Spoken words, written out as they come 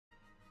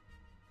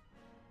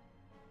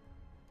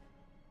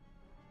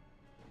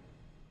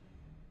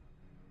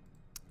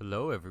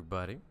Hello,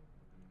 everybody.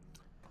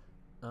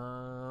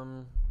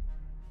 All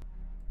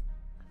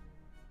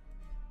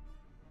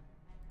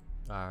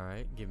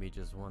right, give me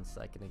just 1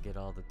 second to get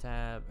all the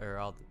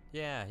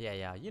yeah.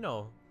 You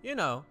know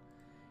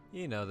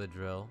the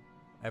drill.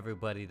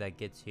 Everybody that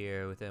gets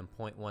here within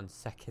 0.1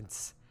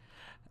 seconds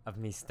of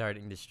me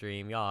starting the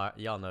stream,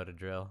 y'all know the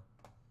drill.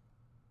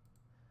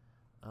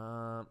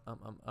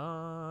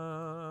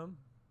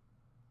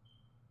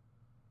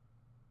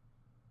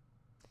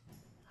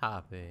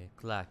 Hopping,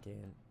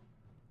 clocking,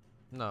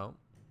 no,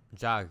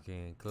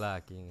 jogging,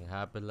 clocking,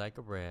 hopping like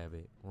a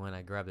rabbit. When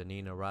I grab the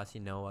Nina Ross, you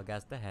know I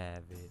got to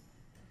have it.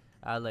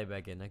 I lay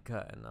back in the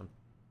cut and I'm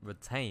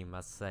retain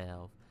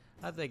myself.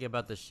 I think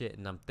about the shit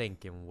and I'm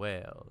thinking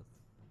well.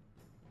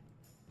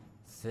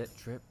 Sit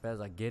trip as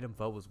I get him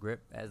forwards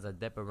grip as I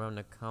dip around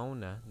the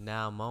corner.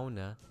 Now I'm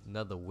on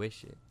another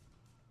wishing.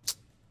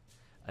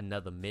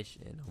 Another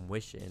mission, I'm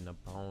wishing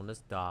upon a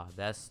star.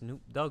 That's Snoop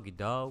Doggy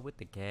Dogg with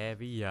the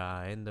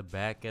caviar in the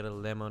back of the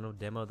limo. No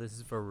demo, this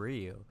is for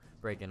real.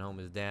 Breaking home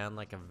is down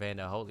like a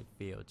Vander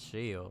Holyfield.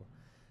 Chill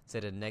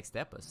to the next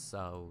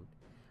episode.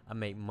 I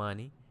make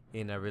money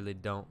and I really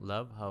don't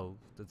love hoes.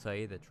 To tell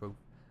you the truth,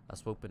 I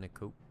swoop in the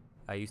coop.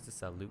 I used to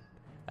salute,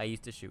 I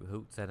used to shoot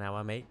hoots, and now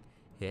I make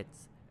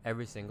hits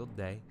every single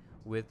day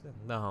with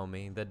the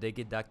homie, the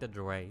diggy Dr.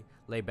 Dre.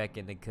 Lay back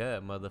in the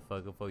cut,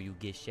 motherfucker, before you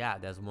get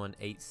shot. That's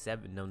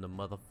 187 on the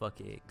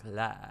motherfucking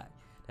Clyde.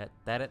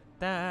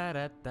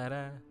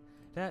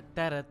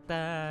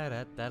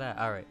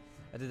 Alright,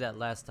 I did that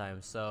last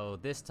time, so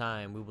this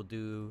time we will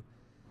do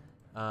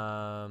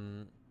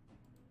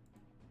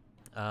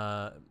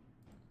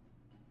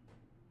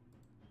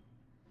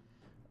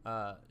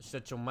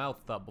shut your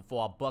mouth up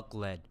before I buck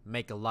lead.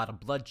 Make a lot of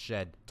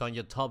bloodshed. Turn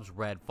your tubs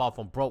red. Fall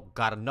from broke,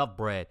 got enough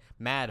bread.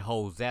 Mad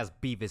hoes, ass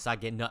Beavis, I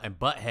get nothing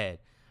but head.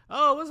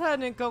 Oh, what's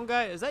happening, Cone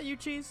Guy? Is that you,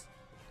 Cheese?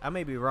 I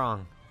may be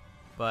wrong,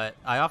 but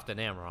I often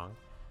am wrong.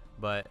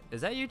 But is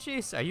that you,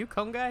 Cheese? Are you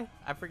Cone Guy?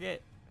 I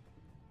forget.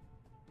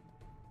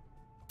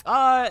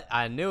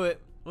 I knew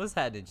it. What's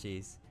happening,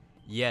 Cheese?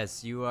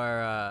 Yes, you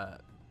are,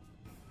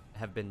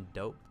 have been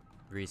dope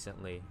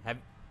recently.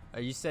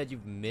 You said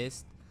you've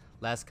missed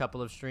last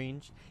couple of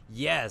streams?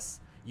 Yes,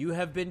 you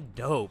have been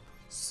dope.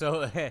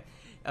 So,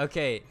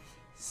 okay,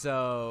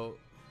 so,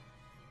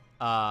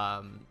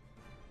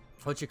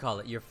 what you call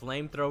it? Your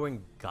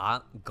flamethrowing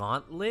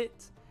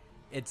gauntlet?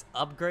 It's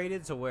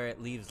upgraded to where it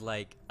leaves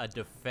like a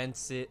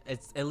defensive.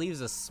 It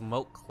leaves a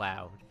smoke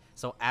cloud.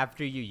 So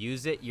after you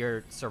use it,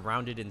 you're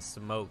surrounded in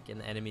smoke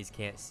and the enemies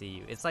can't see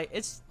you. It's like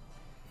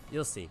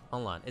you'll see.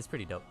 Hold on, it's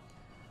pretty dope.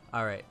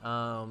 All right,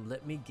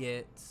 let me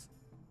get.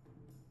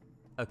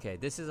 Okay,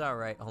 this is all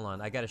right. Hold on,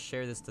 I gotta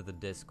share this to the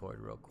Discord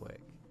real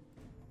quick,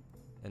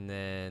 and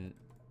then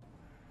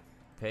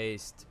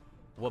paste.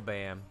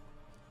 Wabam.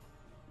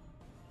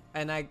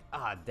 And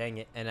dang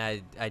it, and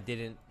I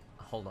didn't.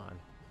 Hold on.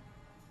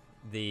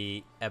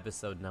 The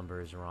episode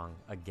number is wrong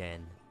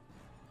again.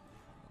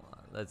 Hold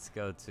on, let's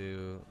go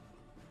to.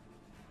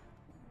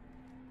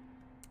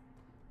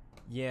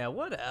 Yeah,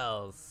 what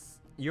else?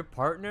 Your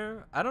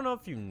partner? I don't know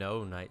if you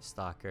know Night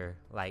Stalker,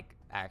 like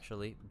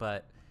actually,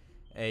 but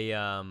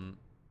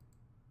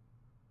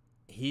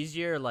he's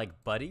your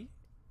like buddy.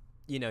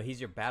 You know, he's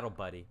your battle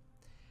buddy,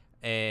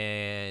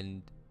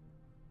 and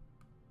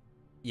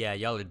yeah,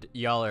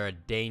 y'all are a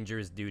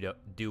dangerous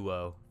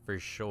duo for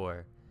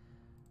sure.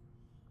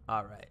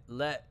 All right,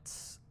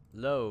 let's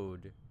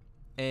load.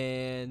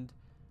 And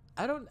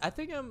I'm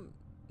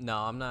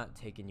not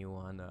taking you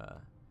on.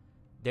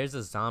 There's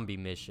a zombie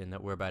mission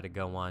that we're about to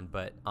go on,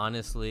 but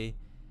honestly,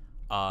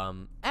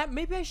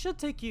 maybe I should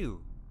take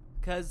you,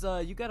 cause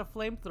you got a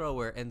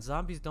flamethrower and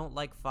zombies don't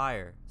like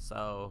fire.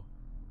 So,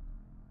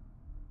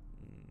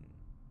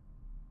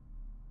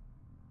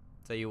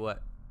 tell you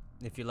what.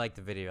 If you like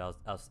the video,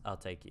 I'll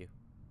take you.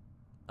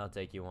 I'll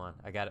take you on.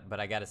 I got it, but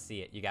I gotta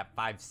see it. You got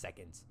 5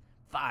 seconds.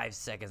 5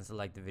 seconds to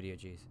like the video,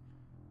 jeez.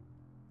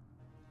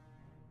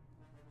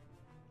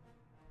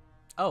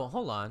 Oh,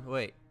 hold on.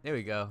 Wait. There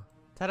we go.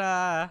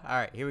 Ta-da!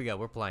 Alright, here we go.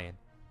 We're playing.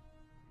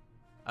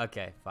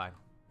 Okay, fine.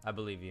 I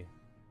believe you.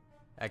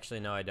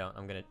 Actually, no, I don't.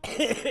 I'm gonna...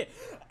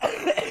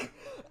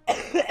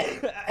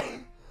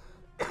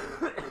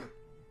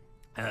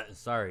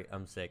 sorry,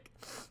 I'm sick.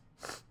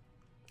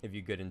 If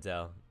you couldn't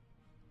tell.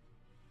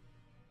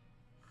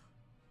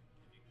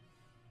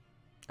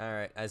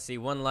 Alright, I see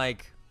one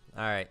like.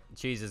 Alright,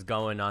 Cheese is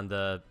going on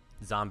the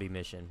zombie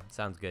mission.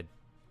 Sounds good.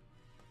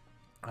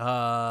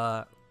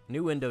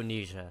 New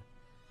Indonesia.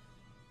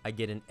 I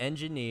get an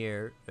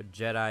engineer, a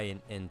Jedi,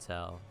 and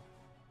intel.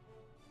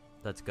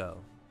 Let's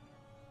go.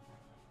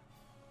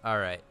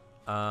 Alright.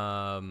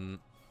 Alright.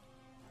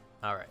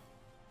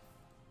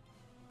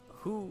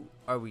 Who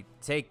are we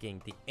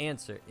taking? The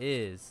answer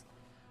is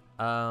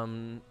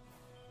I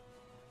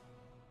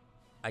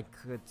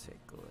could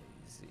take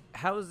Lazy.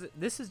 How is it?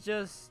 This is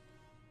just.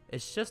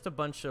 It's just a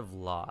bunch of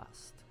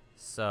Lost.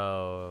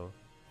 So.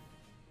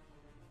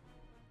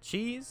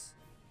 Cheese?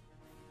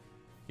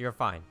 You're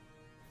fine.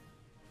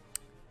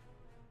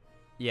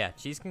 Yeah,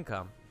 Cheese can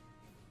come.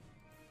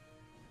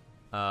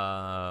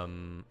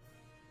 Can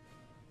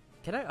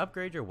I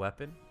upgrade your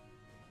weapon?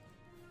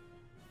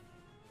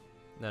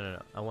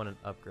 No. I want an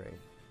upgrade.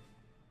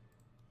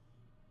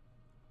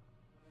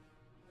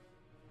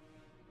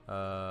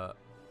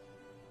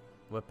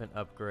 Weapon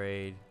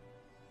upgrade.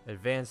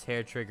 Advanced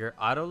hair trigger.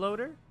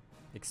 Autoloader?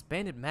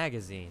 Expanded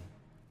magazine.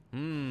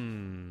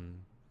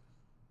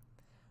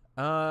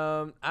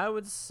 I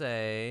would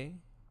say...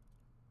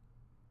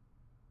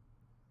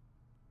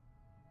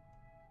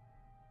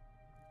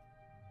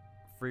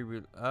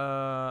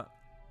 a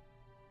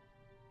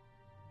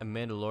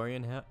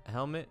Mandalorian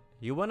helmet?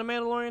 You want a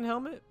Mandalorian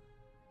helmet?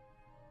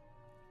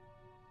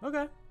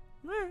 Okay.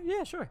 Alright,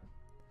 yeah, sure.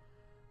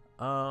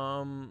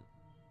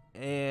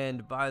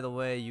 And by the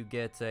way, you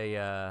get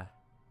a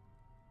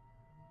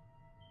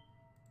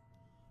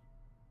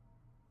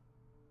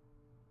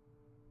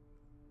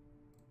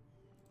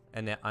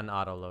an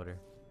autoloader.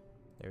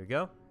 There we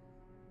go.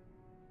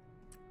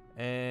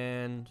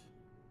 And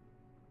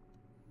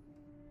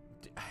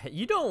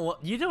you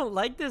don't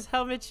like this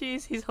helmet,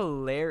 Cheese? He's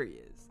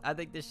hilarious. I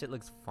think this shit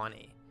looks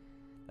funny.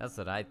 That's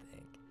what I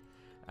think.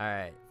 All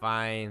right,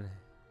 fine.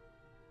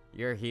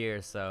 You're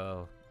here,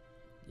 so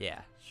yeah,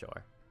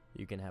 sure.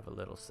 You can have a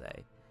little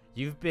say.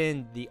 You've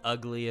been the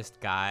ugliest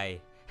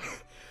guy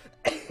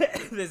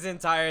this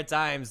entire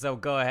time, so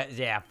go ahead.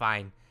 Yeah,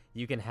 fine.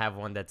 You can have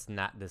one that's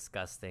not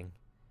disgusting.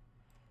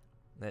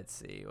 Let's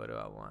see. What do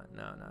I want?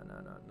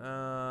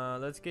 No.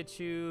 Let's get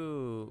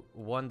you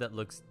one that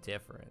looks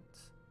different.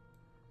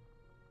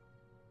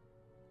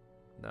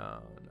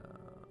 No.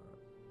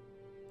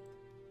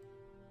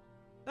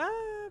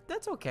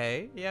 That's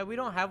okay. Yeah, we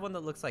don't have one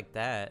that looks like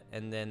that.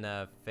 And then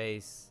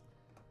face,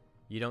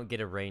 you don't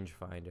get a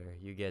rangefinder.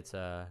 You get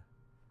there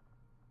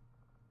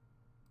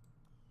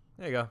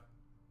you go.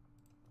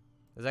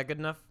 Is that good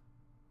enough?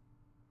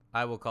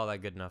 I will call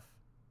that good enough.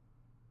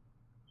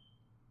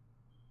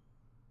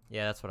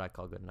 Yeah, that's what I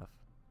call good enough.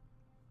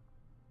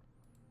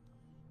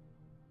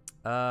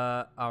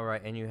 All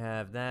right, and you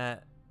have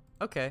that.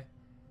 Okay.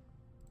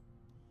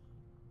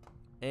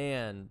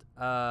 And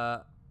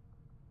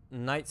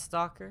Night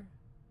Stalker,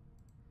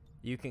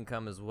 you can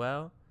come as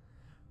well.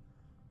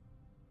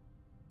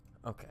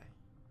 Okay.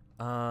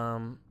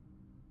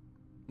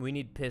 We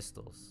need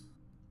pistols.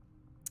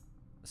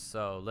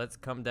 So let's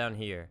come down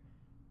here.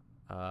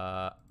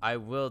 I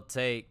will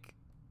take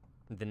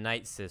the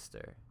Night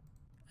Sister.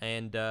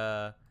 And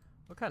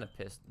what kind of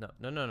pistol?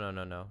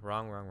 No.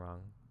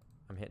 Wrong.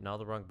 I'm hitting all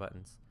the wrong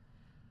buttons.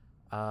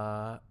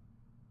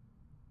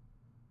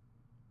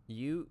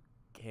 You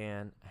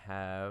can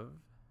have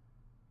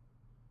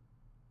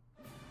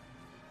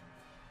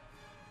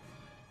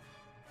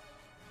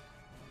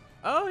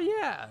oh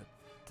yeah,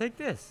 take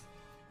this.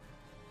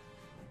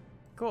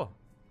 Cool.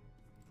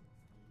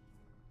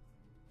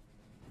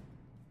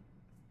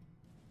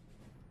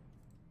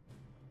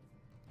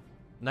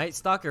 Night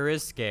Stalker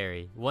is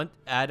scary.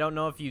 I don't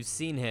know if you've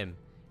seen him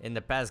in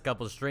the past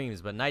couple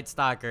streams, but Night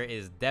Stalker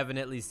is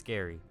definitely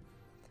scary.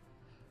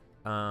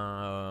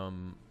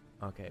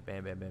 Okay,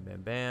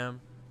 bam.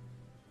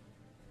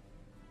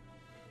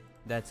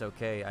 That's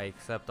okay. I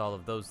accept all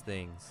of those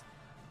things.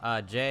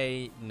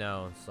 Jay,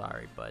 no,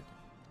 sorry, bud.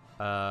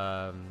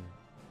 I'll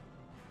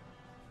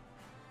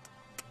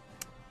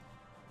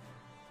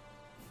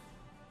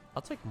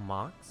take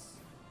Mox.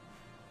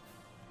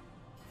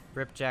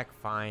 Ripjack,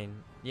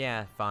 fine.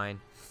 Yeah, fine.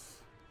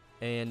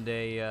 And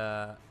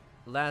a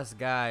last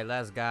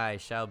guy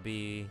shall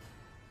be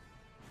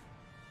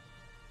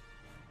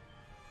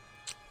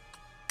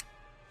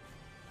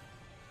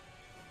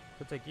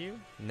I'll take you.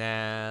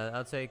 Nah,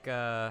 I'll take do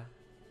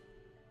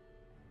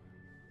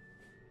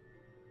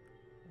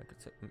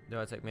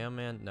I take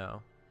Mailman?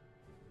 No.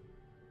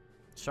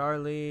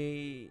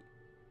 Charlie.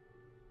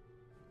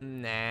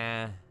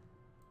 Nah.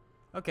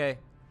 Okay,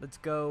 let's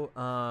go.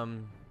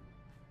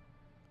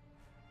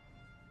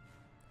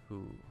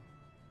 Who?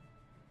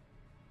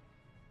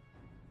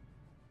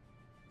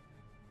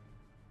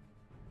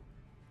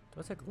 Do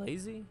I take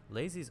Lazy?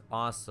 Lazy's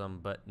awesome,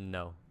 but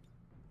no.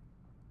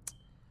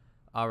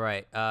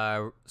 Alright,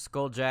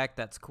 Skulljack,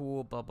 that's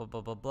cool, blah,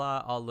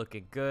 blah. All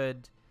looking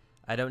good.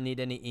 I don't need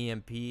any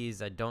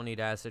EMPs. I don't need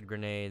acid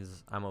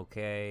grenades. I'm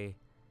okay.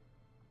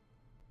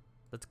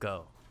 Let's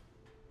go.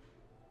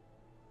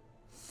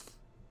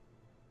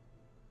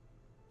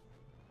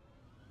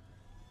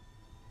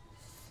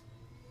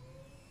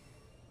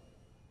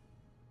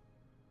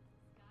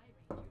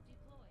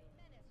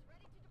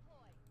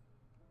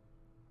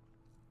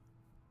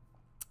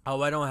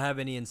 Oh, I don't have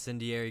any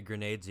incendiary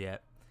grenades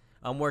yet.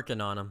 I'm working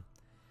on them.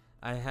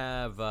 I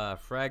have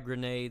frag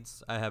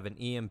grenades. I have an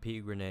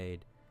EMP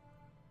grenade.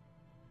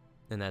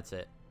 And that's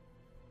it.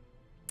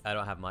 I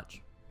don't have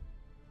much.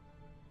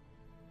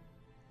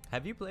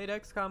 Have you played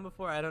XCOM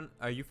before?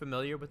 Are you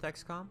familiar with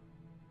XCOM?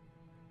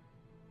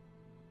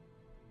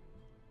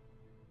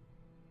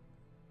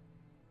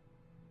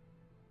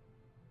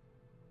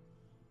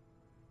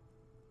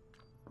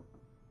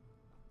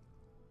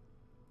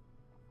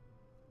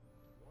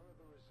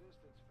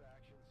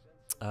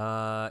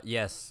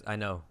 Yes, I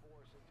know.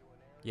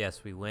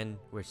 Yes, we win.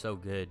 We're so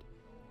good.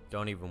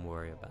 Don't even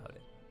worry about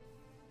it.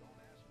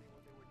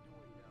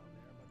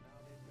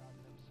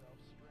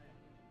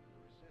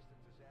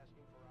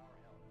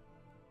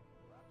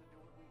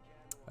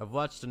 I've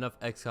watched enough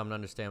XCOM to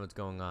understand what's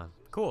going on.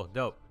 Cool,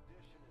 dope.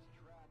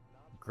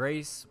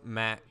 Grace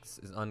Max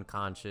is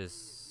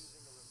unconscious.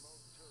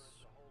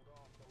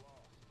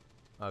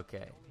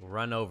 Okay,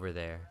 run over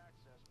there.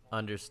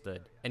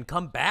 Understood. And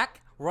come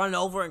back? Run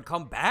over and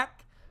come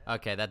back?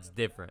 Okay, that's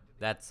different.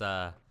 That's,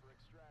 yeah,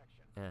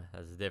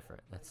 that's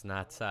different. That's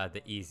not,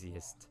 the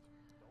easiest.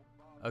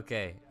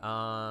 Okay,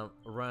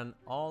 run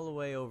all the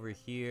way over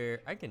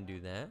here. I can do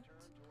that.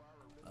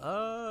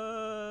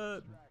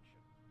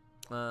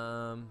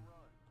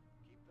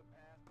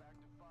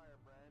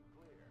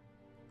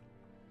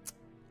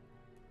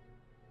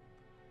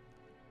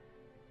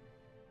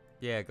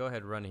 Yeah, go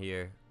ahead, run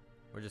here.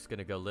 We're just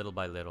gonna go little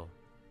by little.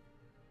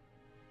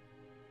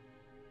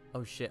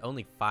 Oh shit,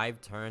 only 5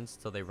 turns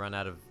till they run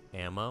out of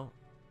ammo?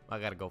 I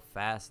gotta go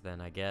fast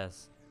then, I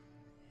guess.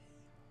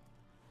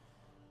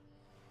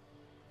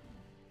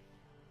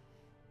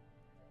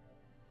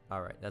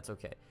 Alright, that's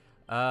okay.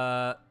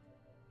 I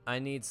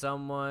need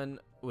someone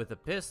with a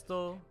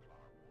pistol.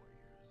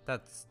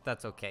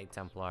 That's okay,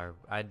 Templar.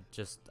 I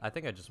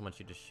think I just want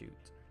you to shoot.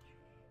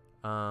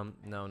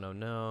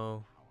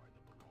 No.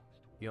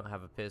 You don't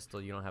have a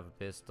pistol, you don't have a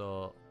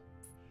pistol.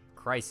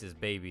 Crisis,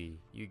 baby.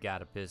 You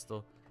got a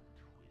pistol.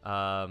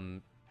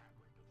 I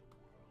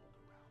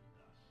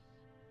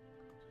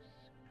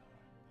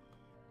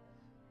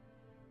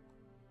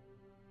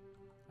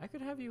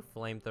could have you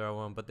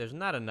flamethrow them, but there's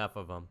not enough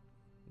of them.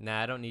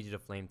 Nah, I don't need you to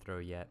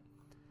flamethrow yet.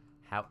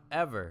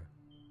 However,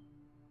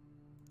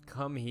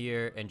 come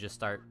here and just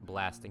start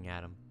blasting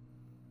at him.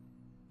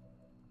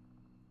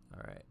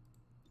 Alright.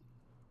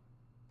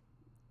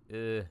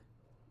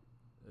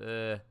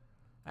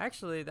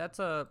 Actually, that's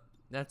a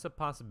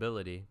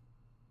possibility.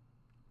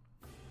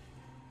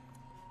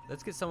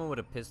 Let's get someone with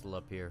a pistol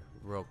up here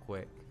real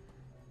quick.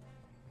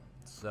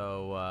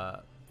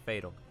 So,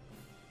 Fatal.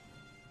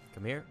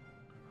 Come here.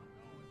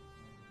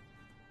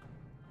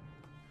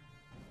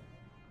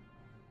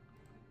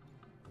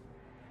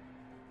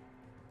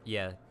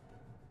 Yeah,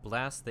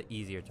 blast the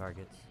easier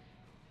targets.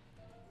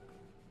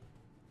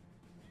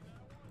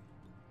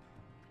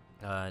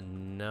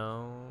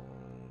 No.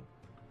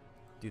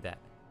 Do that.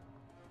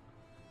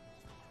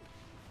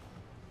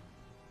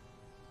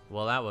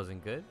 Well, that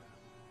wasn't good.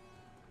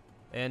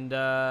 And,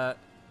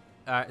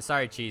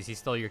 sorry, Cheese, he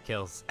stole your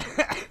kills.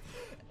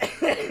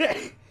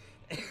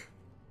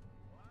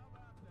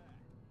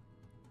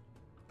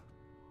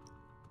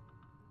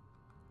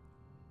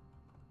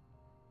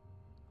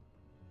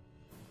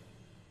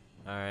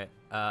 Alright,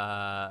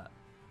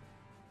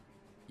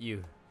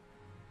 you.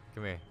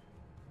 Come here.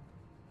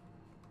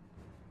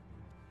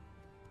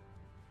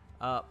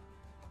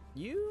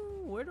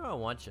 Where do I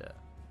want you?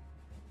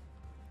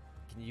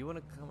 Can you want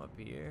to come up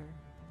here?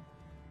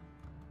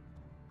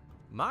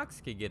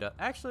 Mox could get up.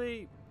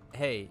 Actually,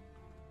 hey.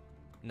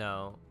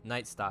 No,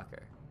 Night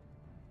Stalker.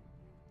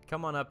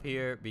 Come on up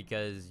here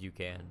because you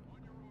can.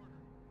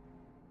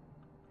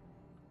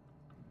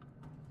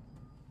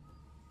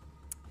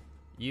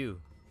 You,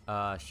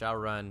 shall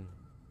run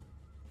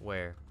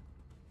where?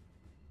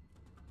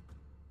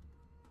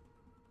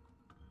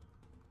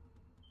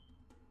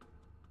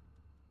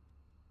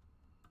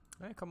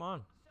 Alright, come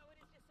on.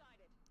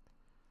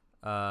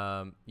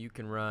 You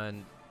can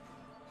run.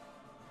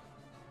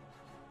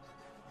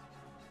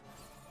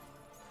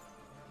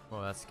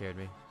 Oh, that scared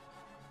me.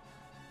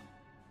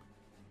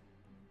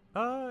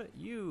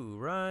 You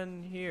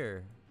run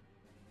here.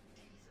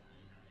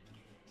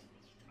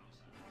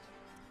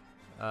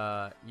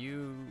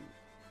 You.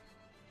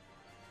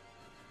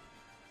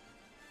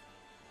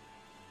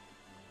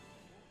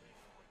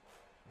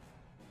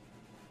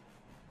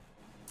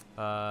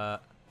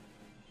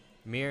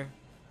 Mirror.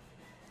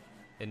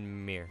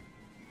 And mirror.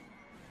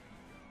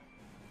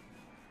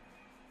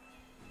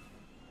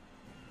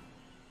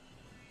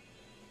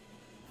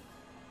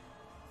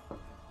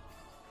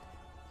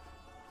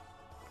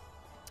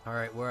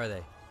 Alright, where are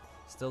they?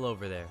 Still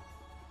over there.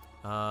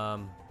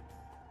 Come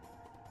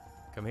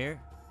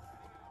here.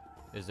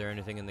 Is there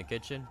anything in the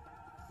kitchen?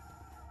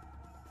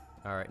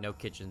 Alright, no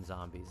kitchen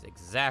zombies.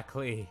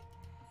 Exactly.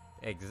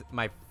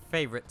 My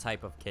favorite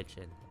type of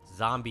kitchen.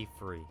 Zombie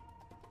free.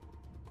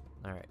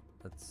 Alright,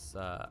 let's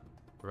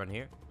run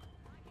here.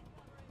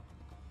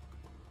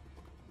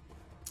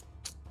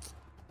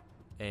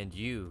 And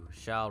you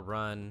shall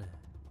run.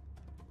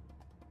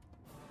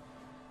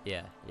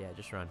 Yeah,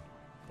 just run.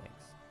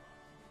 Thanks.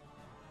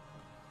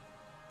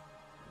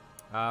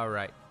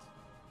 Alright.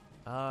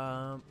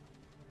 Run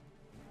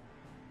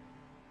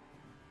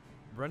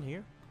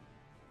here.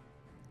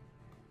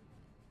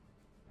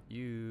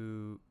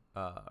 You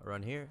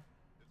run here.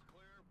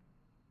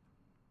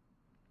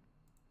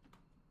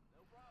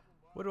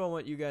 What do I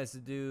want you guys to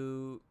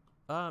do?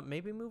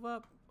 Maybe move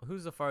up?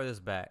 Who's the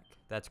farthest back?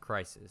 That's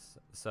Crisis.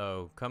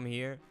 So come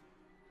here.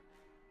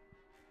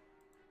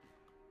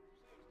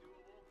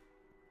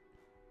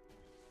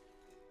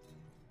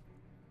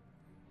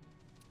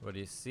 What do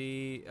you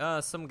see?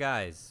 Some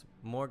guys.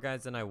 More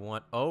guys than I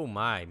want. Oh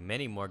my,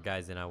 many more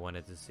guys than I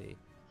wanted to see.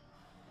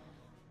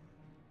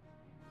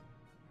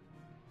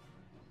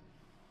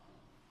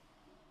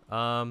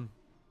 Huh.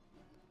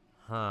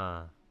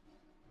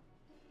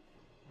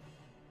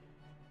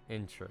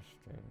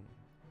 Interesting.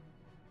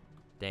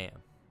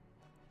 Damn.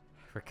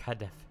 We're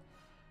kind of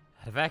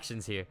out of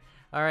actions here.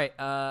 Alright,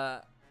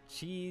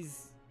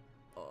 cheese.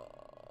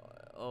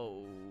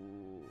 Oh,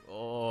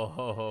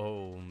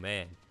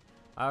 man.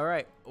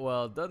 Alright,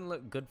 well, doesn't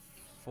look good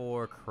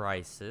for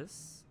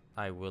Crisis,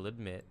 I will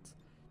admit.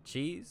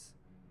 Cheese?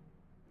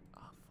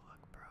 Oh, fuck,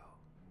 bro.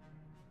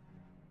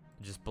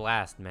 Just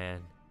blast,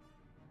 man.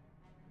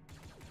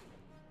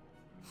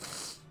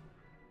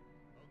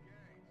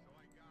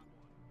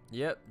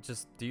 Yep,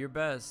 just do your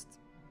best.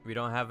 We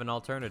don't have an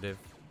alternative.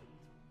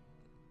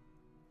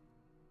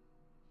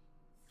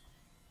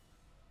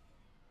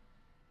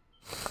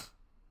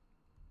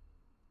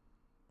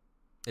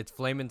 It's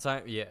flaming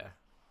time. Yeah.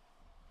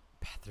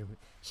 Bathroom.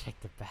 Check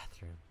the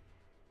bathroom.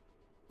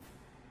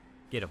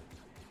 Get him.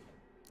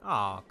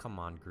 Aw, come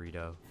on,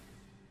 Greedo.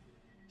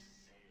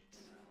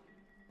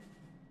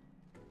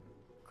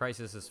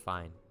 Crisis is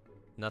fine.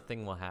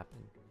 Nothing will happen.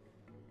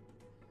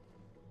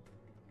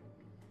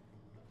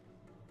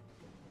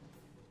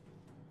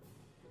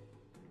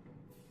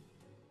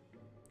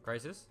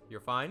 Crisis, you're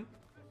fine?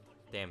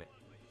 Damn it.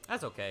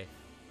 That's okay.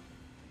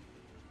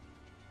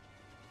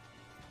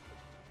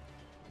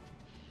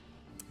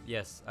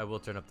 Yes, I will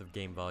turn up the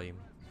game volume.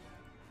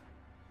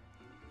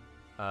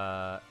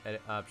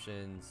 Edit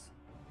options,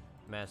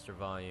 master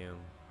volume,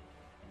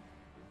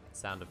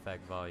 sound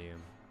effect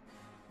volume,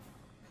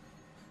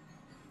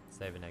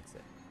 save and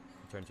exit,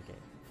 return to game.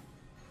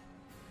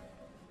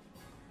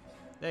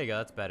 There you go,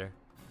 that's better.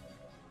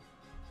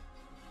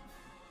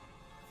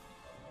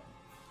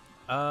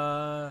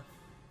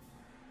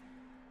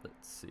 Let's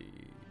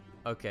see.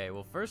 Okay,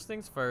 well, first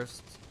things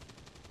first,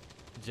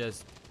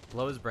 just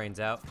blow his brains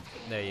out.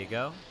 There you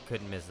go.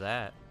 Couldn't miss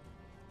that.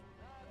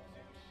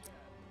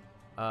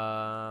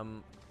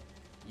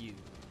 You.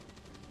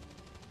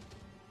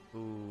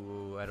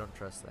 Ooh, I don't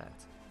trust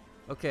that.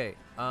 Okay,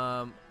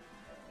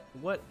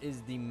 what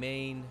is the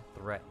main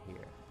threat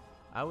here?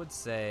 I would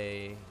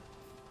say...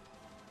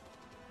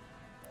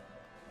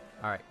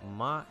 Alright,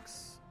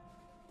 Mox.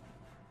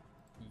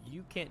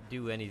 You can't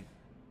do any...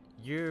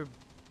 You're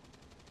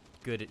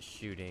good at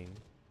shooting.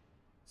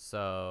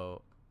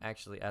 So,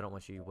 actually, I don't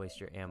want you to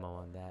waste your ammo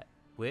on that.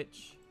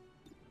 Which...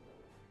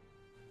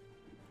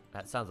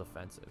 That sounds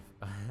offensive.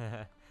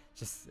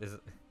 Just is...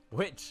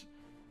 Which?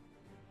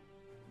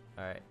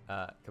 Alright,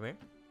 come here.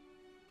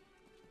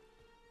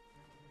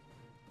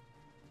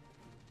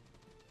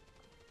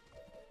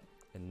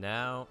 And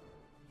now...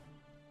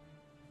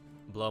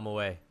 Blow him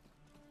away.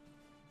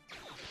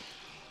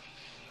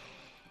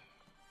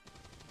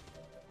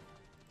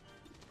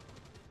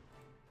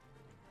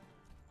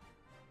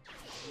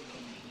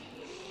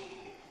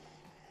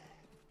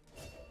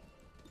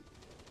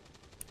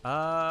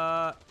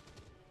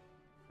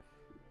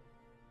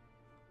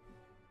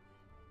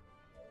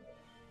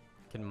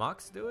 Can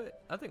Mox do it?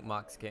 I think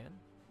Mox can.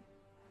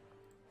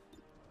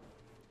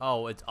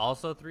 Oh, it's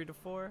also 3 to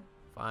 4?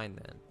 Fine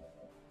then.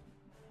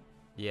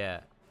 Yeah.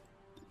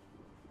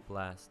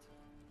 Blast.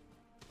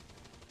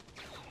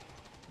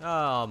 Oh,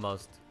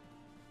 almost.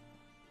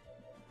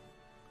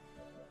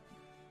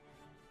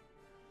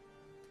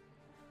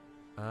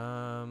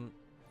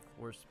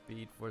 Force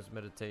speed, force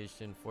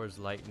meditation, force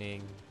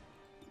lightning.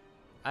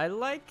 I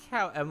like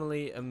how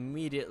Emily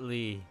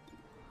immediately,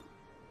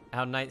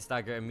 how Night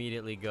Stalker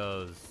immediately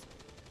goes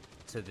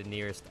to the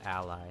nearest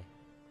ally.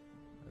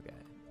 Okay.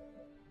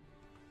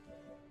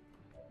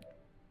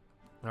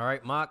 All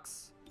right,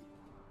 Mox.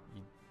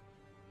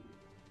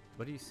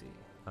 What do you see?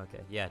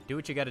 Okay, yeah, do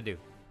what you gotta do.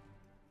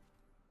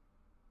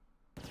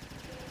 We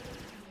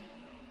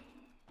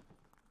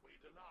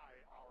deny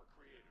our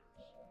creators.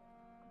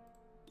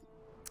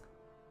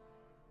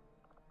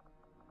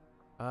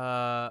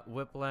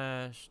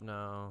 Whiplash,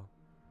 no.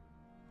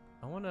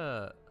 I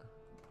wanna...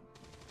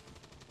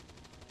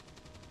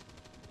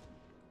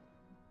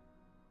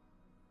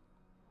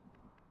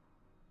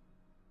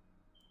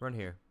 Run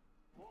here.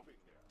 Moving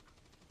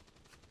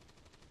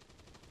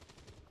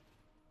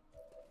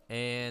there.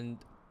 And...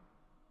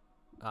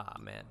 Ah,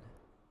 man.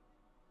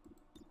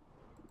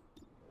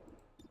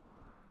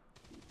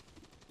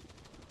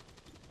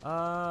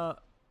 Alright,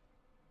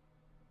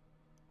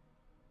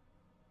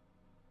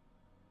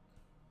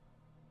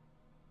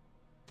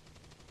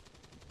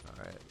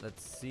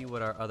 let's see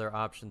what our other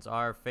options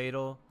are.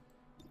 Fatal.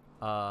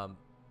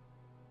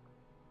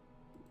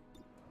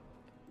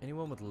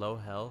 Anyone with low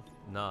health?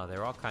 No,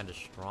 they're all kind of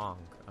strong,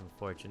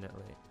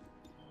 unfortunately.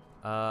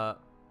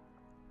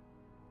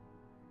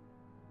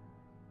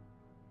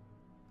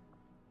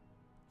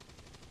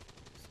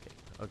 Escape.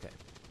 Okay.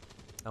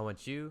 I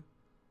want you.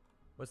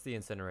 What's the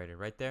incinerator?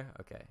 Right there?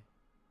 Okay.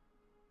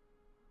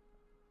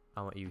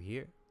 I want you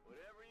here.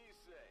 Whatever you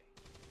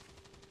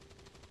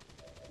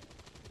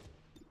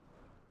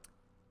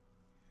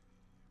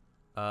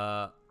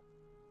say.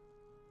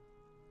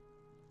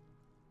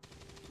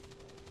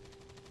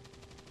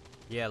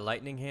 Yeah,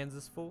 lightning hands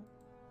is full.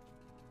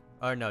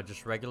 Or no,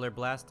 just regular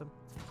blast him.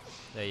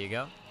 There you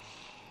go.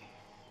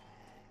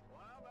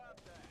 Well, how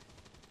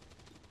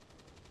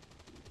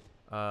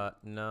about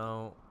that?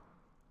 No.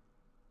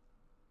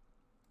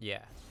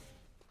 Yeah.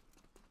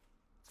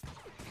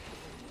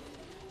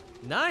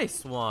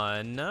 Nice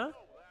one. Oh,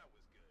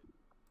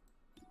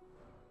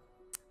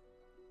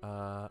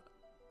 that was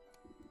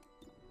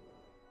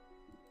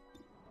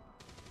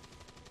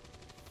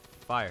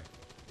good. Fire.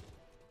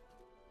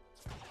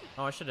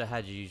 Oh, I should have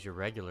had you use your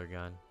regular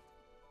gun.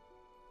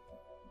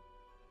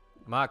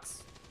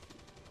 Mox.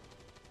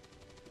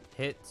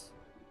 Hit.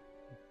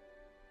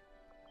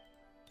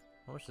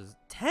 How much is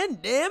 10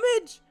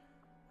 damage?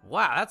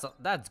 Wow,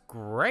 that's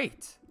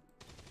great.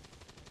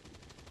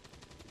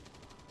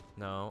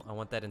 No, I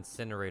want that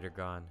incinerator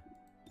gone.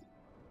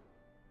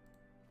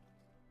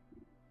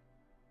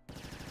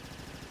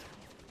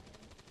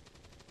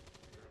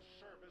 Your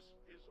service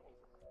is over.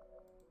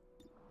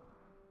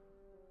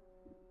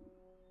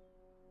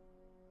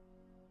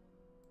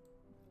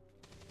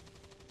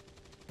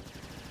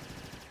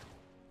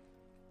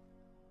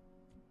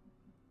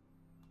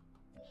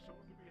 Soon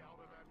to be out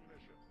of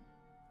ammunition.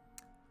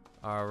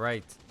 All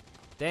right.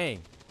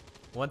 Dang.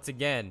 Once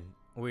again,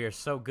 we are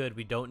so good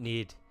we don't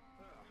need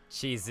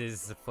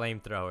Cheese's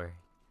flamethrower.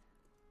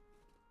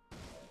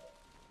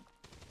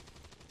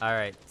 All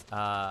right.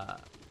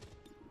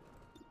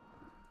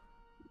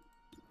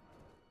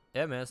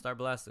 Yeah, man, start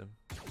blasting.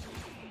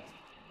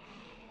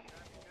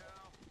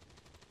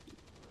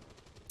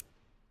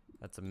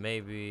 That's a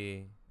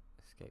maybe.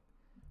 Escape.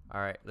 All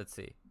right, let's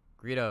see.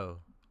 Greedo.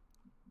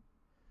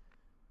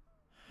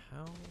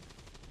 How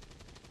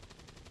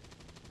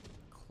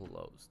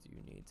close do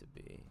you need to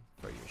be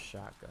for your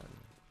shotgun?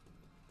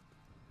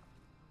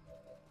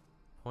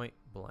 Point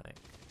blank.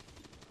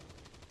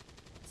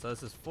 So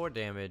this is 4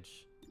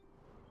 damage.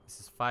 This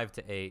is 5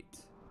 to 8.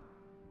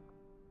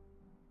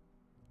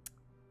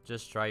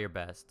 Just try your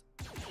best.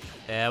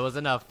 Yeah, it was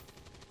enough.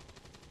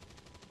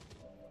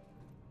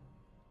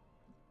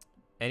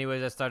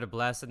 Anyways, I started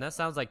blasting. That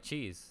sounds like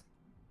cheese.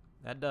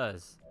 That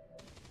does.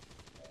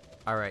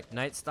 Alright,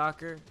 Night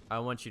Stalker, I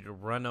want you to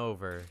run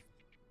over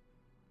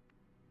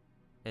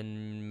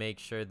and make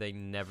sure they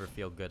never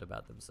feel good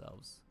about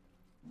themselves.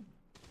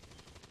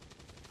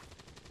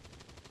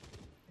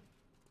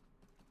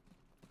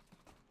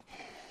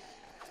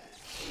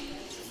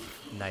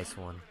 Nice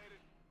one.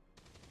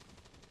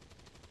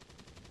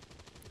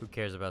 Who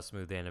cares about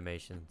smooth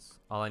animations?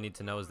 All I need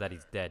to know is that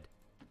he's dead.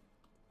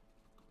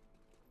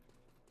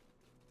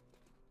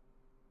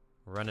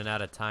 We're running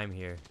out of time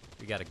here.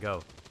 We gotta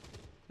go.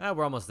 Ah,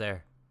 we're almost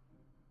there.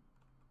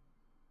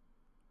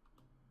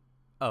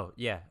 Oh,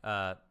 yeah,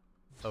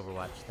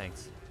 Overwatch,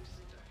 thanks.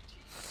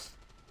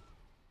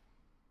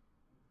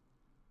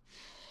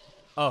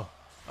 Oh,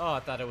 I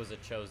thought it was a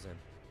Chosen.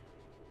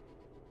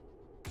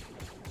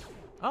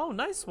 Oh,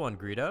 nice one,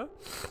 Greedo.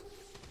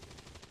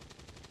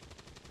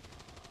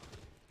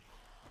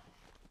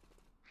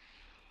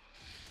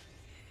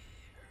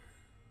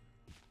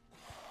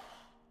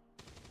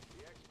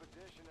 The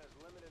expedition has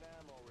limited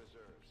ammo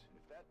reserves.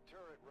 If that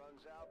turret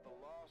runs out, the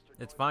Lost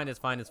are It's going fine, to it's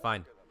fine, it's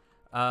fine.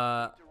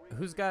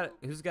 Who's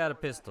got a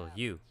pistol?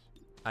 You.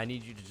 I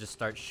need you to just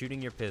start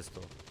shooting your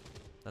pistol.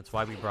 That's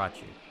why we brought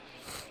you.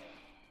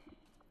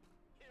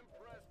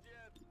 impressed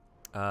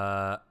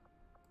yet?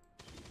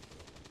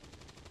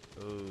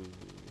 Ooh.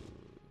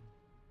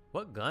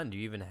 What gun do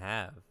you even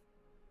have?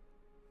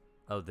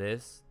 Oh,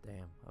 this?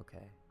 Damn,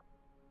 okay.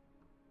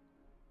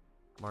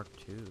 Mark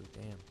II,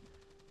 damn.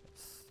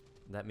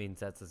 That means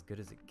that's as good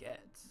as it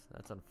gets.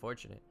 That's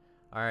unfortunate.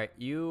 Alright,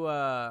 you,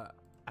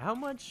 how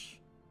much?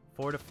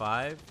 4 to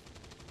 5?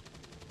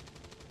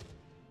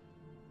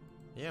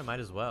 Yeah, might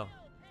as well.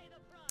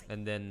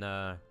 And then,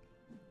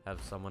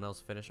 have someone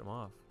else finish them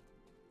off.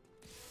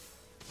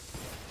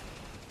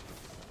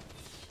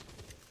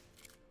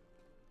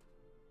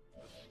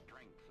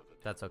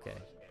 That's okay.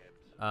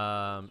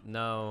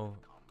 No.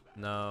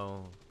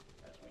 No.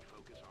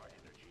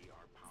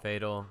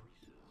 Fatal.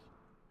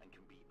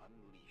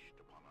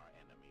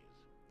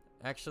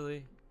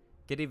 Actually,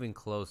 get even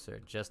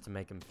closer just to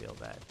make him feel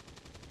bad.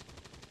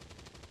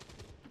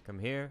 Come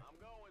here. I'm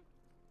going.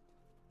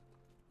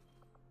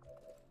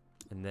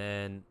 And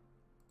then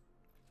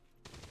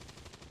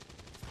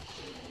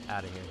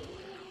out of here. You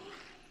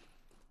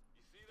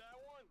see that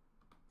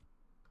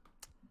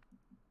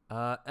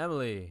one?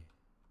 Emily.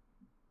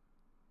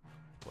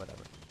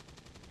 Whatever.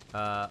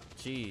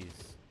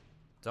 Jeez.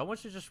 Do I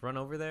want you to just run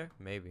over there?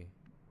 Maybe.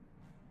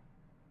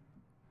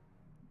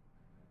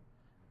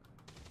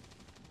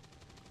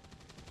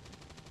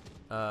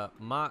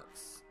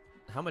 Mox,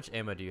 how much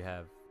ammo do you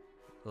have?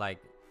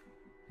 Like,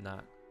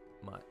 not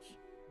much.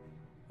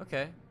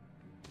 Okay.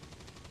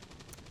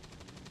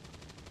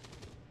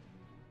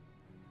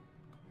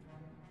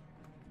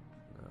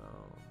 No.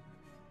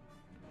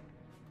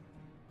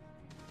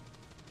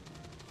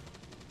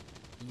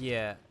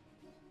 Yeah.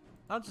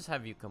 I'll just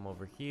have you come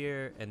over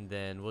here, and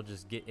then we'll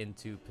just get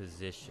into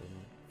position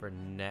for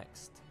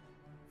next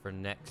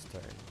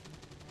turn.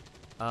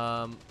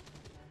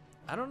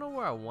 I don't know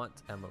where I want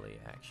Emily,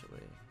 actually.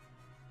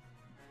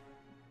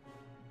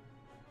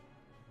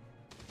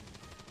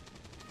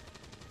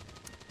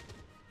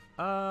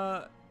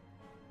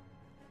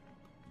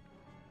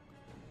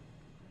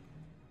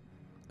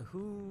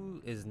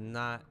 Who is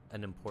not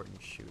an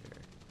important shooter?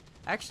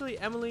 Actually,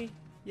 Emily,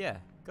 yeah,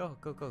 go.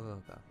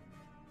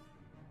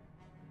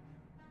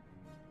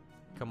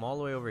 Come all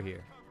the way over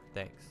here.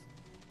 Thanks.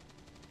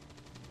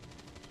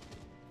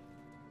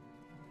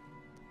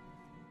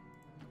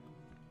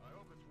 I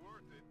hope it's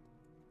worth it.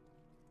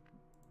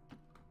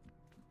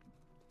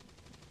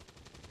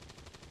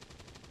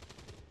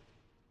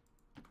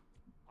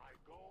 I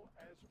go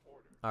as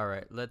ordered. All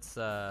right, let's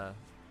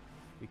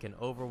we can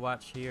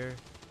Overwatch here.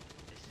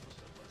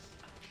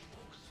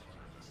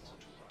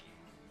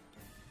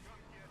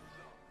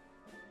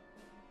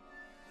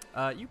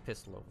 You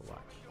pistol Overwatch.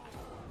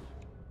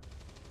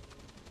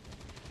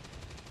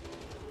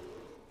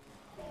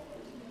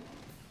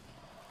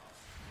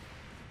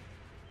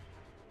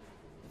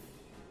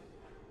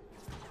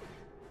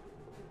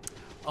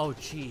 Oh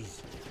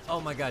jeez.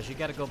 Oh my gosh, you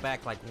gotta go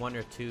back like 1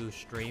 or 2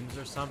 streams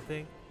or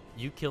something.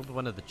 You killed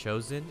one of the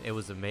Chosen. It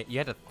was amazing. You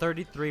had a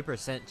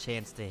 33%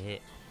 chance to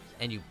hit,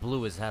 and you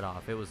blew his head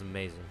off. It was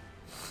amazing.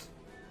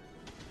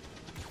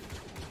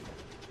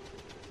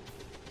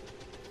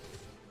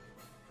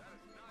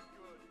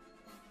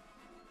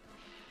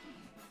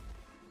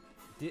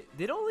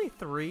 Did only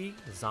 3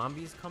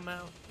 zombies come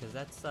out? Because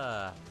that's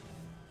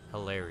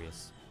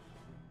hilarious.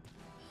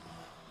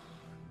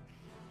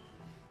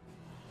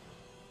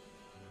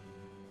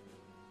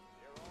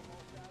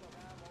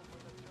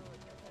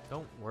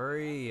 Don't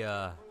worry.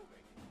 All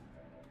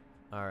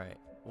right.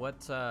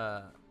 What?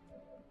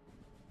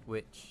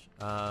 Which?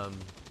 Oh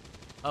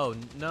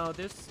no,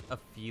 there's a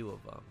few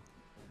of them.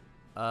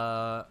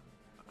 I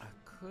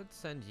could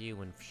send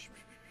you and.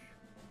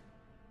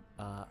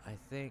 I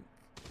think.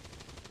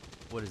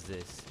 What is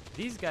this?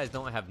 These guys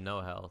don't have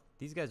no health.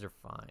 These guys are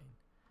fine.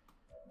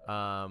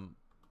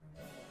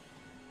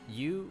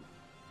 You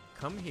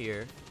come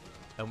here,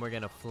 and we're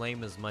gonna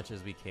flame as much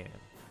as we can.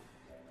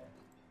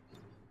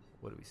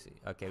 What do we see?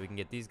 Okay, we can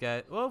get these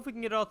guys. Well, if we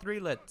can get all 3,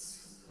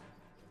 let's.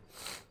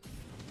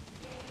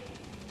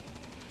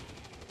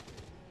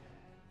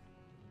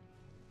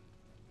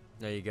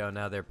 There you go.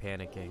 Now they're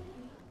panicking.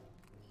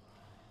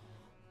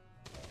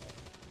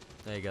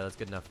 There you go. That's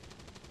good enough.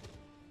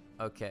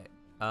 Okay.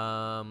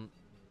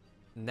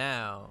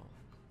 Now.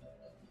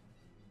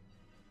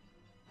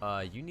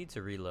 You need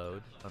to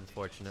reload.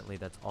 Unfortunately,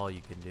 that's all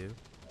you can do.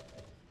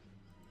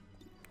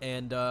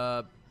 And,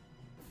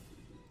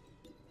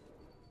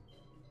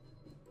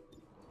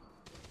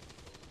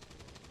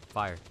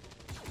 fire.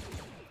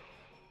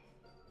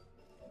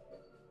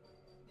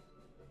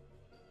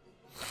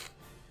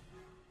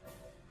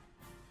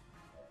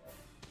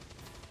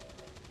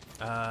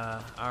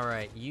 All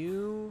right,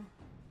 you.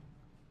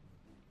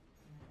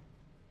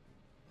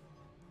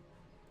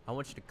 I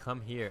want you to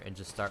come here and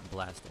just start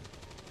blasting.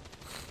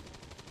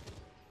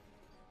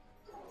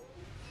 The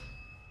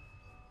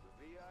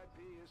VIP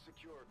is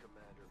secure,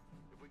 Commander.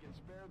 If we can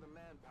spare the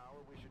manpower,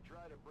 we should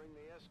try to bring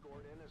the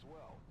escort in as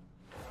well.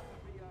 Without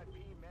the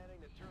VIP manning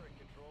the turret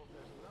controls,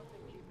 there's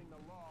nothing keeping the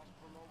Lost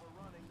from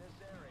overrunning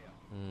this area.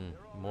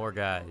 More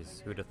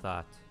guys. Who'd have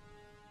thought?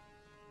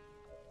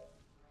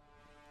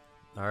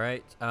 All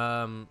right.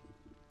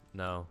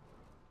 No.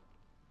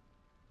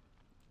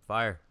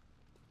 Fire.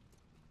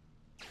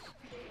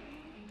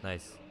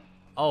 Nice.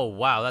 Oh,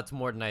 wow. That's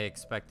more than I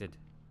expected.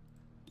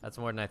 That's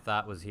more than I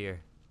thought was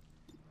here.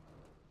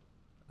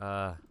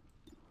 Ooh.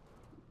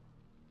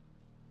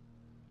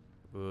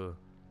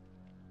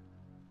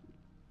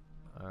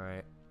 All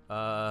right.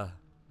 Well,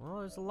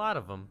 there's a lot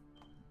of them.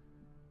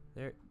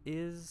 There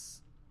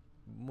is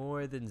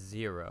more than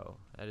 0.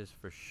 That is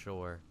for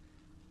sure.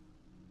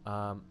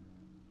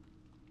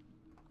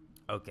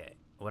 Okay.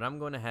 What I'm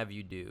going to have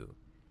you do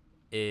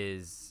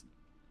is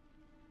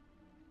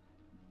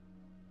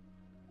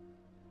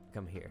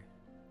come here.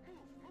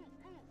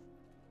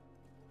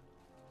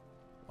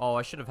 Oh,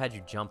 I should have had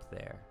you jump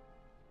there.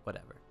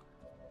 Whatever.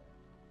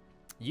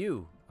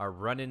 You are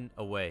running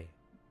away.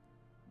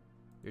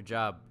 Your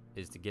job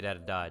is to get out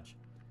of Dodge.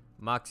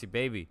 Moxie,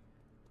 baby.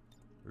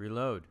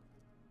 Reload.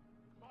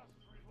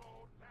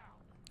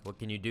 What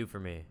can you do for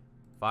me?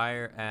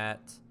 Fire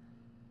at...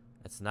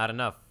 That's not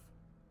enough.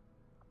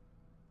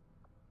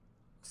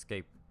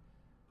 Escape.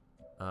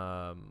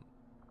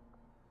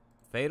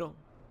 Fatal?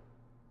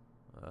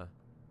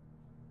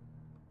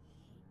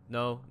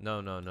 No.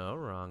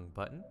 Wrong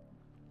button.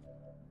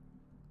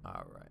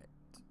 Alright.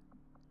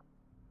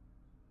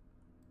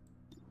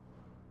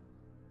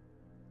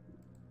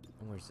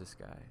 Where's this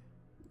guy?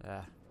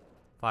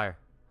 Fire.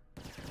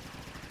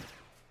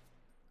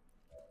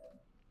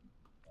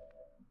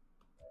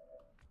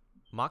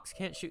 Mox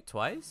can't shoot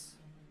twice?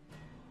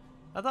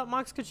 I thought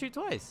Mox could shoot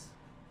twice.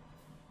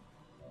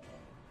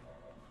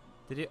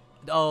 Did he?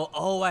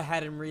 Oh, I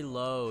had him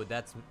reload.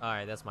 That's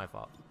alright, that's my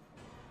fault.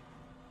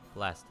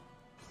 Blast.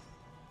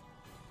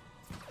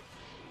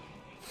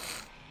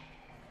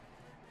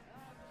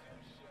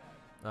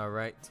 All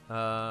right.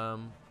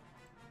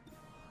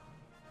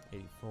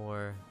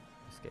 84.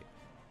 Escape.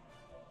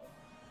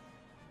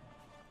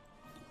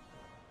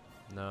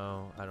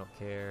 No, I don't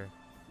care.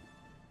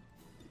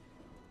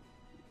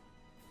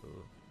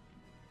 Ooh.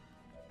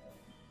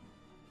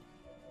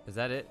 Is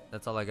that it?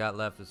 That's all I got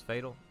left is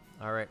fatal.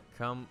 All right,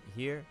 come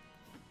here.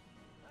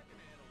 I can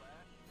handle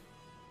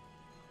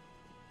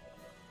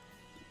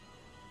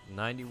that.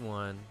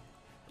 91.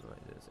 What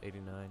is this?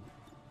 89.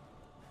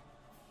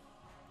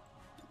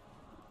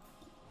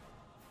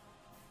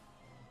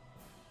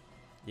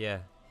 Yeah,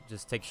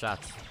 just take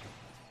shots.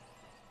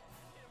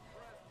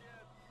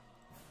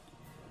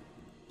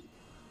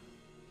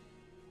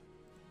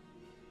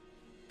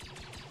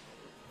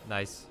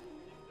 Nice.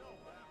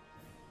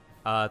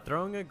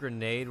 Throwing a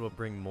grenade will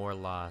bring more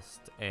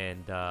lost,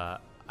 and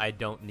I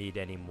don't need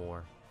any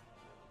more.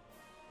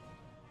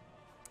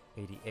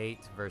 88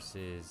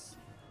 versus...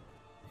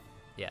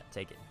 Yeah,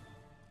 take it.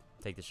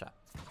 Take the shot.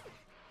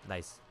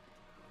 Nice.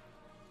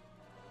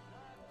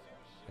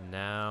 And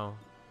now...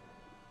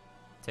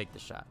 Take the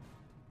shot.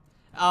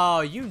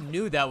 Oh, you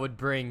knew that would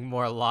bring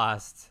more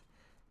lost.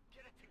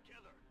 Get it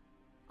together.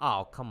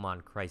 Oh, come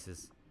on,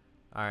 Crisis.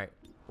 All right,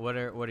 what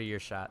are your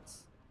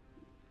shots?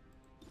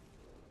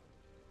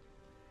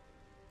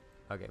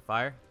 Okay,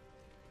 fire.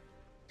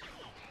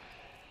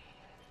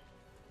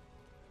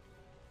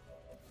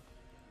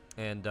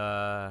 And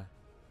yeah,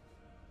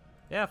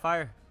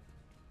 fire.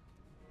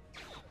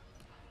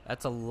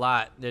 That's a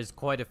lot. There's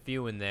quite a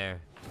few in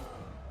there.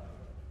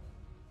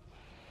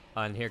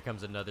 And here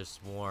comes another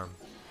swarm.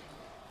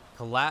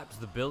 Collapse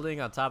the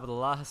building on top of the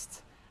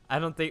lost. I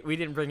don't think we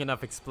didn't bring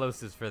enough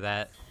explosives for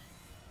that.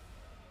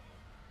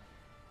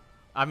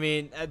 I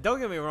mean, don't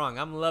get me wrong.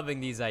 I'm loving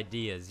these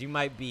ideas. You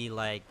might be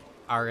like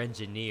our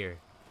engineer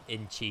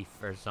in chief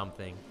or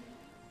something,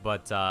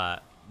 but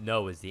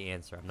no is the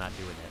answer. I'm not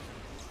doing it.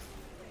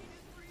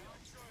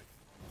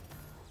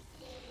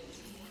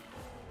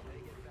 When they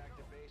get back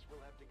to base,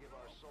 we'll have to give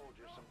our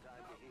soldiers some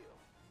time to heal,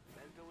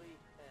 mentally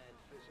and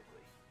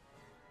physically.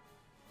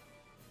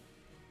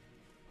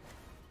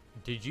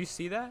 Did you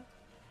see that?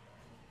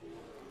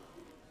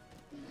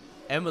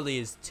 Emily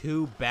is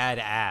too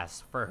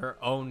badass for her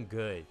own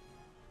good.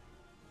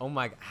 Oh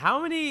my god. How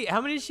many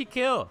did she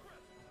kill?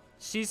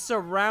 She's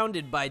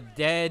surrounded by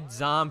dead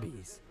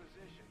zombies.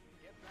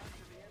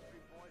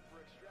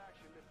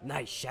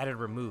 Nice, shattered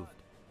removed.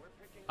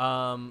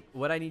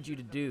 What I need you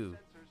to do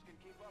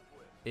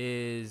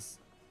is,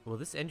 will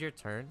this end your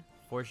turn?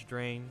 Force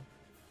drain.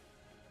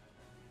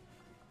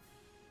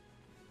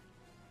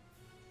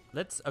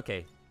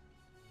 Okay.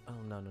 Oh,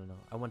 no.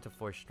 I want to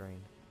force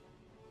drain.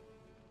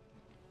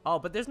 Oh,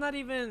 but there's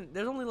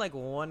only like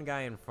one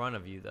guy in front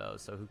of you though,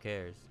 so who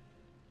cares?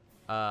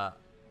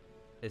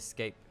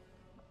 Escape.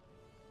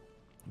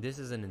 This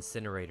is an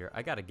incinerator.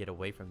 I gotta get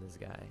away from this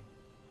guy.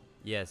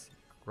 Yes,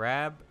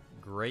 grab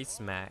Grace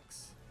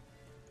Max.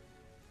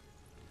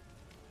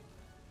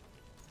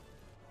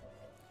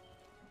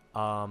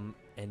 And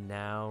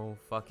now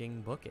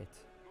fucking book it.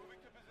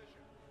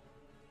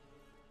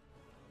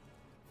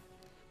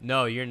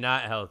 No, you're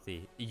not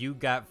healthy. You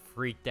got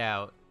freaked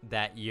out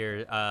that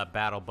your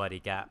battle buddy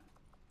got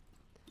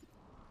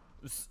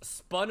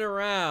spun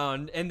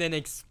around and then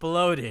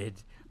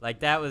exploded. Like,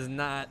 that was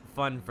not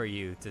fun for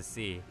you to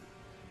see.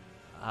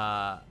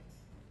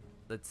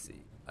 Let's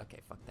see. Okay,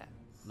 fuck that.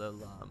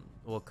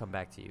 We'll come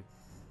back to you.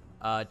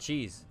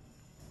 Cheese.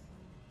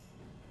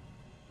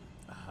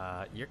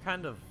 You're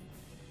kind of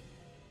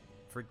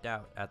freaked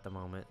out at the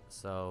moment,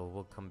 so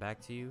we'll come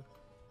back to you.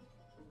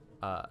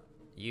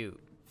 You.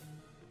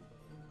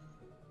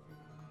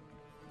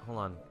 Hold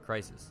on,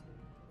 Crisis.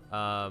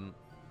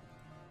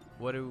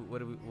 What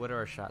are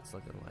our shots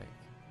looking like?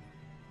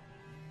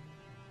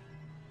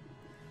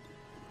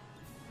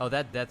 Oh,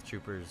 that Death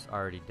Trooper's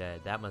already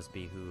dead. That must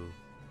be who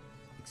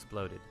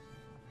exploded.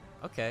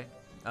 Okay.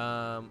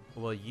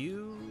 Well,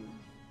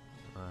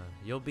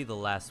 you'll be the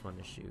last one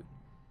to shoot.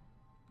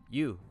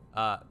 You,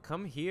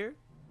 come here,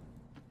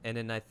 and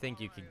then I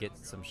think you could get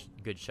some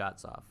good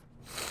shots off.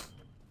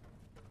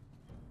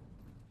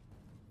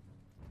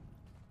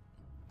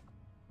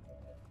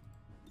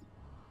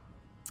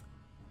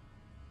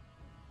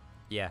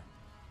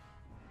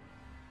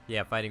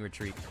 Yeah, fighting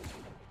retreat.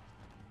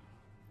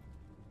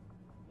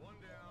 One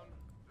down,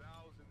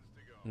 thousands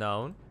to go.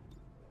 Known.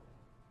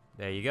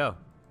 There you go.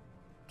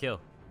 Kill.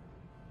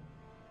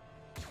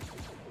 There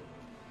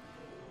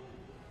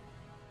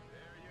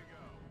you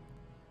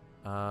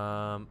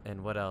go.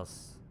 And what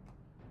else?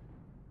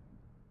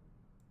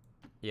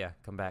 Yeah,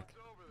 come back.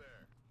 What's over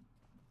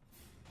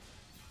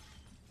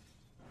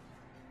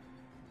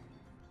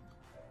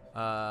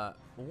there?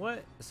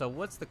 What? So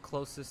what's the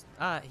closest?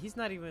 He's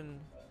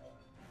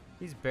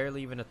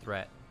barely even a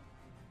threat.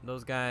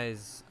 Those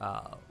guys,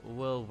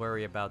 we'll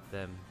worry about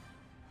them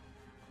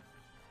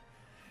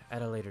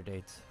at a later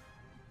date.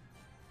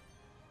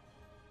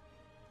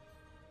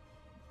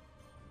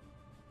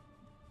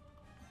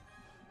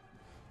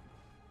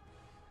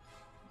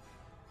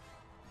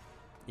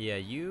 Yeah,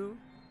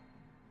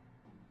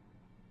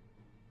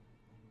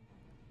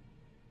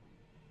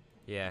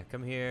 Yeah,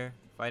 come here.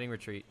 Fighting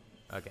retreat.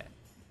 Okay.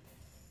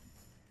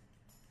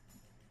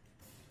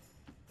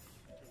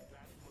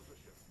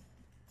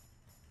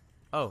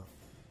 Oh,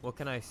 what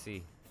can I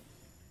see?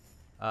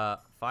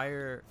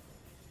 Fire.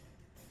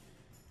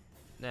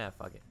 Nah,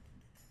 fuck it.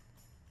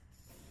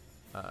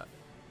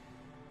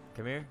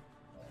 Come here.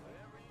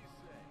 Whatever you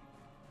say.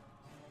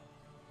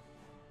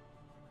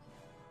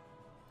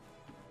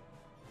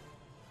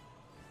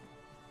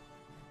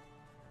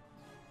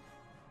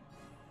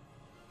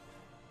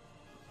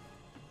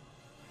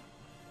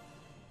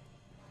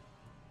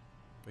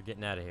 We're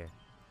getting out of here.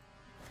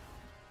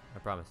 I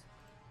promise.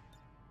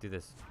 Do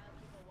this.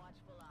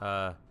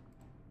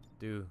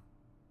 Do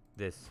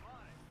this.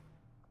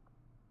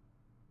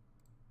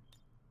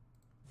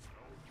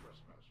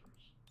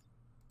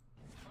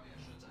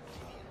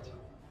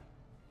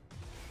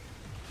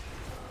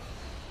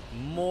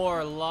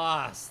 More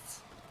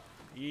lost.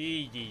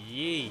 Yee yee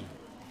yee.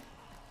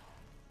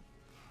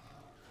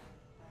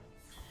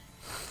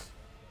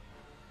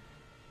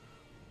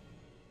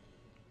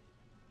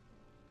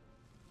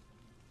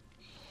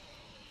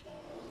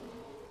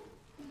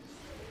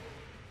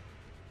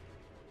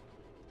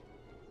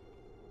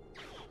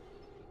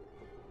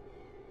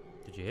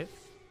 Did you hit?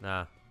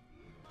 Nah.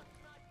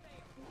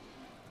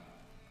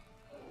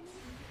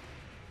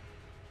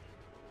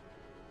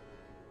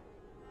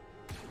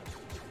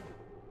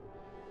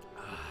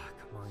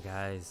 Come on,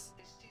 guys.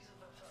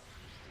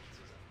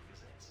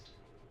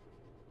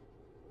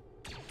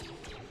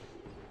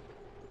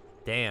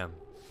 Damn.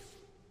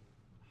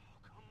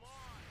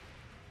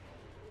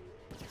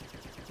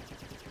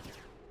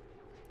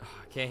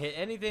 I can't hit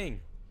anything.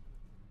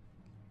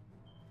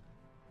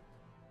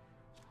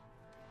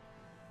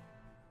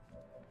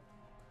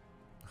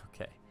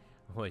 Okay.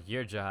 Well,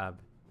 your job.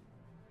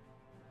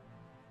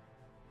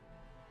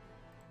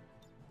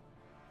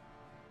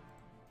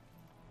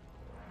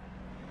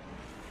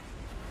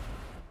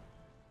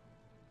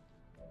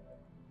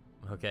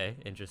 Okay,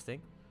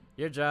 interesting.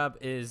 Your job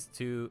is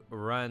to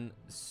run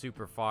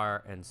super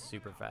far and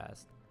super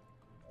fast.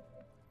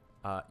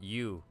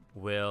 You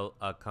will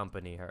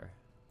accompany her.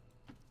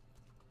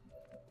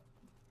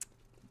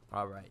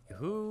 Alright,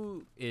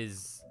 who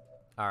is...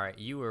 Alright,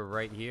 you were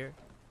right here.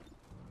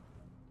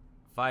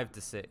 5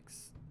 to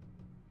 6.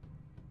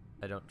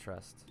 I don't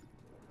trust.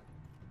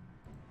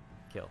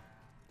 Kill.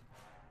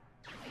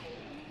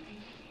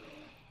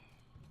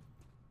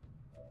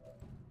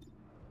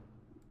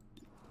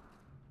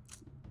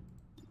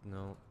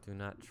 No, do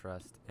not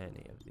trust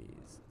any of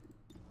these.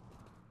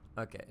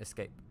 Okay,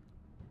 escape.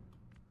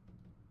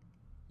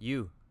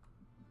 You.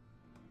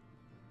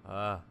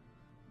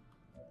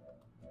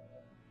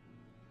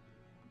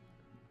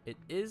 It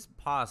is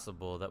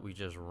possible that we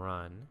just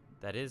run.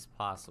 That is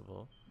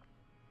possible.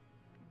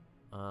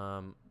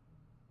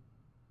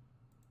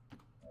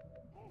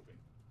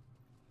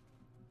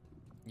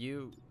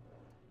 You.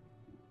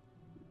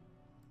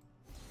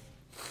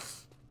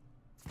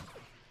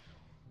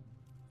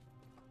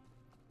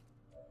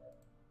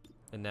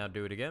 And now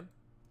do it again.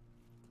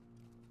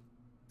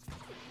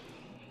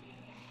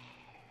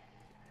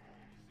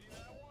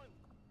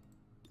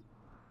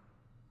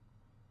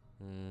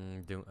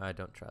 I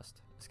don't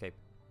trust. Escape.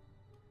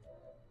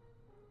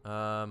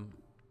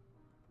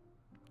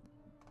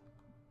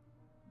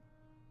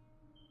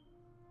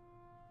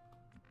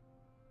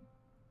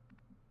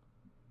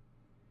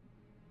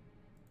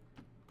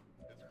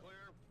 It's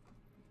clear.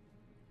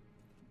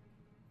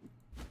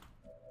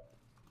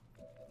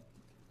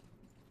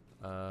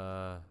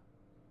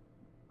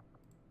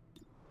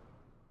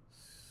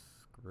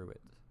 Screw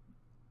it.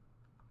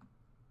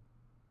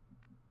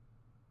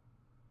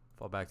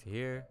 Fall back to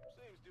here.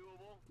 Seems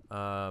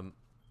doable.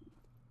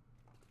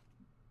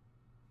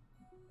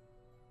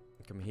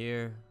 Come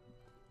here.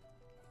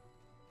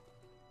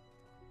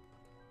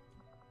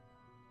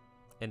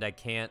 And I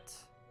can't.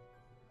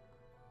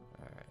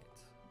 All right.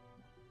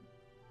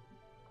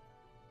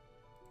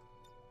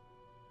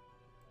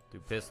 Do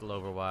pistol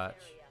overwatch.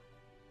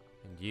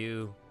 And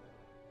you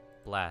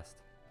blast.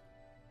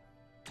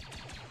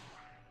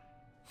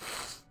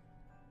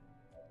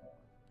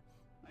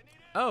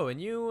 Oh,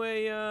 and you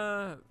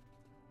a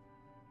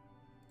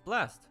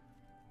blast.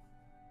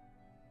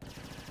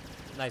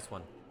 Nice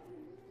one.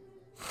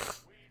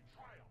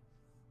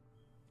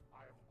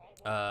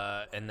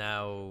 And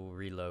now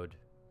reload.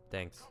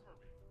 Thanks.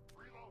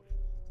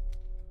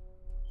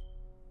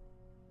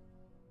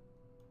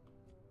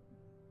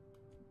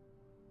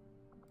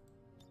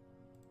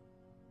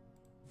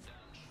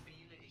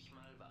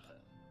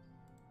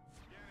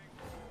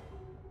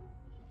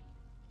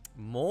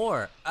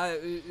 More.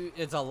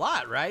 It's a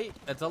lot, right?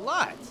 It's a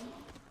lot.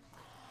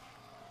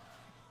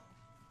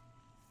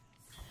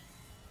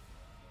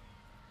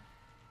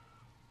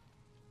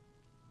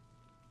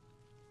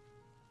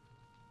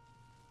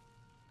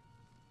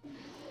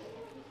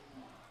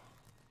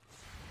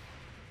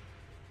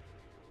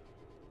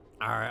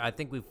 All right, I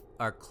think we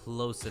are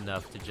close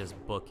enough to just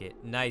book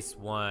it. Nice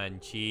one,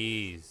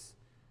 cheese.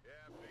 Yeah,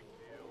 big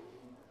deal.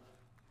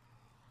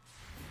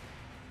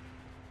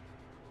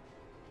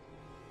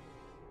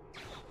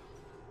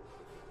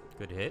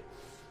 Good hit.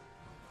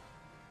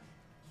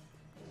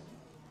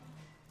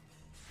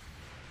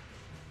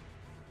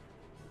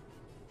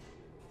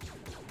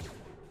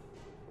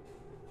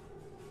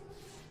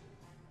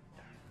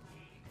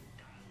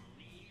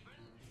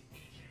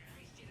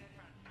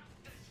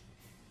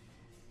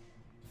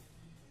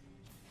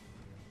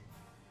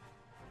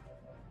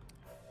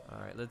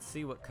 Alright, let's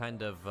see what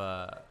kind of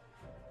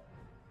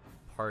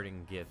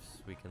parting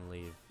gifts we can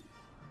leave.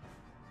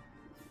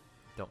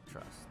 Don't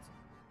trust.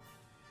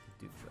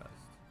 Do trust.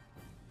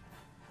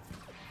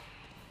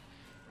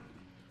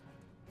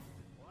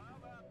 Well, how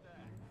about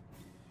that?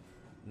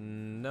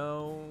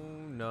 No,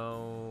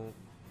 no.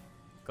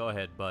 Go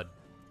ahead, bud.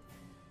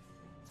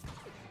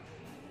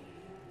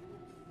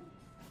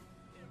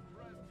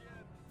 Impressed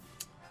yet?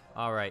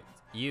 Alright,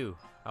 you.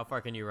 How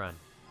far can you run?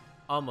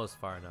 Almost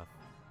far enough.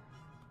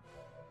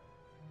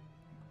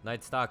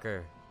 Night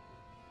Stalker.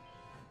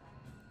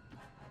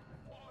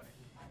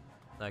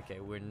 Okay,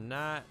 we're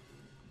not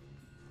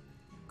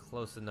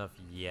close enough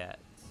yet,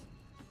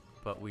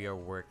 but we are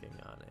working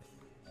on it.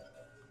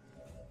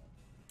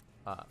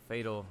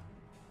 Fatal.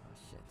 Oh,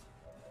 shit.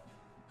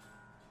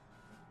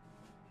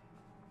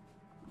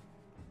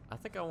 I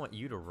think I want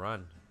you to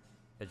run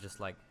and just,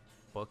 like,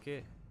 book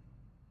it.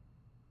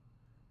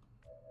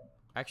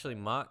 Actually,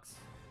 Mox.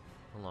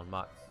 Hold on,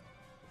 Mox.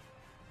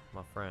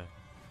 My friend.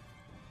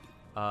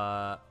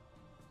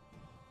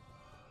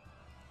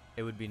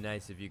 It would be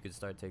nice if you could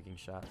start taking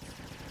shots.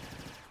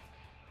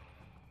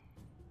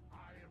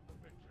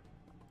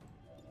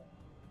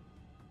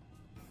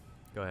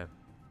 Go ahead.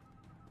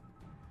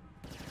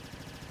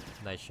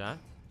 Nice shot.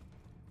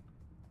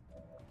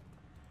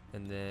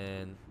 And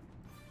then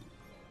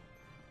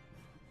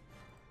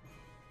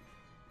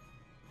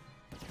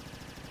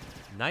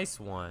nice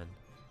one.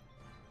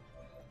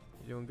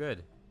 You're doing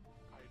good.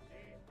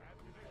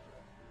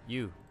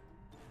 You.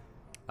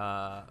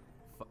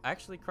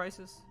 Actually,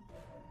 Crisis,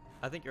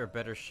 I think you're a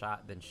better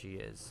shot than she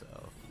is,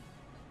 so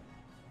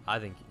I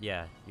think,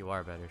 yeah, you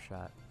are a better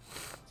shot.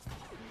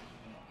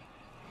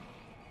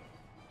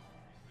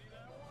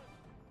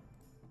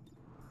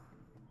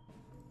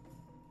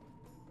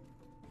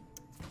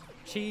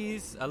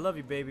 Cheese, I love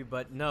you, baby,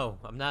 but no,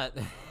 I'm not.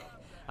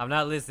 I'm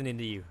not listening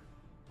to you.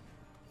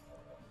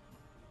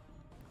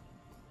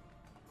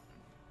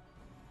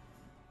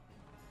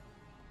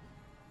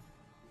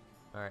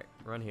 All right,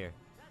 run here.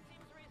 That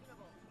seems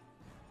reasonable.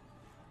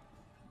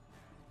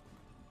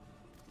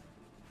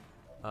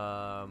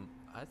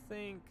 I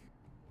think.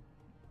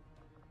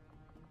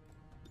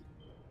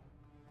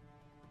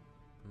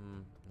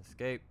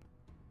 Escape.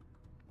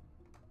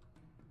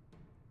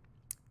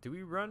 Do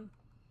we run?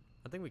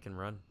 I think we can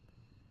run.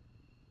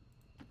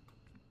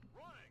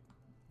 Running.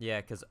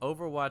 Yeah, because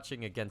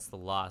overwatching against the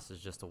loss is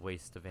just a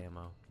waste of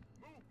ammo.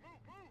 Move,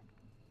 move, move.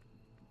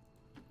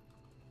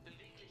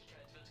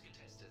 Beweglichkeit wird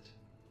getestet.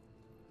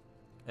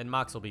 And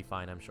Mox will be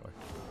fine, I'm sure.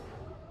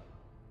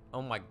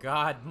 Oh my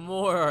god,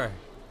 more!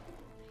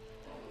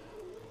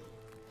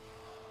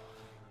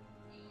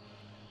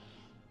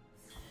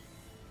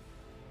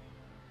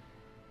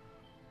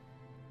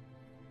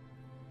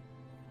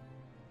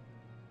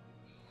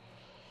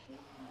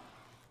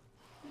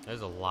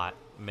 There's a lot,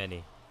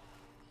 many.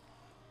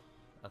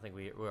 I think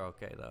we're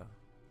okay though.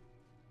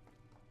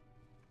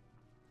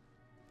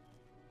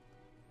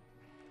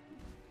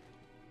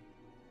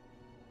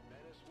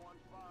 Menace 1-5.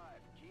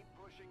 Keep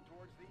pushing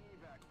towards the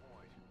evac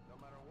point. No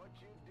matter what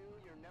you do,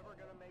 you're never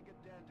gonna make a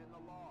dent in the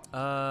loss.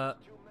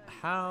 There's too many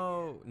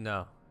How?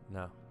 No,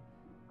 no.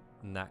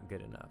 Not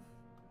good enough.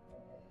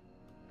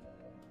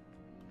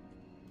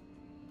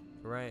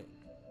 Right.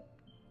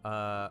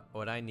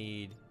 What I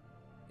need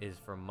is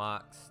for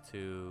Mox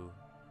to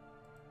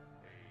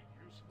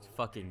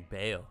fucking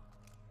bail.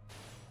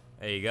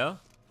 There you go.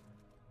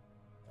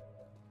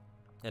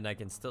 And I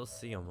can still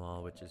see them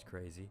all, which is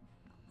crazy.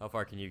 How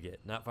far can you get?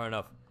 Not far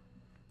enough.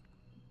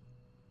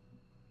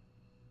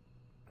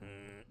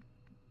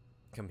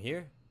 Come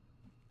here.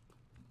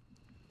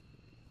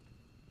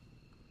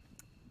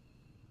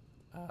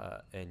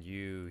 And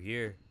you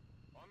here.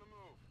 On the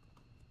move.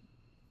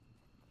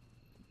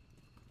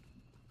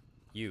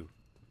 You.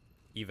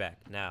 Evac,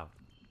 now.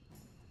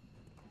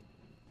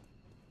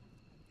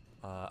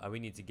 We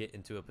need to get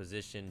into a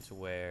position to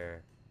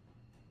where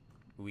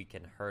we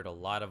can hurt a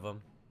lot of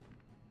them.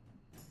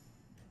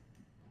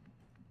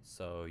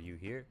 So, you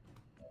here?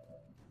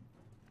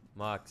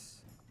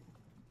 Mox.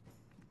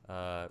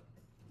 Come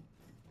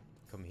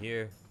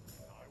here.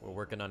 We're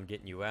working on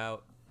getting you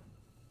out.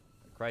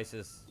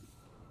 Crisis.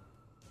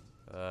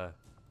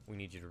 We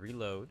need you to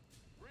reload.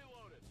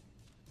 Reloaded.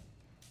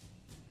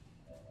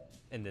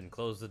 And then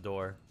close the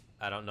door.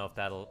 I don't know if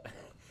that'll...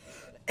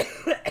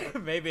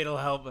 Maybe it'll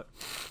help.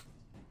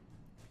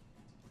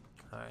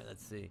 Alright,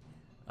 let's see.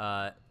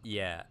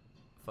 Yeah.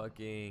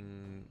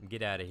 Fucking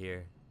get out of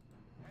here.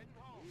 Heading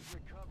home. We've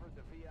recovered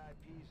the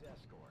VIP's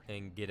escort.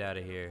 And get out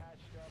of here.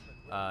 Patched up and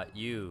ready to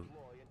You.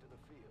 deploy into the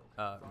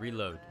field.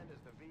 Reload. Fire command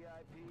is the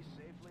VIP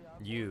safely on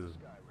board You. the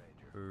Sky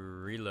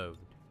Ranger. Reload.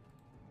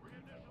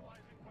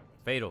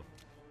 Fatal.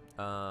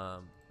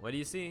 What do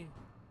you see?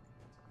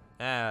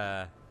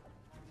 Ah.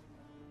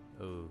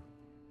 Ooh.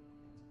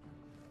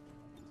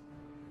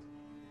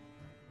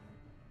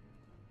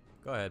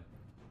 Go ahead.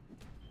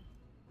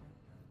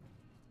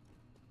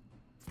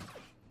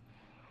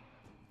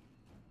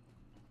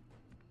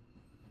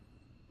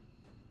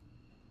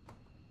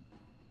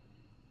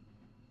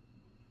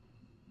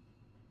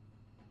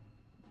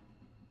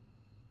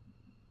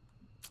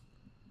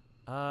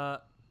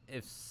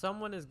 If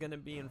someone is gonna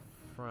be in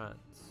front.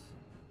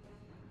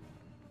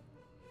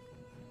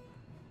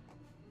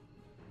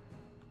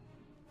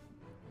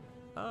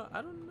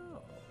 I don't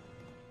know.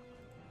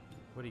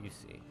 What do you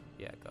see?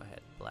 Yeah, go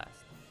ahead.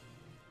 Blast.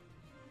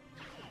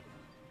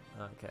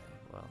 Okay,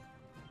 well.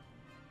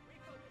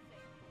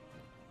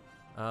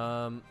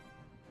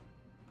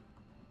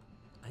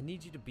 I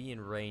need you to be in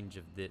range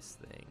of this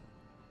thing.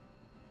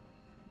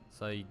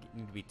 So you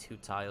need to be 2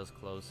 tiles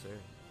closer.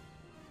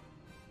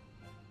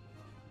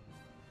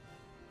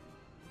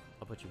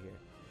 I'll put you here.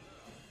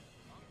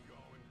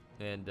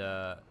 And,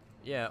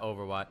 yeah,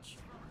 Overwatch.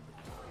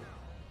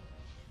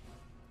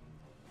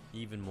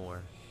 Even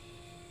more.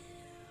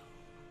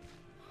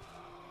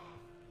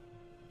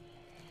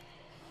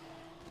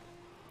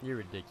 You're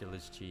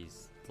ridiculous,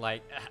 Cheese.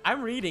 Like,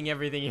 I'm reading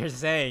everything you're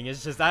saying.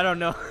 It's just, I don't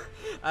know.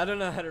 I don't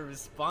know how to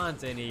respond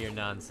to any of your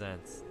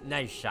nonsense.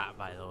 Nice shot,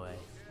 by the way.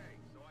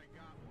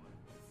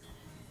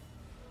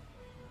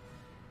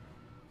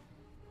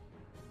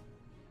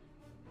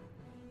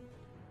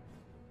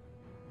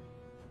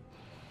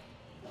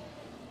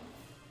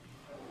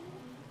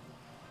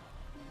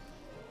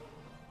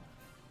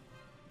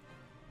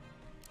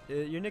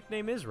 Your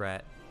nickname is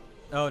Rat.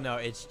 Oh no,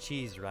 it's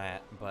Cheese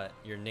Rat, but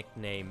your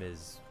nickname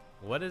is,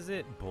 what is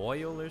it?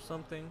 Boyle or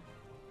something?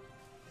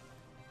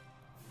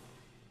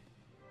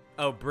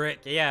 Oh,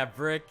 Brick. Yeah,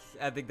 Brick.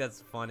 I think that's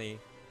funny.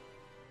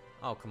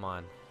 Oh, come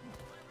on.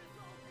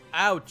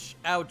 Ouch,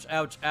 ouch,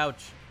 ouch,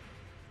 ouch.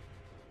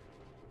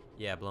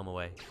 Yeah, blow him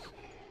away.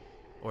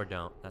 Or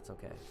don't. That's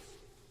okay.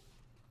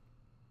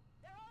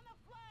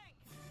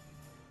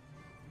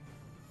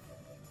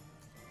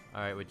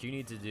 Alright, what you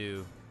need to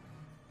do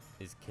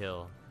is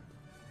kill.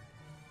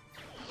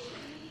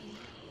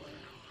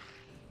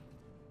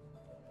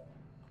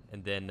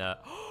 And then,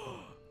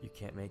 you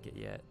can't make it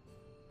yet.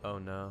 Oh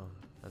no,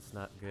 that's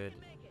not good.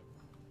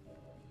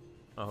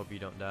 I hope you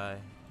don't die.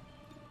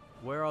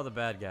 Where are all the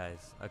bad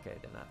guys? Okay,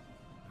 they're not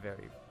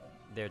very,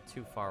 they're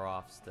too far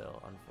off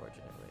still,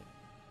 unfortunately.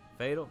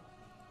 Fatal?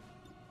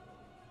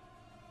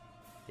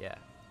 Yeah,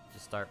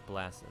 just start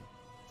blasting.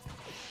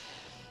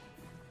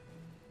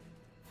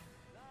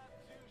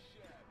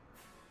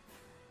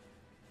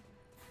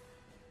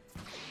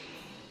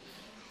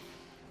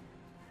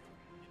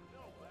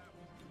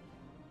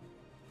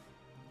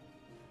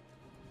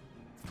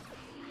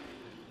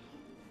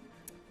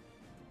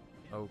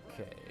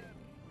 Okay.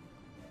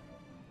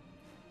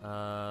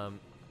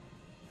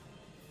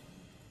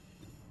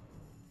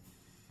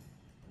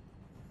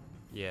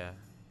 Yeah.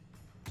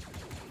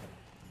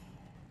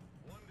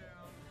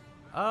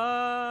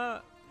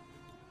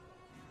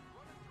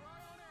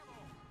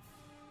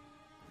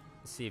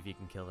 See if you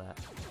can kill that.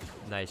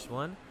 Nice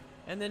one.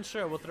 And then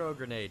sure, we'll throw a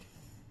grenade.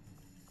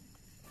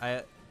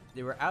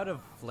 They were out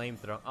of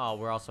flamethrower. Oh,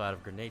 we're also out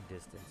of grenade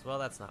distance. Well,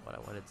 that's not what I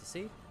wanted to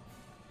see.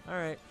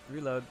 Alright,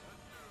 reload.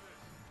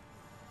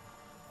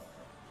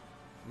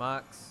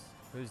 Mox,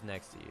 who's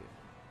next to you?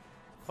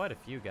 Quite a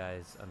few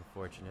guys,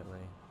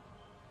 unfortunately.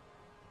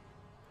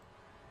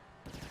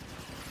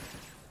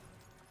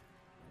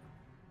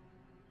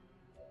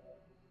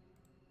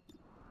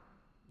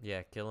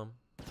 Yeah, kill him.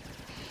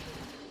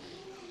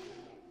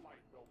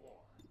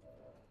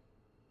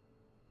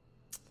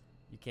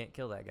 You can't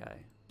kill that guy.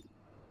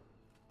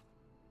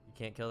 You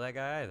can't kill that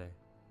guy either.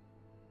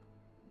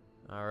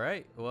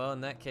 Alright, well,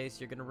 in that case,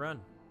 you're gonna run.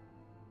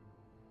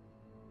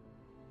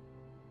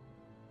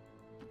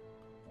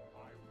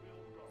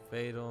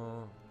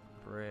 Fatal,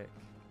 Brick.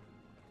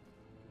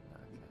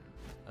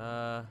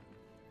 Okay.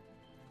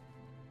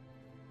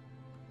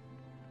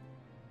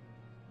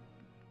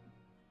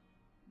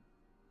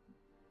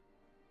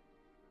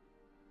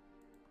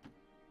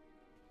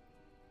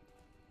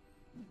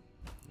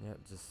 Yep,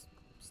 just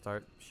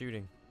start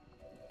shooting.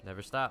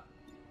 Never stop.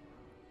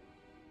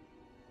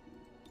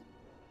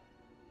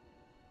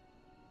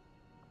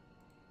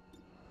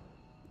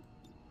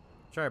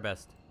 Try our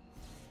best.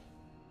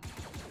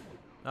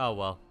 Oh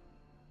well.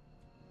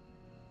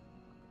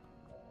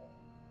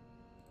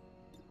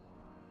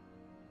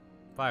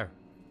 Fire.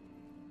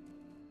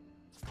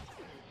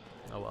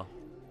 Oh well.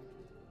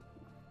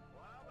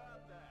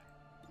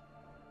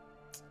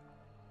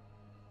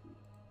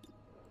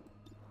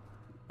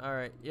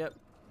 Alright, yep.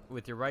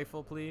 With your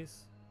rifle,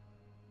 please.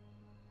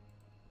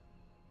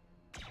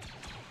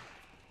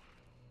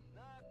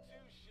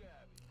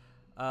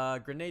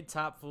 Grenade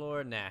top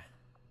floor, nah.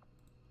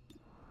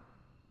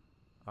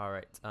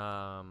 Alright,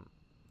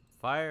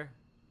 fire.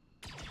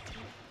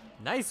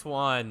 Nice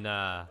one.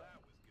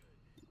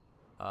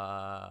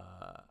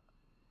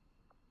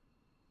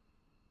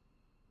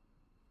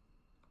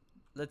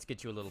 Let's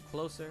get you a little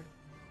closer.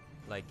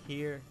 like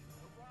here.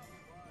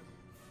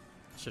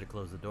 Should have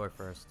closed the door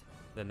first.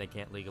 Then they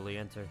can't legally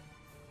enter.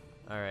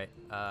 Alright,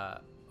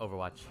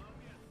 Overwatch.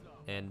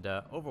 And,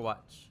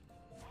 Overwatch.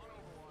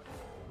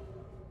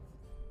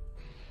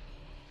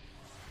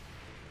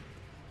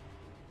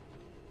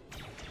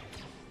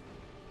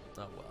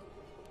 Oh, well.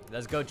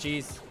 Let's go,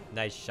 Cheese.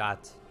 Nice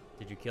shot.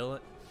 Did you kill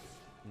it?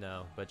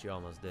 No, but you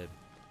almost did.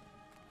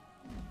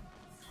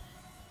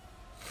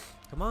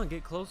 Come on,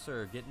 get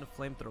closer. Get in the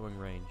flamethrowing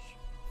range.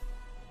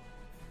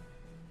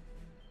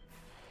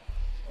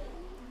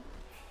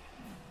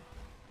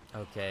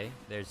 Okay,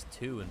 there's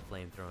 2 in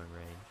flamethrowing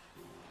range.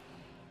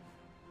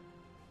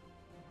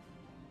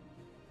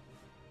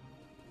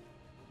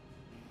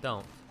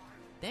 Don't.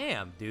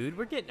 Damn, dude,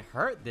 we're getting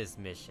hurt this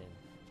mission.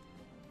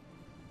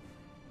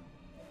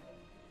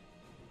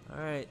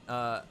 Alright,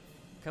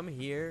 come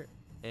here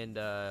and,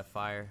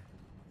 fire.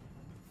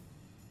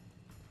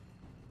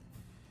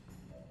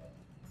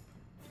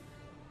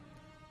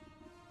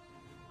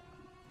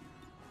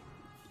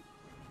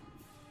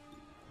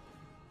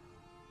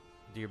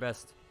 Do your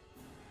best.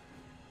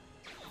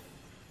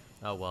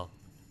 Oh, well.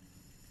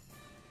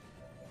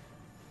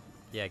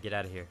 Yeah, get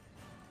out of here.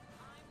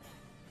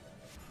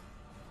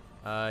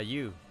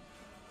 You.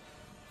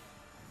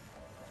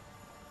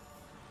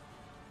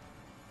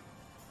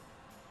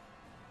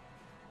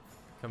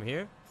 Come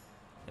here,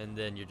 and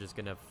then you're just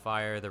gonna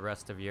fire the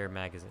rest of your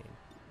magazine.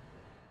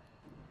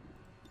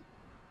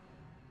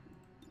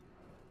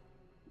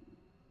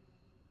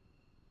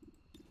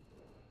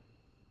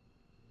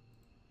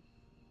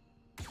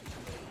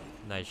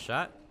 Nice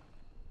shot.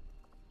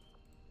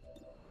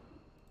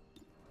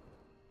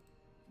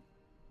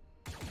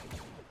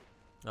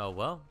 Oh,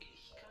 well.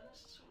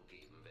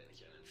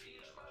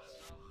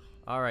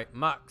 Alright,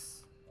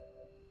 Mox.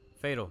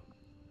 Fatal.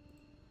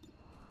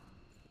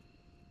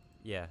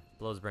 Yeah,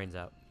 blows brains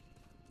out.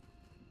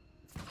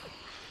 You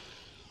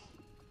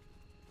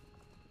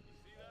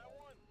see that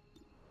one?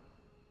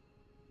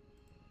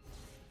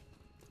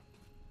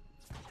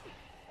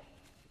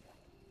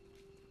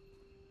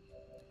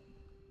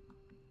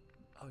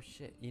 Oh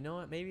shit, you know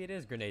what? Maybe it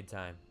is grenade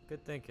time.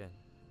 Good thinking.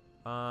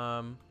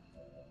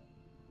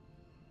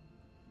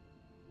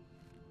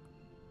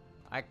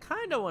 I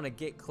kind of want to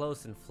get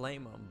close and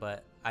flame them,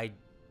 but I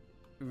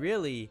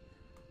really,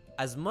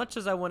 as much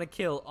as I want to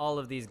kill all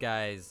of these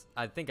guys,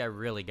 I think I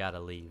really gotta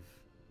leave.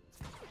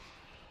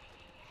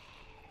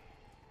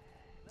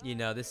 You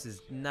know, this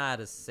is not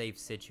a safe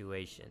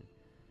situation,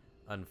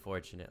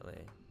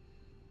 unfortunately.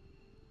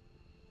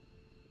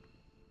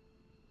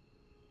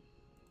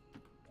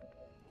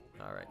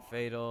 Alright,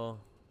 Fatal.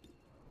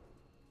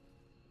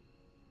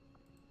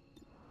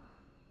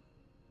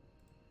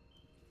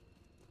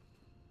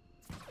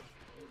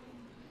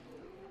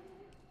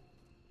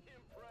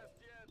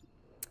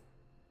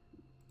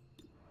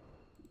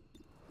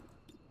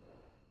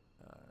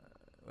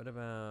 What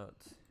about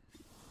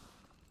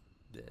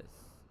this?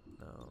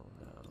 No,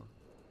 no.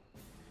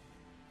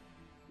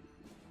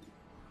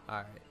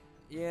 Alright.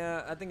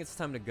 Yeah, I think it's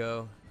time to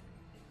go.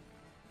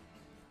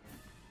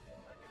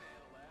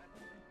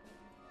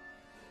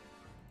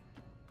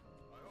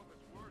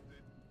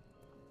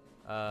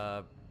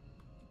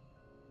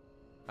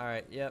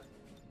 Alright, yep.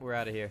 We're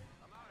out of here.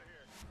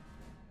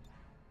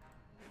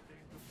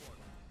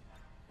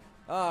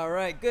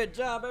 Alright, good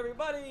job,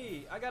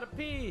 everybody! I gotta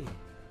pee!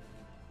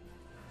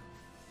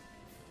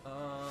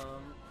 Hold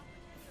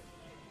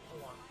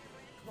on.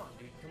 Come on,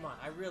 dude. Come on.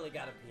 I really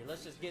gotta pee.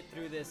 Let's just get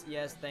through this.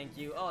 Yes, thank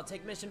you. Oh,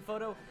 take mission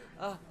photo.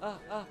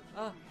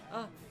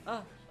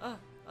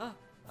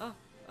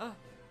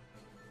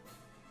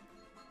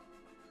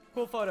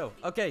 Cool photo.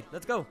 Okay,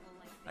 let's go.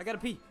 I gotta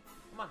pee.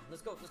 Come on,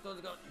 let's go. Let's go.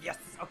 Let's go. Yes.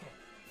 Okay.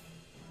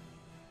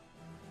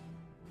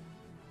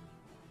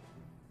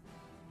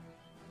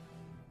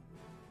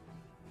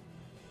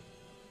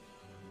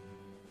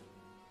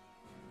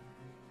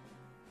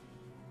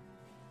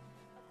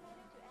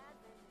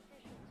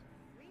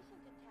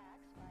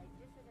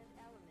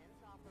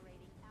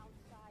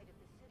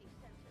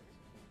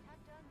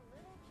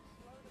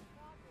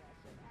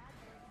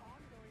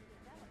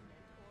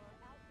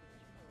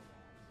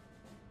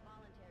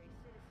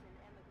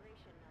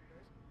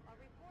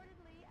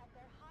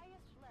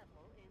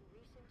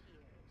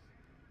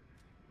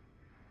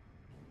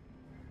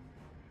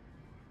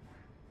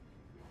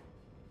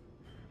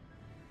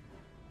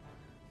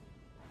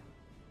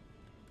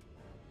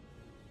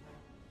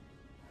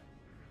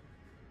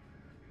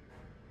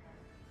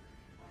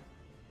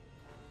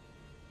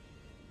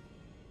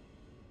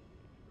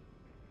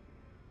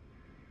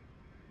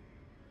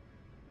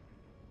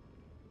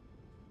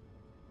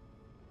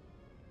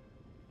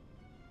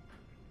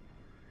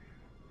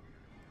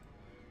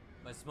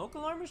 My smoke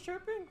alarm is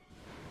chirping?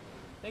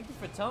 Thank you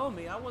for telling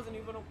me. I wasn't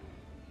even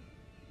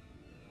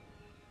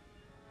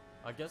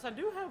I guess I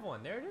do have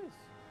one. There it is.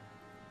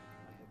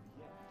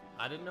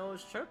 I didn't know it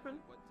was chirping.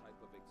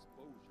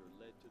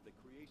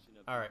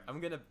 Alright,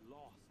 I'm gonna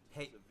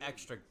pay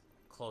extra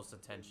close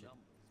attention.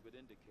 Would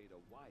indicate a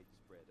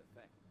widespread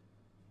effect.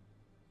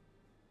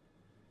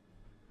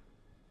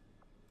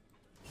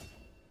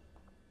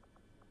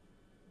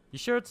 You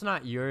sure it's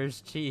not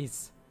yours,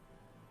 Cheese?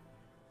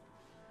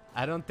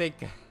 I don't think...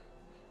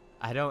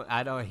 I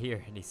don't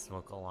hear any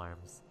smoke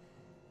alarms.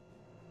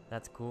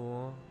 That's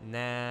cool.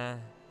 Nah.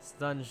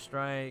 Stun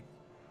strike.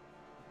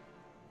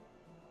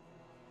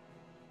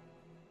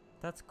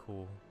 That's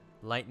cool.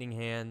 Lightning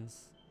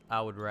hands.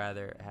 I would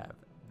rather have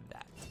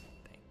that.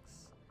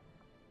 Thanks.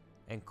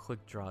 And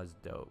quick draw is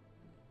dope.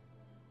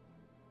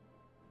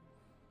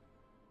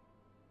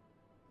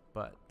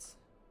 But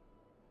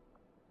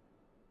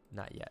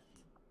not yet.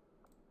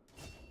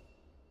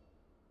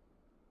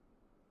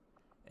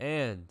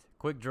 And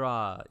quick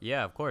draw.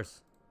 Yeah, of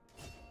course.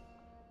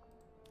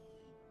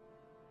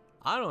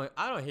 I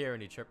don't hear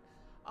any chirp.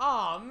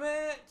 Oh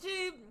man,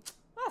 gee,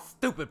 that's a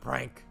stupid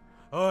prank.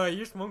 Oh,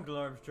 your smoke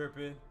alarm's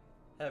chirping.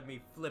 Have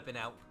me flipping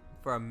out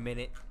for a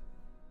minute.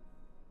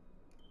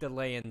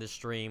 Delaying the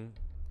stream.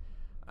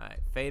 Alright,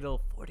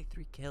 Fatal,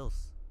 43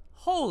 kills.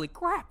 Holy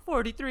crap,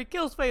 43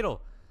 kills,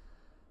 Fatal.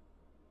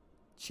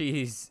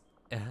 Cheese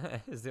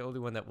is the only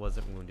one that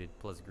wasn't wounded,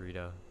 plus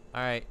Greedo.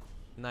 Alright,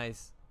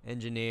 nice.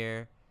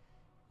 Engineer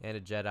and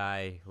a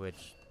Jedi,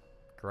 which,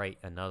 great,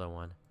 another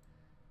one.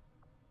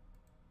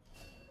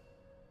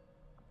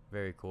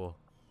 Very cool.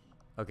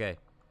 Okay.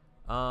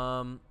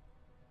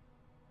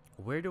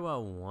 Where do I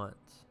want?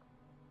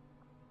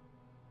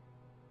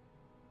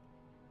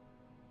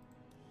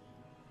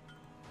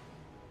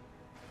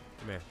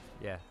 Come here.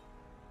 Yeah.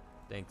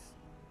 Thanks.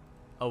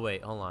 Oh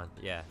wait, hold on.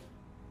 Yeah.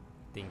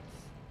 Thanks.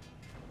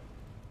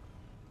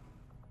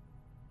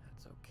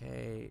 That's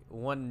okay.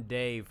 1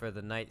 day for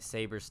the Night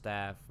Saber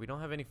staff. We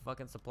don't have any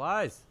fucking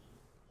supplies.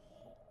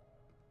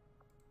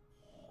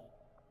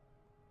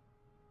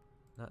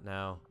 Not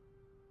now.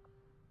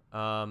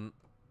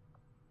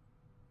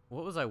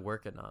 What was I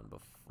working on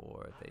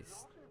before they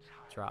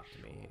dropped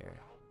me here?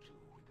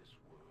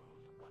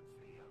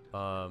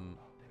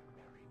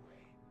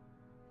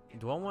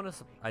 Do I want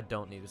to? I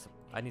don't need to.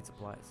 I need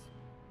supplies.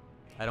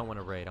 I don't want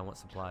to raid. I want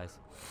supplies.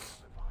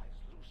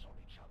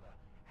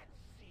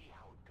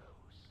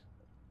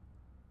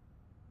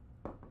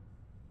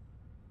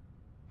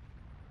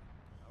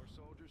 Our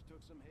soldiers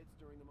took some hits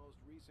during the most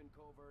recent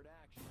covert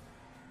action.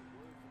 The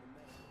word from the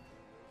medical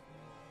team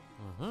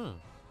is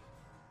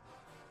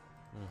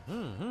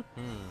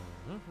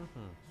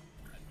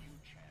A new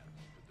chance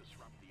to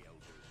disrupt the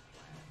Elders'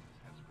 plans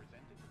has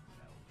presented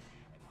itself,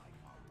 and my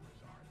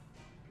followers are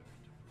eager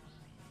to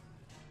proceed.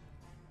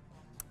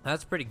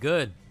 That's pretty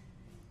good.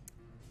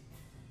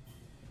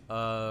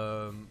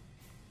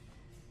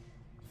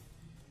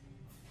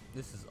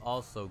 This is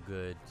also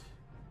good,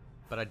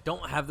 but I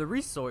don't have the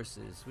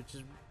resources, which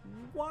is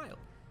wild.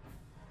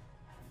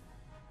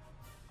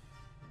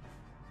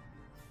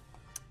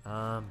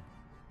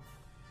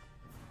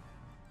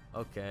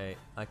 Okay,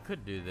 I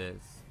could do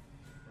this.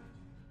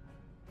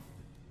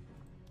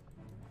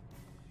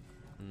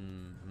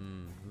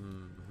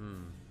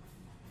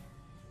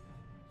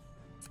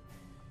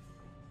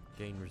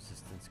 Gain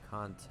resistance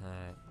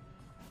contact.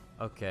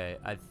 Okay,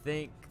 I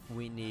think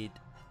we need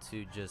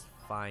to just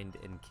find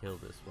and kill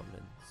this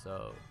woman.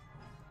 So,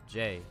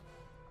 J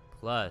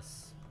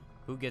plus,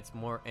 who gets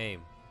more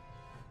aim?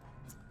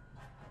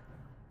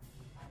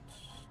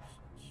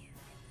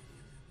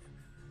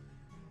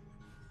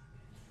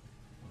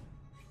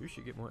 Who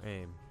should get more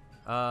aim?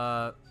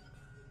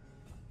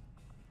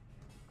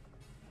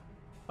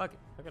 Fuck it.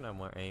 I can have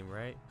more aim,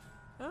 right?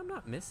 I'm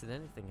not missing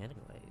anything anyways.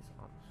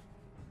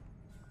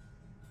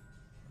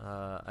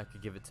 I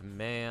could give it to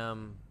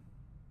Ma'am.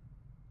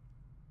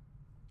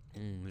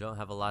 We don't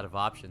have a lot of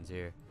options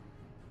here.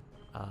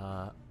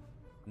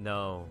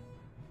 No.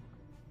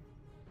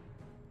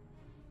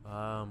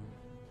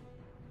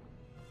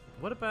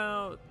 What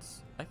about...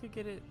 I could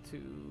get it to...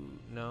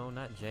 No,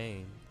 not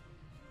Jane.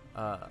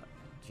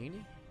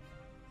 Genie?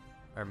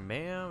 Or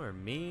Ma'am, or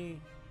me?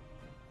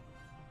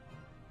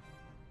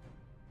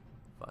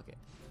 Fuck it.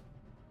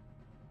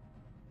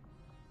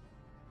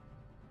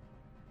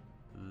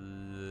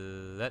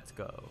 Let's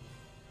go.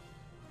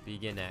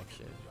 Begin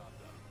action.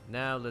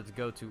 Now let's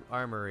go to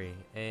Armory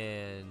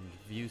and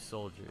view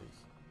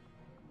soldiers.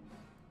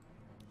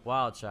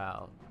 Wild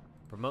Child.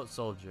 Promote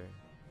soldier.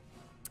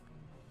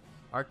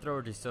 Arc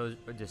thrower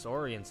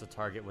disorients the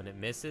target when it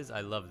misses.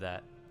 I love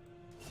that.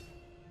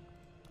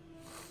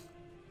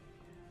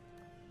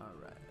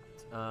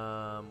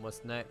 Alright.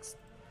 What's next?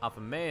 Off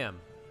of Ma'am.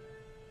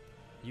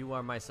 You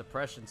are my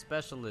suppression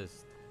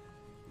specialist.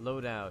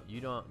 Loadout. You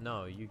don't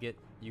know.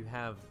 You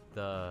have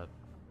the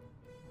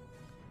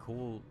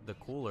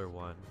cooler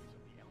one.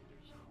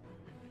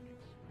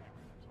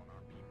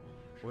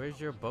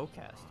 Where's your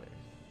bowcaster?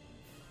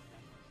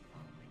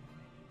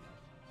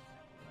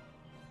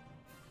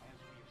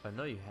 I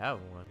know you have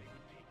one.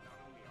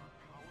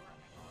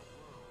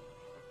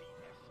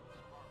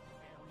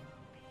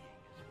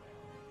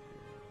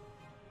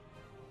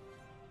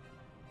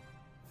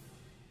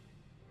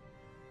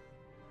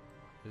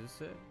 Is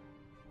this it?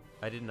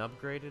 I didn't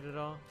upgrade it at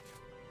all?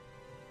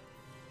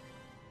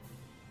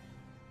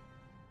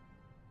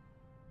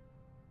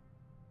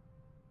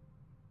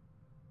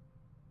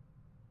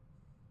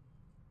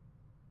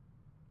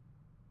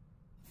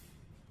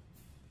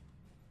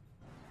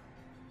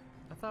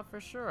 thought for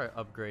sure I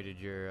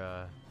upgraded your,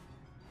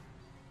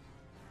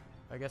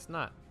 I guess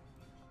not.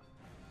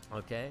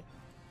 Okay.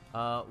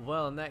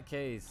 Well, in that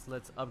case,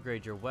 let's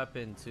upgrade your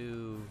weapon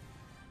to,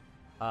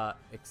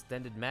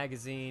 extended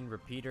magazine,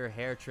 repeater,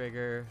 hair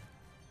trigger.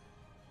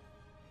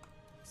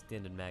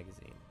 Extended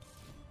magazine.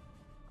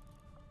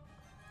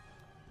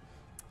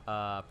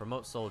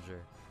 Promote soldier.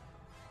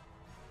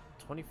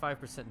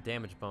 25%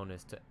 damage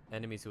bonus to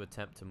enemies who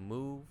attempt to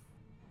move.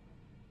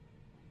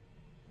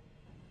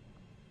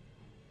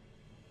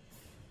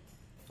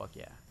 Fuck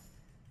yeah.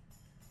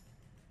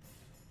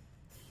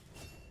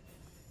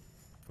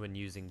 When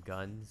using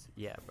guns.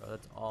 Yeah, bro,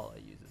 that's all I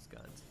use is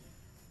guns.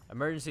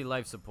 Emergency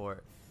life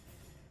support.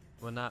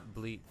 Will not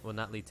lead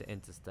to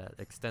insta-stat.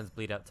 Extends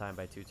bleed out time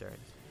by 2 turns.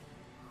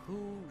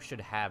 Who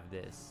should have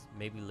this?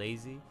 Maybe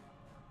lazy?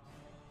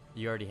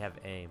 You already have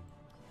aim.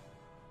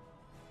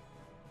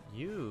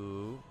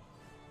 You...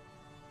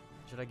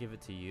 Should I give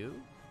it to you?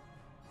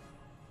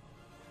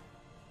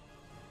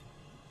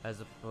 As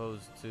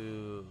opposed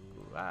to...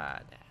 nah,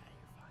 you're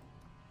fine.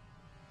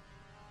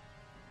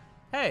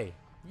 Hey,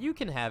 you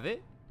can have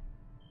it.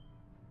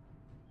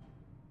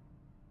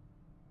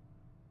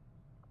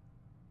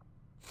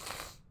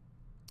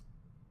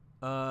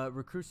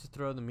 Recruits to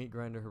throw the meat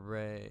grinder,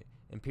 hooray.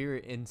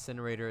 Imperial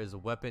Incinerator is a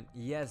weapon.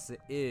 Yes,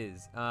 it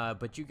is.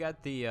 But you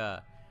got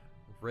the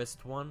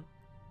wrist one.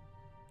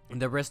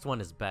 And the wrist one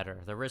is better.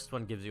 The wrist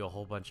one gives you a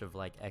whole bunch of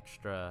like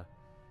extra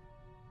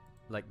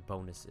like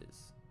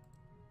bonuses.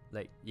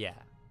 Like, yeah.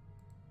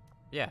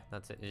 Yeah,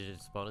 that's it. It's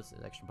just bonuses,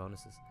 extra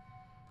bonuses.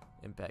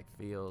 Impact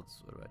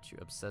fields. What about you?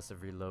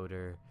 Obsessive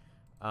reloader.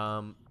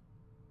 I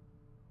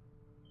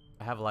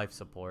have life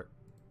support.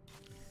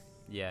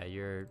 Yeah,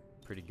 you're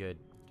pretty good.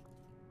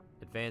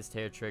 Advanced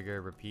hair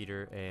trigger,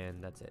 repeater,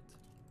 and that's it.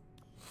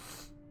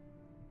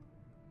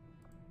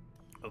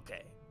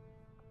 Okay.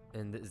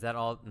 And is that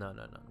all? No,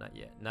 not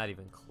yet. Not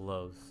even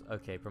close.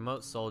 Okay,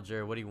 promote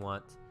soldier. What do you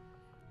want?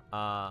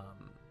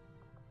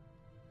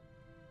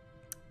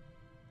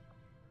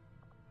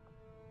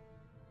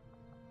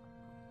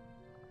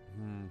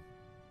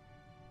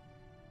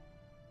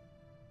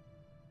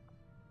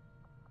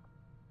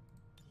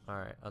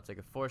 Alright, I'll take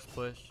a force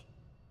push.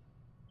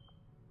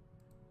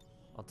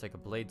 I'll take a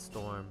blade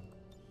storm.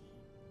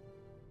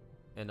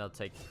 And I'll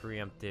take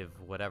preemptive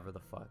whatever the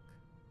fuck.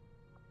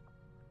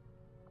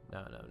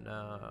 No.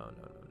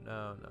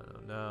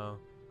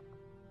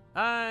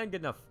 Good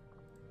enough.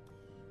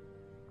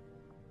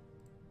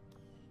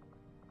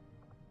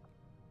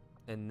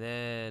 And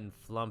then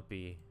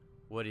Flumpy.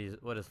 What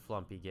does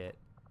Flumpy get?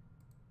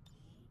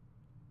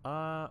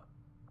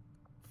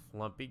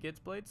 Flumpy gets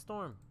Blade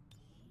Storm.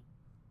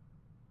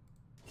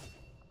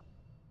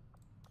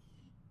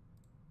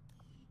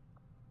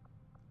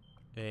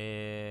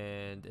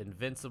 And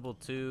Invincible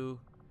 2.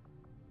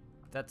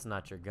 That's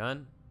not your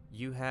gun.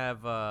 You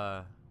have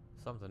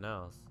something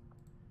else.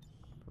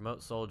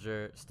 Promote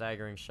soldier,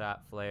 staggering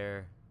shot,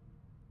 flare.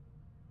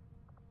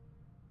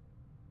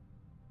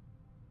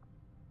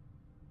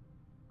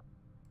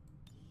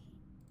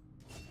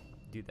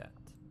 Do that.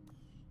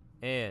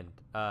 And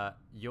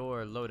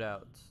your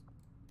loadout.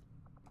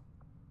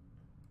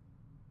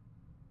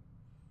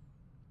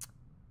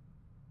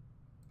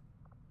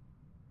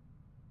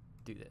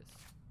 Do this.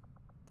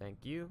 Thank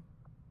you.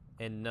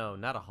 And no,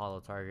 not a holo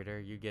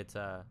targeter. You get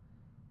do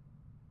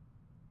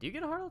you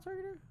get a holo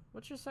targeter?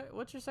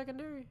 What's your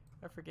secondary?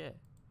 I forget.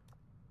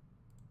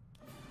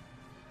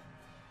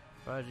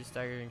 Prodigy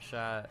staggering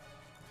shot.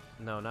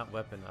 No, not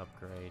weapon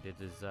upgrade. It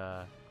is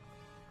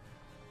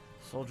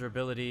soldier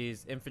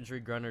abilities, infantry,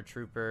 gunner,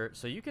 trooper.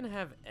 So you can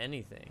have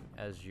anything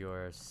as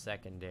your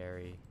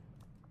secondary.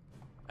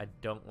 I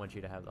don't want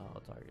you to have the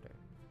holo targeter.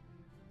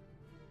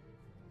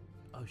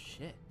 Oh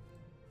shit.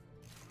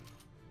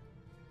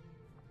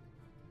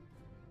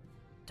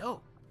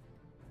 Dope.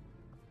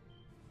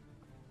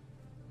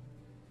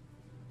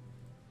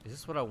 Is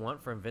this what I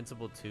want for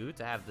Invincible 2?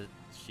 To have the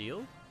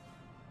shield?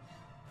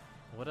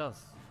 What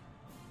else?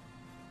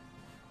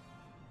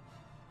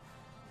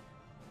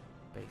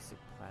 Basic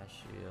blast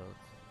shield.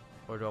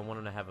 Or do I want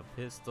him to have a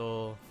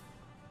pistol?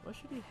 What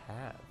should he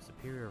have?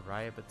 Superior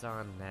riot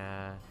baton?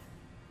 Nah.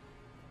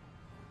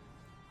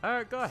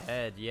 Alright, go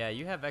ahead. Yeah,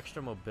 you have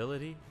extra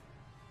mobility.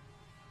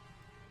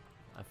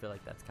 I feel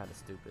like that's kind of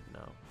stupid,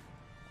 no.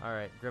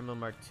 Alright, Gremlin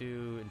Mark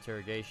II,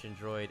 interrogation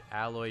droid,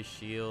 alloy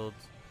shield,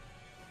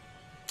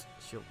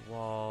 shield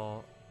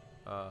wall,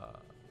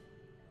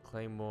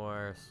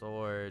 claymore,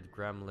 sword,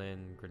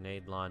 gremlin,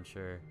 grenade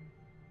launcher.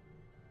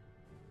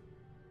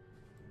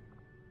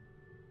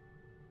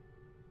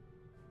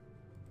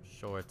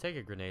 Sure, take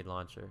a grenade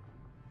launcher.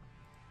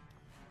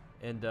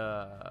 And what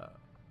are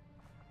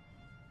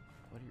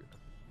you?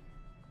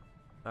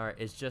 Alright,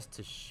 it's just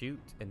to shoot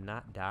and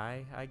not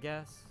die, I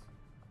guess.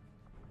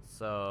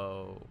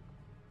 So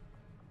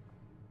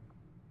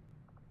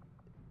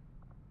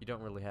you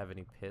don't really have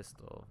any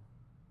pistol,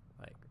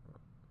 like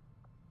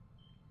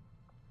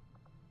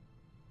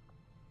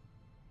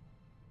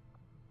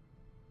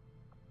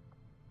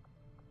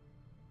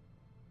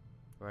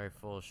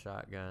rifle,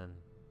 shotgun.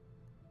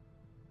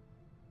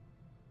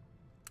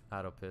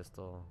 Auto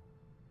pistol.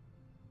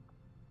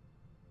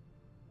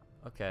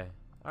 Okay.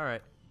 All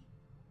right.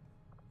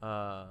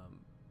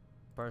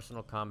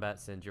 Personal combat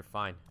sins. You're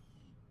fine.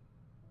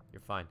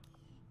 You're fine.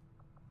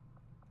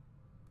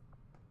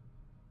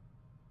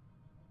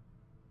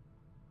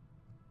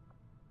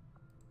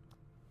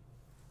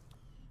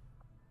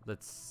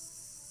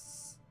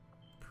 Let's...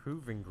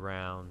 Proving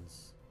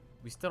grounds.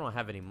 We still don't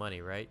have any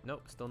money, right?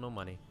 Nope, still no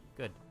money.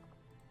 Good.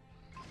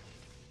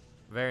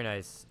 Very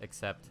nice,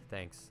 except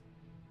thanks.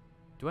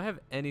 Do I have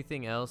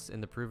anything else in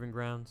the proving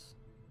grounds?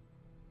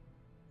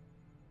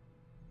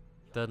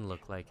 Doesn't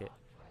look like it.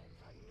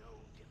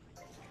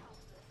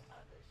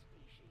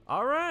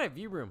 Alright,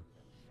 view room.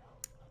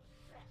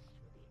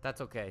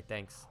 That's okay,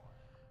 thanks.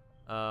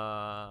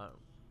 I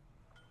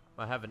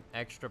have an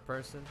extra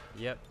person.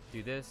 Yep,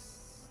 do this.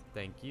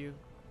 Thank you.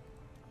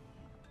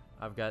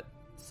 I've got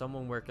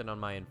someone working on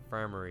my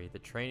infirmary. The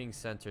training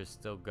center is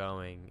still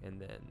going. And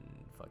then,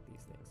 fuck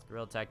these things.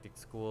 Guerrilla Tactics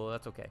School,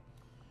 that's okay.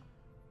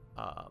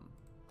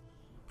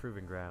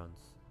 Proving grounds.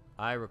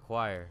 I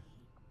require.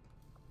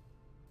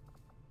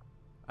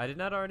 I did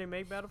not already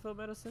make battlefield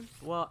medicine?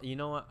 Well, you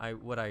know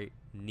what? What I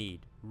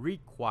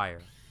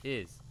require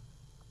is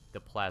the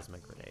plasma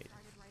grenade.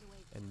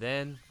 And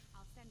then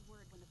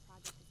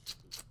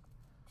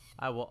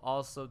I will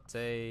also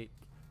take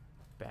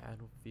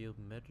battlefield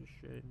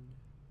medicine.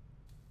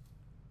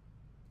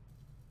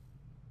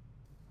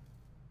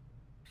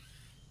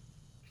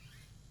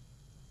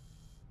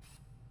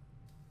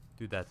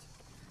 Do that.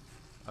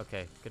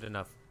 Okay, good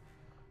enough.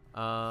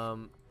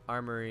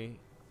 Armory.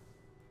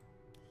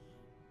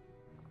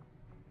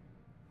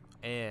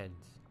 And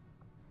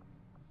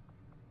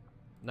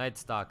Night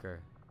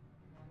Stalker.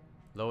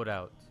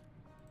 Loadout.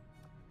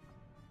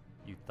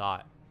 You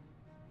thought.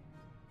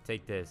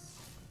 Take this.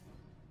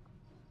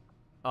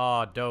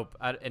 Oh, dope.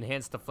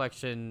 Enhanced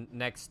deflection,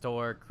 next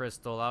door,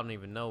 crystal. I don't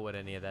even know what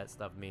any of that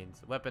stuff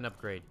means. Weapon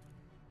upgrade.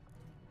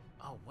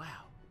 Oh,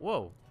 wow.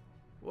 Whoa.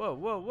 Whoa,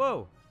 whoa,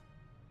 whoa.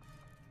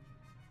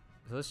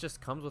 So this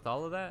just comes with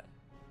all of that?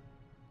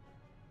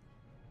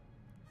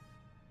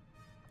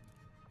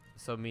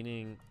 So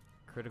meaning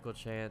critical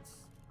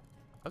chance.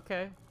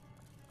 Okay.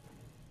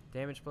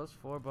 Damage plus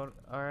 4, but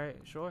alright,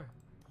 sure.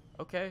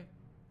 Okay.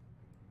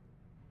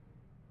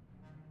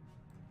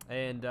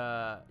 And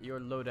your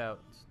loadout.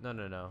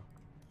 No.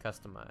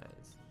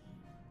 Customize.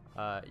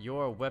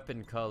 Your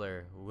weapon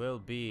color will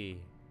be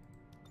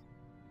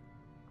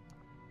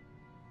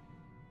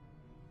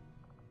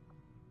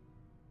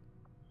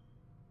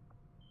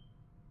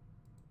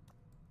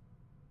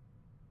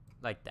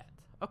like that.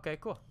 Okay,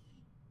 cool.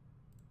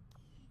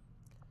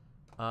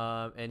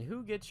 And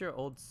who gets your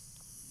old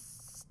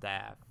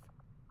staff?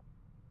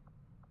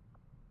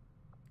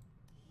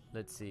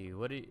 Let's see.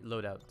 What do you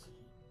loadout?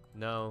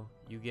 No,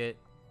 you get.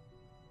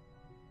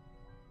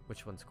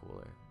 Which one's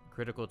cooler?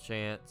 Critical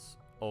chance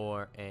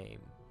or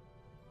aim?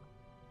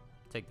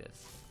 Take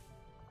this.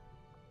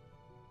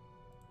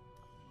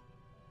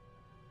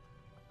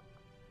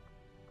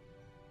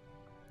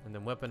 And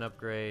then weapon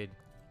upgrade.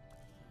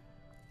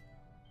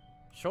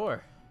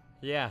 Sure.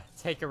 Yeah,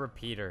 take a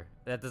repeater.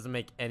 That doesn't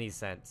make any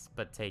sense,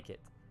 but take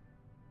it.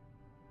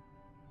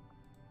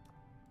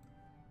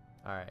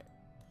 Alright.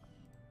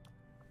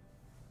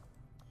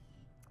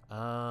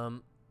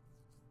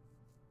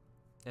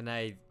 And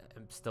I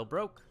am still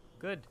broke.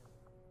 Good.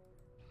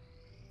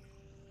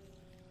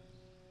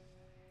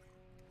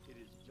 It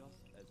is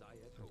just as I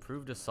had hoped.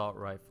 Improved assault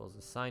rifles.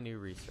 Assign new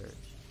research.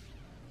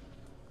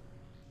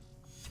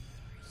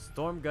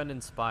 Storm gun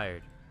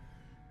inspired.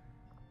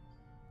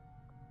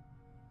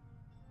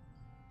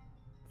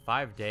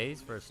 5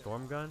 days for a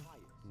storm gun?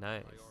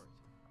 Nice.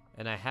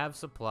 And I have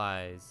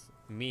supplies,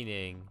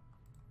 meaning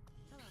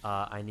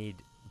I need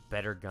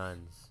better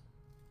guns.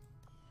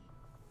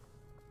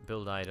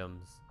 Build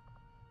items.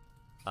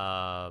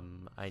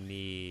 I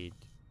need...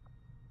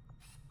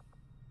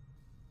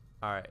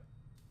 Alright.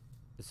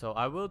 So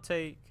I will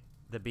take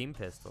the beam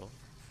pistol.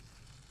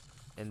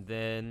 And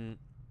then...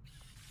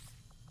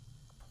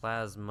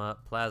 Plasma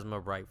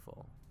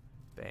rifle.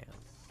 Bam.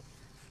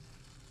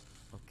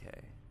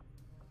 Okay.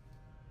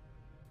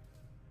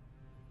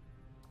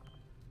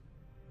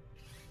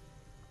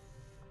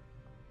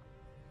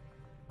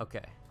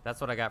 Okay,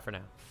 that's what I got for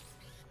now.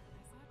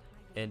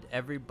 And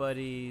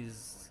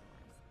everybody's...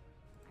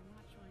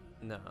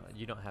 No,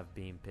 you don't have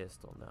beam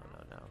pistol.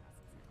 No.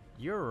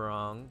 You're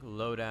wrong.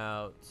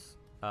 Loadout.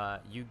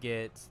 You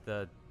get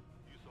the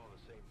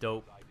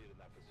dope...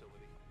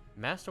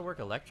 Masterwork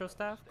Electro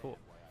Staff? Cool.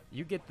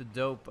 You get the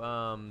dope,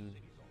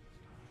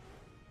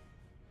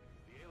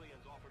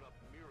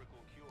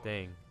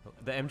 thing.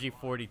 The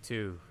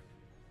MG42.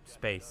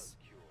 Space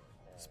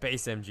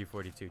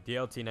MG42.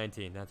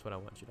 DLT-19. That's what I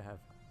want you to have.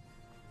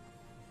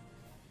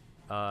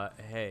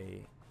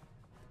 Hey.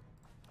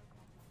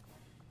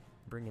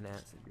 Bring an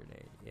acid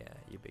grenade. Yeah,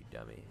 you big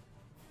dummy.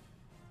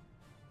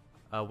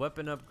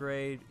 Weapon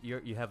upgrade.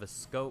 You have a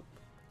scope.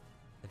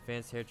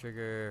 Advanced hair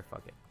trigger.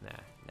 Fuck it.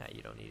 Nah,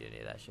 you don't need any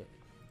of that shit.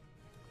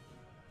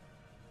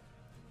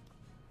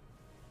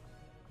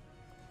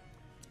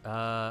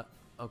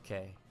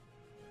 Okay.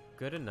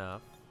 Good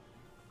enough.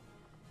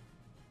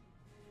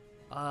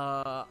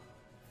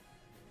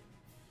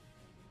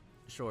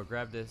 Sure,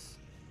 grab this.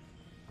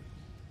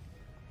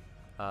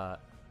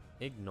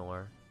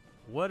 Ignore.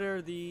 What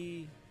are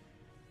the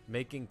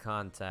making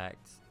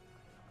contact?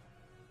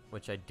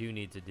 Which I do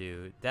need to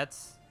do.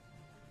 That's...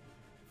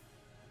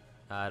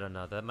 I don't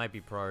know. That might be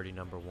priority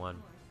number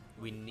 1.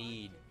 We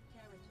need...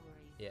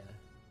 Yeah.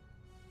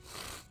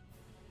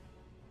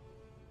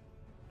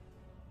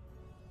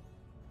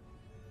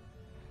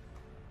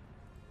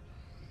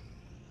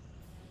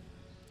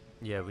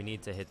 Yeah, we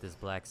need to hit this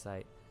black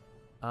site.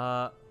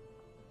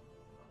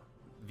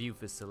 View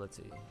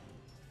facility.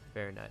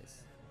 Very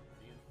nice.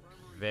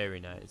 Very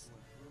nice.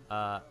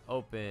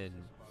 Open.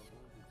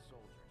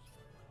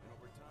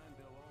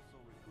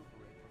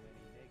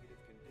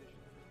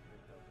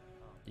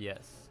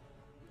 Yes.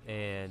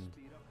 And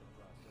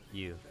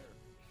you.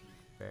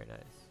 Very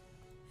nice.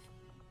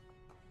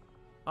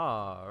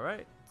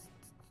 Alright.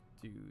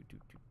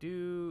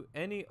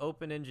 Any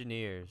open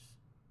engineers?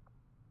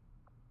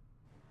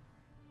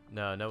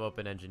 No, no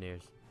open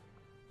engineers.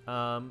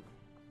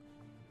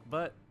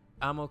 But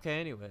I'm okay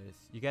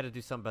anyways. You gotta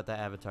do something about that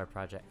Avatar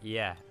project.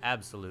 Yeah,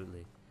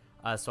 absolutely.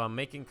 So I'm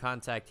making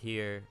contact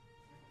here.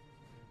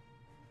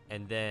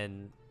 And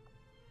then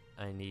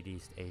I need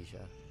East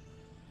Asia.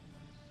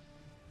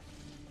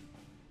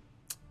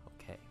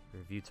 Okay,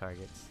 review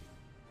targets.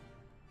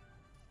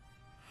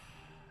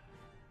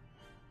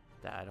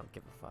 That I don't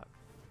give a fuck.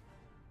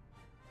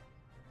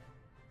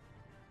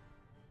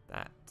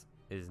 That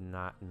is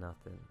not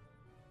nothing.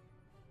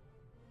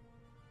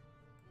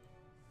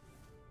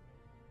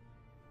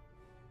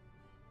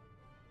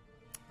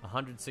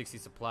 $160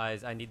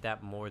 supplies. I need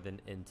that more than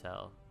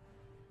intel.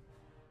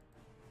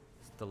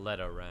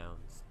 Stiletto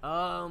rounds.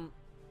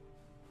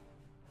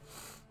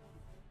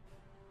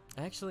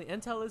 Actually,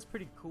 intel is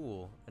pretty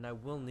cool, and I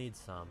will need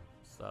some.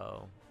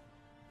 So.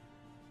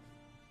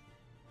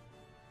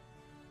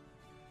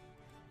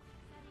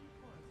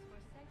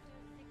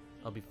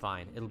 I'll be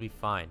fine. It'll be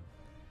fine.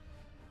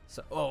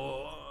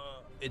 So,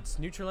 it's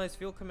neutralized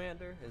field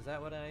commander. Is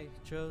that what I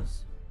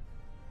chose?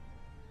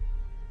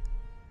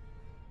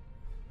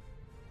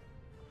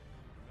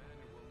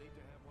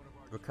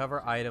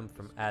 Recover item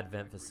from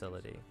Advent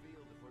facility.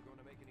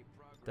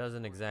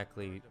 Doesn't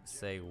exactly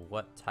say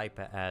what type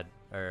of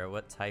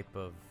what type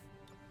of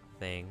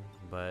thing,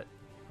 but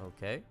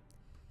okay.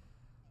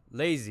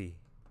 Lazy.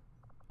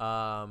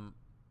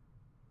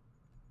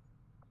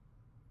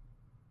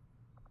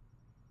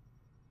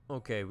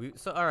 Okay,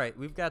 alright,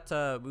 we're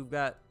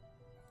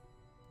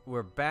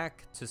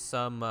back to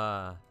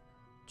some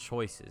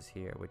choices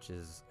here, which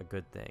is a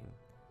good thing.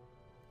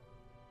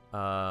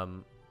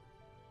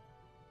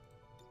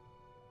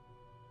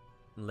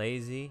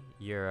 Lazy,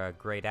 you're a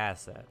great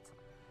asset.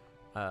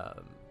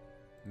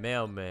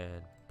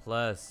 Mailman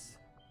plus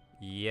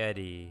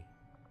Yeti.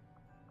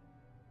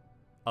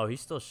 Oh,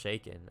 he's still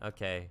shaking.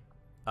 Okay.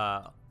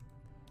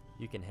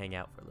 You can hang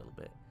out for a little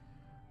bit.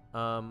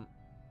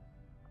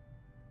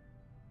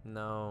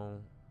 No.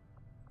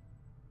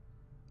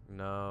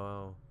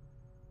 No.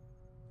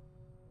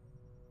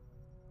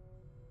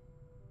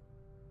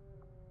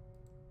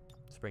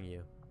 Let's bring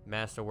you.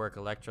 Masterwork,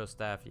 electro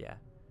staff, yeah.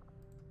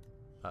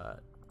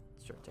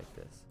 Sure, take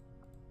this.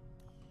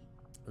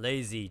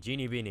 Lazy,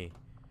 Genie Beanie.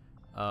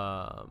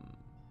 I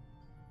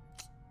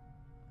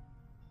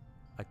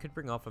could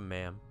bring off a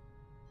ma'am.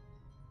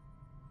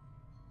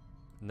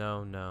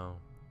 No, no.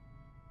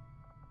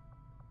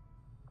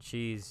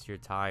 Cheese, you're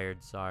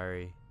tired,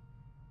 sorry.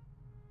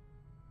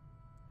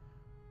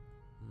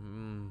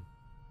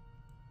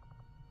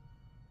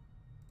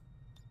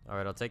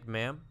 Alright, I'll take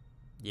ma'am.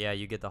 Yeah,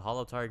 you get the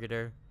holo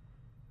targeter.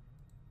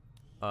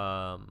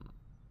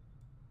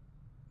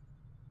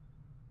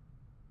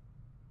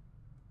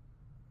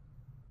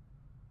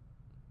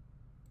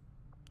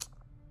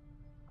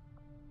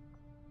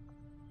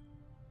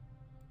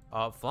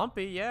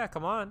 Flumpy, yeah,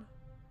 come on.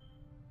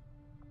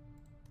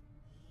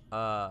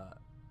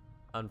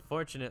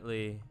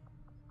 Unfortunately.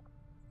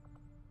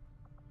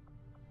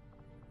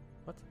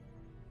 What?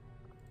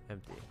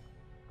 Empty.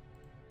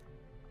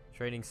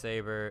 Trading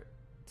saber.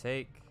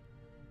 Take.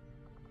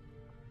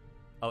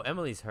 Oh,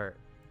 Emily's hurt.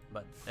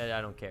 But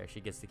I don't care.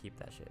 She gets to keep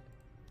that shit.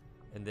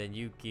 And then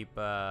you keep,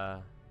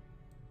 the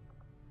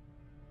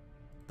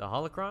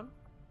holocron.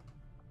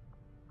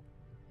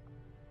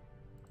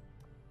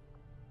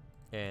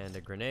 And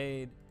a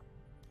grenade.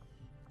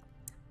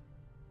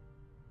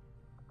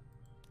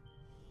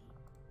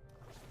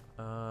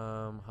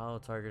 Hollow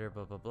targeter,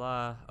 blah, blah,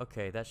 blah.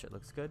 Okay, that shit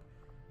looks good.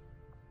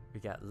 We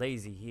got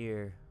Lazy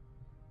here.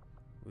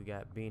 We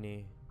got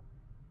Beanie.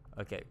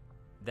 Okay,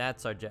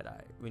 that's our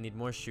Jedi. We need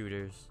more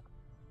shooters.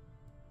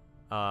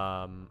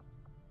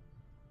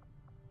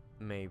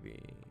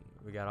 Maybe.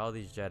 We got all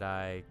these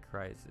Jedi.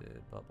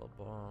 Crisis, blah, blah,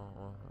 blah.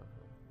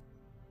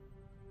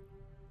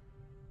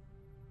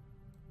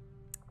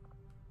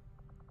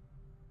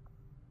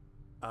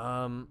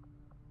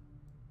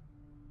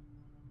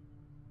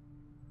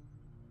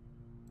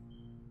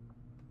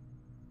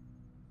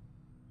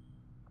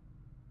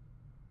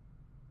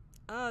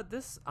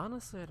 This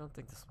honestly, I don't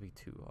think this will be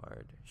too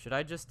hard. Should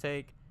I just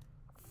take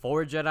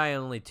 4 Jedi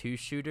and only 2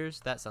 shooters?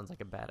 That sounds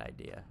like a bad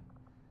idea.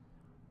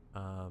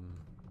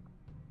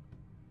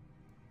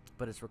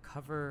 But it's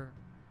recover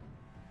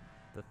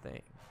the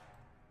thing.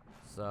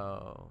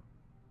 So,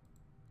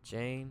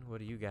 Jane, what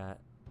do you got?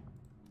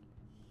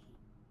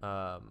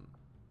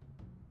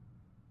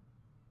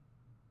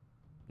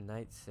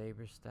 Knight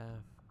Saber Staff.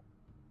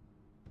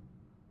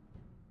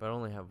 But I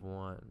only have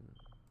 1.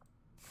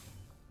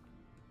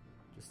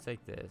 Just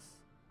take this.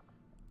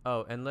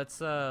 Oh, and let's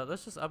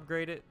just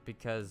upgrade it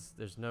because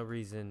there's no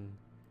reason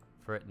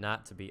for it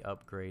not to be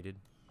upgraded.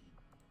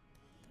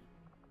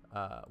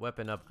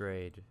 Weapon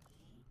upgrade.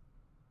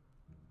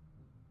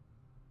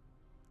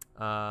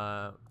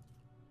 I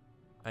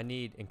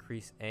need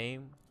increase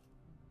aim.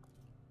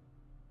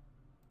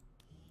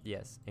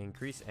 Yes,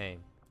 increase aim.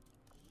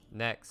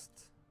 Next.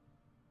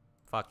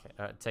 Fuck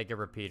it. Take a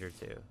repeater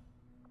too.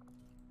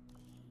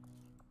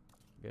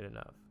 Good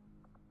enough.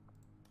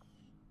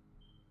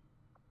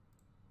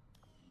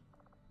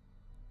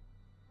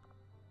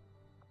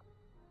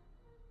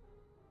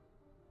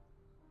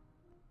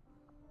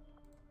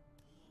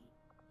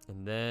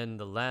 And then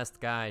the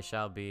last guy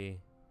shall be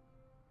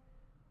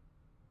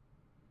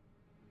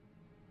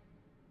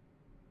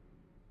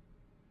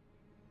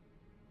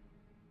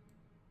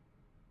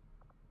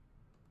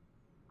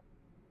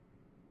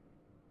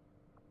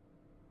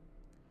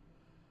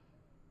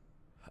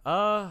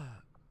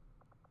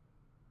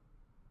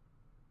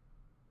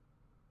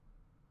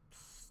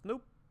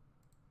Snoop.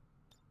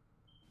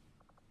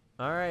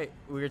 Alright,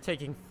 we were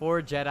taking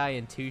 4 Jedi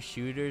and 2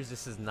 shooters.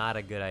 This is not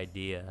a good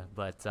idea,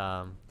 but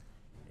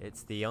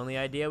it's the only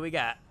idea we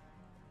got.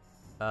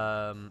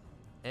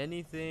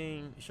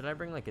 Anything, should I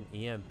bring like an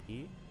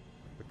EMP?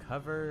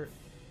 Recover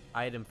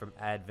item from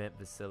Advent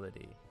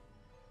facility.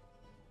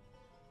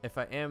 If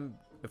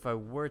I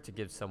were to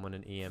give someone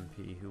an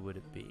EMP, who would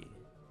it be?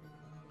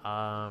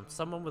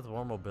 Someone with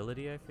more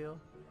mobility, I feel.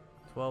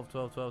 12,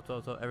 12, 12,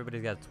 12, 12.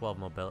 Everybody's got 12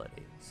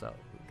 mobility, so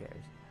who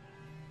cares?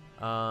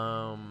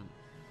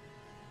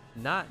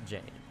 Not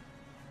Jane.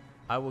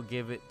 I will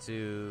give it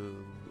to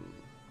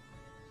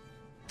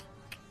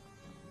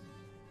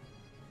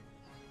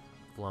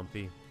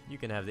Flumpy. You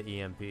can have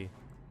the EMP.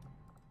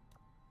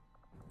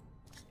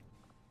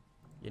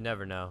 You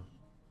never know.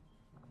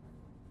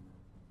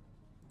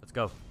 Let's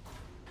go.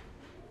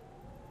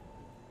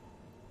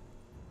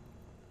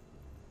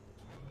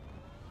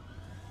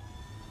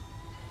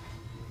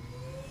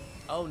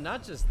 Oh,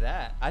 not just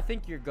that. I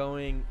think you're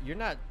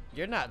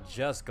not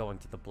just going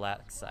to the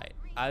black site.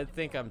 I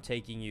think I'm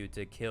taking you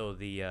to kill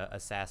the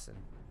assassin.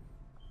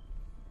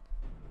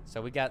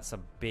 So we got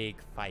some big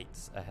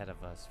fights ahead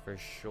of us for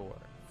sure.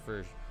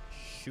 For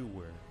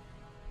sure.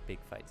 Big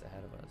fights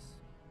ahead of us.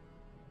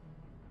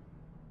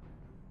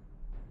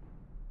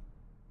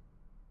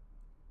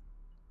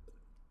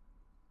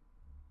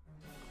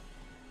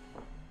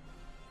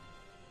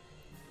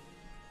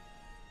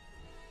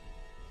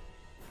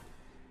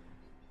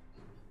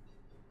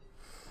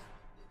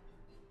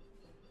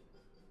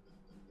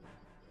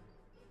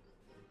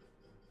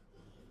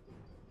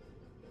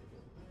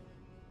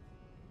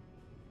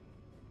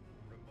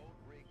 Remote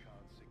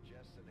recon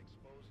suggests an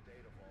exposed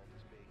data vault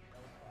is being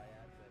held by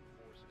Advent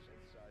forces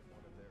inside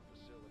one of their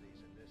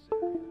facilities in this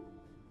area.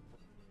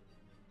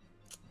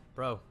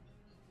 Bro.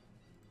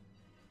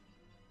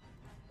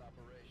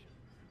 Operation.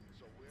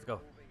 So we're Let's go.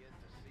 moving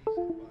into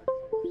season by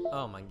force.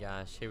 Oh my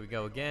gosh, here we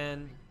go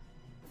again.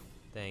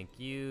 Thank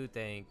you,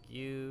 thank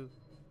you,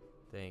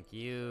 thank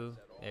you.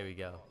 There we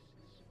go.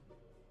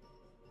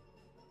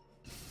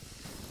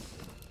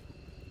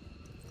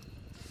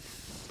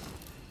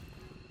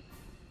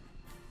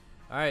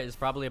 Alright, it's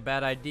probably a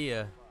bad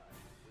idea,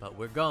 but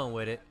we're going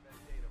with it.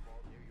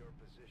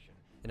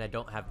 And I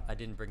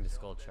didn't bring the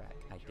skull track.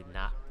 I did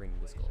not bring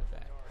the skull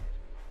track.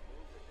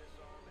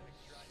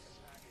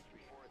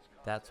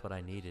 That's what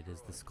I needed, is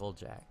the skull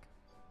jack.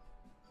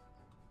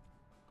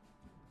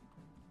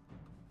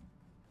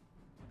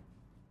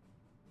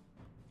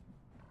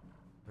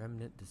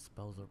 Remnant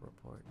disposal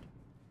report.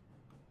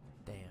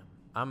 Damn.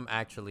 I'm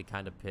actually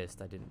kind of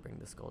pissed I didn't bring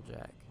the skull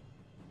jack.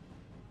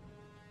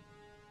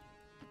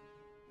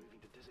 Moving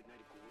to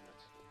designated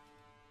coordinates.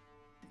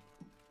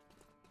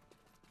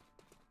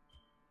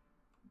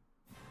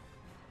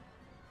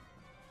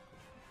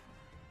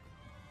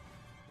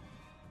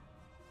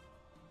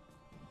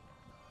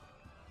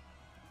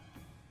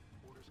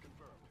 Orders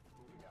confirmed.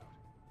 Moving out.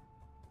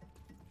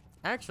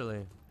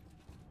 Actually.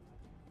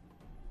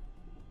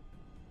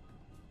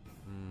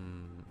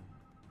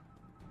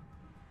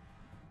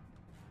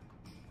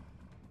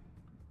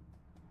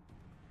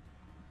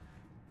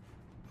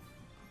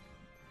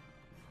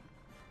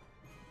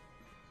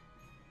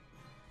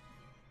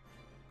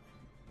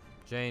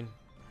 Jane,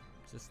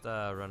 just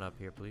run up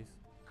here, please.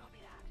 Copy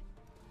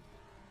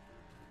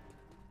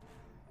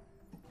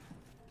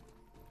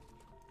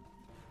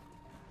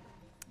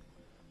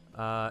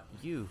that.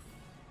 You,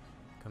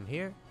 come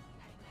here.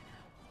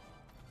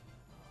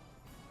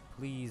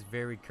 Please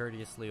very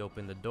courteously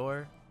open the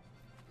door.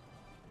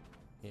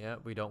 Yeah,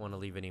 we don't want to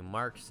leave any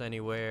marks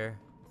anywhere.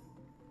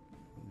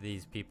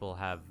 These people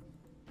have,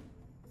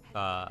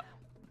 well,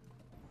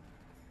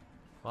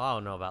 I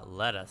don't know about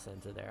let us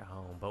into their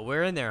home, but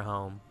we're in their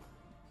home.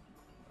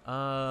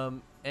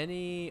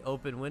 Any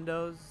open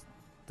windows?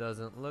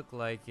 Doesn't look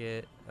like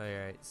it.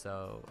 Alright,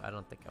 so I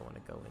don't think I want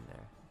to go in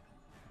there.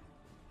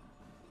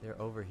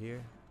 They're over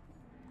here.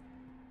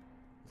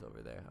 It's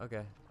over there.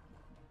 Okay.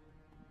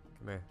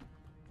 Come here.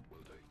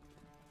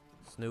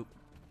 Snoop.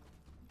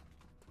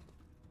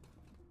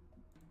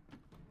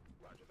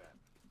 Roger that.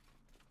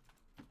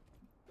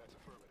 That's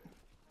affirmative.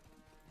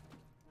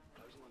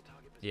 Closing on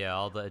target position. Yeah,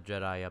 all the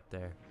Jedi up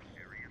there.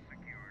 Area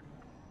secured.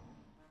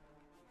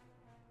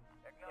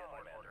 Acknowledge,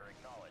 Commander,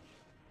 acknowledge.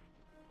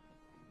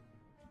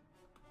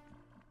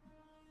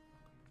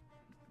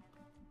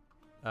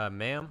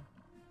 Ma'am?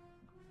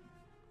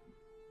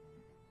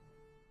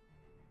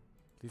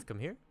 Please come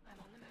here. I'm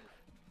on the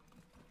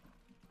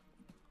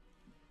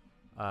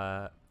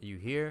move. You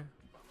here?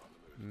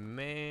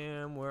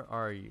 Ma'am, where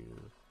are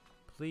you?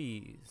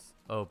 Please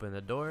open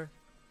the door.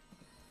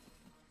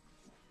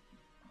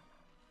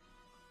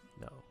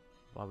 No.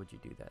 Why would you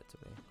do that to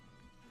me?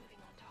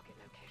 Moving on target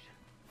location.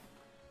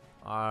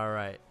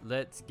 Alright,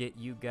 let's get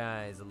you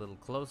guys a little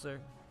closer.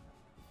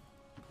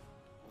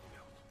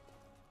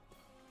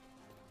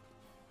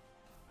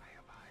 I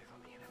have eyes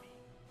on the enemy.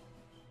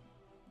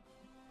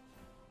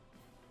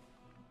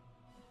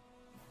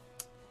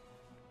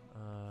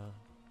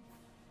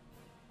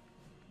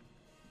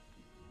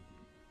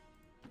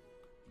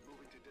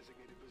 Moving to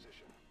designated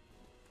position.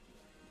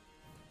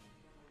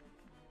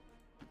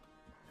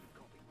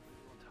 Copy.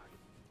 Moving on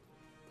target.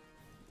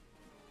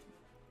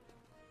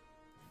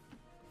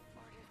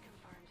 Orders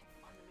confirmed.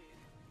 On the move.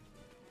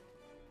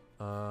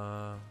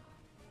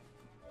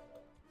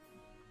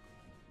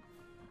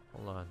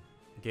 Hold on.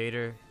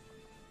 Gator,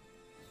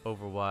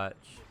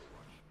 Overwatch,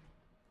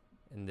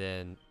 and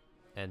then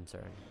end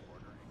turn.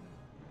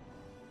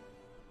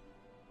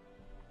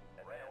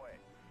 Right away.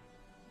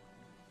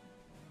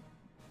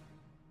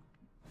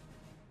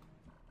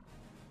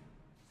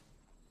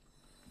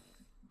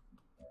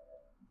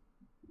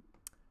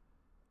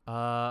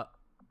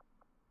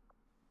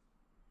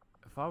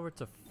 If I were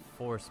to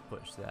force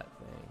push that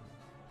thing,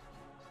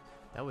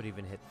 that would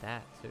even hit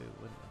that too,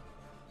 wouldn't it?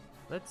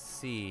 Let's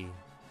see.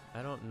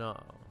 I don't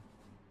know.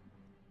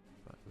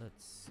 But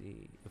let's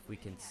see if we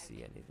can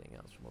see anything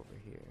else from over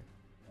here.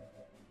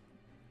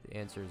 The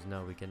answer is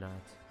no, we cannot.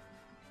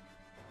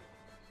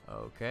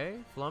 Okay,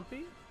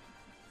 Flumpy.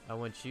 I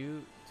want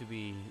you to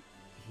be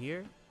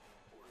here.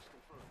 Orders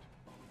confirmed.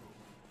 On the move.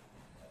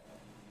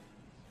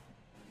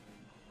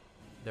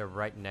 They're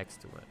right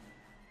next to it.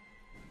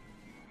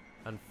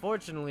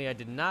 Unfortunately, I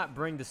did not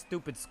bring the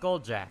stupid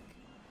skulljack.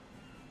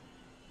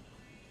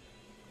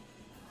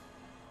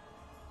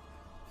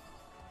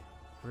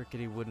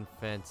 Rickety wooden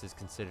fence is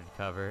considered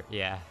cover.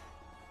 Yeah.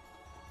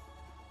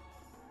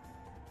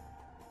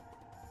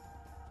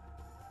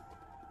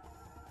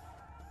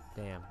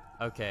 Damn.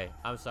 Okay,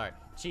 I'm sorry.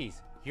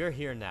 Cheese, you're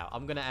here now.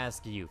 I'm gonna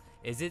ask you,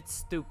 is it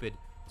stupid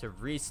to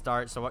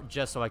restart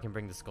just so I can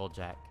bring the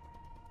skulljack?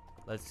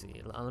 Let's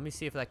see. Let me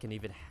see if that can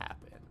even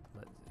happen.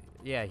 Let's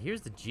see. Yeah,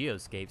 here's the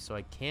geoscape, so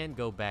I can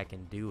go back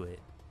and do it.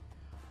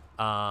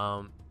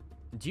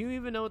 Do you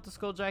even know what the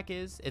skulljack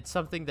is? It's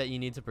something that you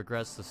need to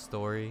progress the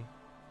story.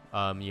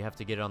 You have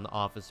to get it on the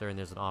officer, and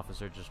there's an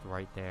officer just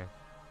right there.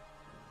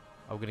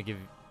 I'm gonna give.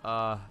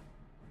 I'm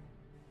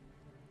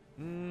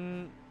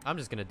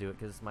just gonna do it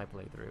because it's my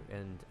playthrough,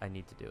 and I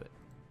need to do it.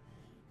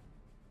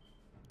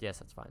 Yes,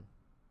 that's fine.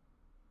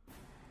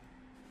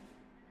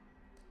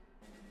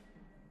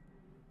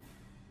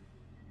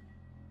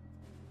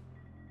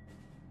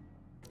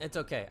 It's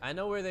okay. I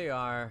know where they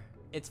are.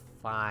 It's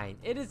fine.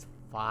 It is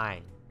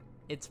fine.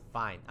 It's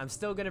fine. I'm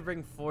still gonna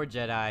bring 4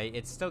 Jedi.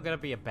 It's still gonna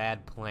be a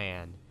bad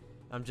plan.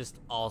 I'm just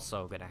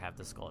also gonna have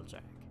the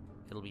skulljack.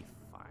 It'll be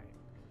fine.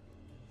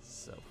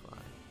 So fine.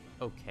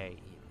 Okay.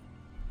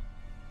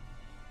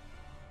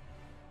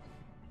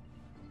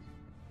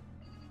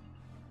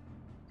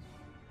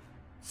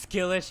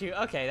 Skill issue?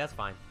 Okay, that's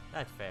fine.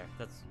 That's fair.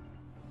 That's...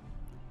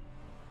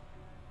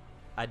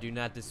 I do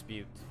not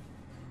dispute.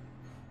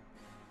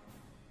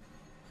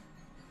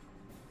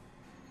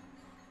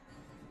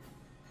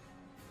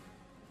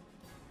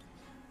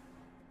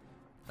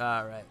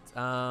 Alright,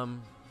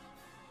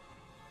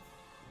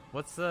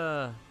 what's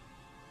the...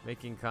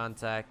 Making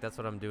contact, that's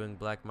what I'm doing.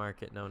 Black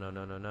market, no, no,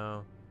 no, no,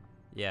 no.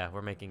 Yeah,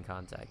 we're making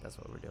contact, that's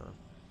what we're doing.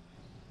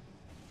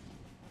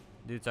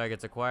 New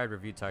targets acquired,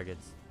 review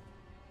targets.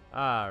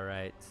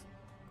 Alright.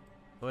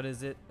 What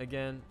is it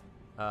again?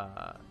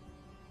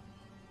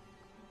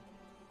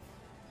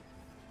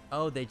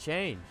 Oh, they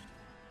changed.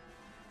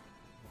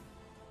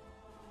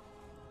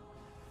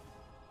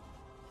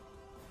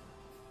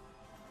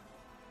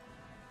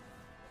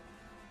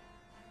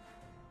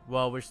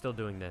 Well, we're still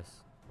doing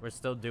this. We're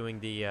still doing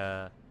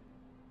the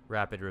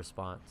rapid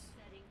response.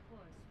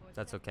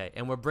 That's okay.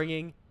 And we're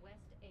bringing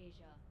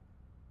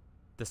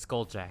the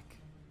skulljack.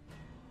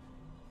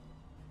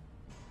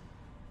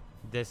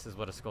 This is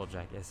what a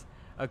skulljack is.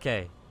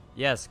 Okay.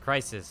 Yes,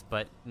 crisis,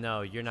 but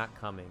no, you're not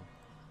coming.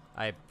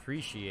 I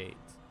appreciate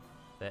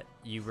that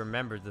you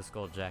remembered the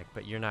Skulljack,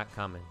 but you're not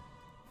coming.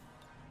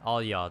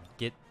 All y'all,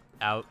 get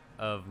out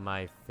of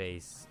my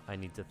face. I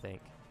need to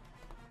think.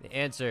 The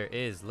answer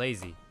is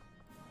lazy.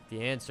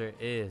 The answer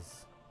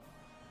is...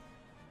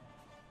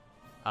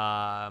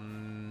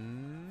 ma'am?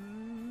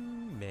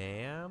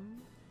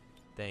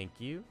 Thank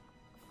you.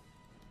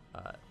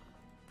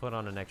 Put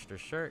on an extra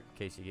shirt in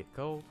case you get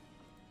cold.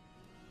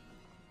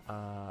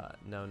 No,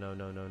 no, no,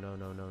 no, no, no,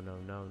 no, no,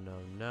 no, no,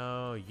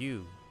 no.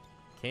 You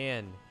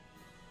can,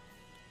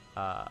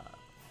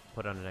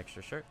 put on an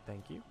extra shirt.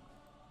 Thank you.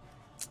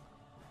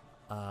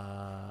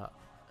 Let's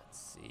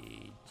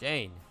see.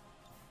 Jane.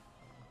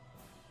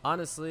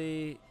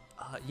 Honestly,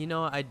 you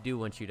know, I do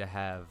want you to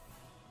have...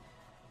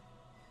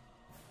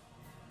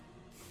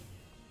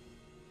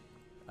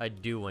 I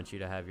do want you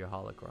to have your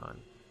holocron,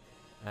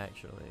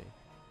 actually.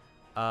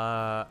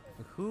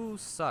 Who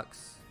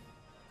sucks?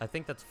 I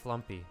think that's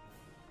Flumpy.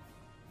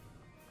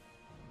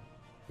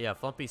 Yeah,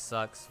 Flumpy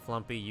sucks.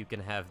 Flumpy, you can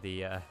have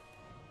the,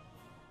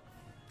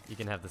 you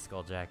can have the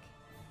Skulljack.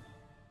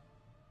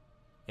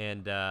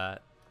 And,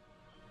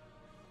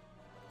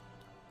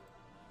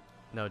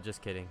 no,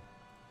 just kidding.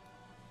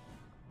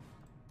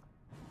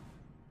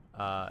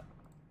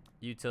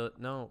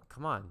 No,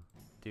 come on,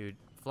 dude.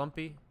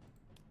 Flumpy?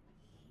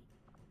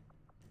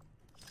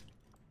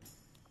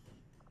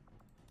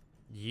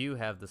 You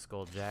have the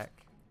Skulljack,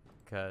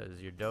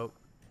 because you're dope.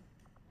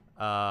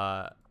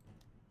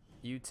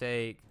 You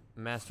take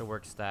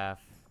Masterwork Staff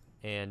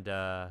and,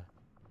 a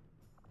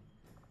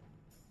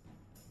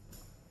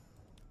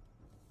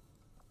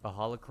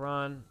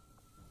holocron.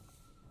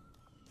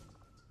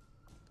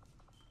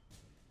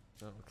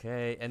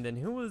 Okay, and then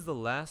who was the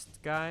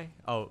last guy?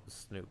 Oh,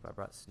 Snoop. I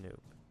brought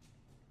Snoop.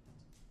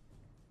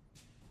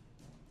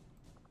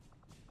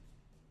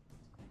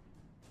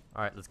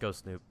 Alright, let's go,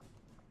 Snoop.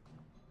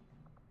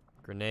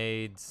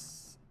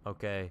 Grenades.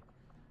 Okay.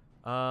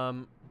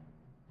 And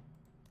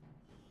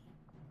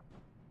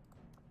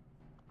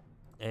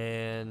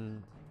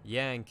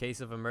yeah, in case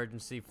of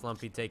emergency,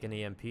 Flumpy take an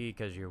EMP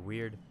because you're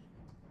weird.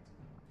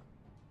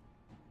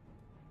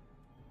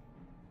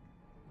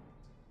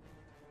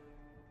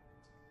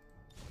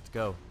 Let's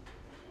go.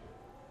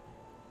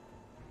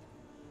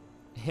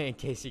 In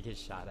case you get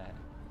shot at.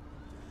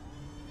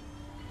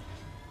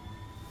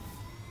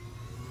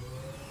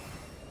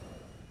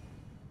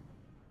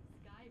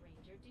 Sky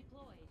Ranger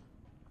deployed.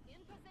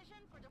 In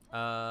position for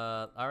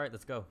deployment. All right,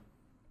 let's go.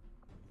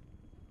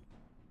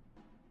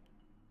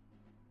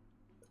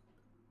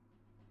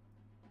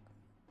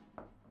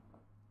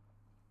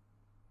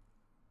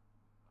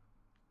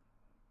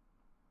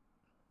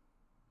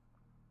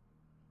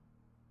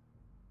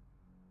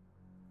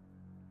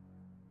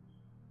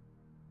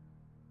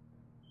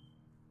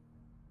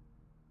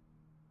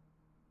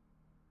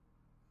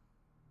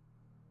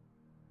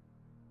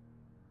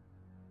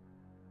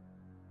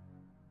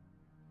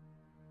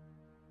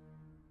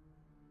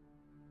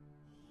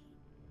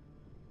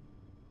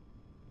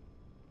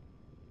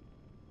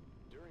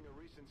 During a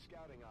recent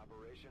scouting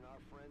operation, our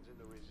friends in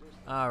the resistance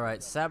All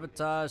right,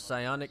 sabotage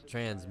psionic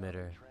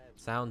transmitter.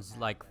 Sounds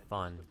like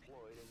fun.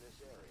 deployed in this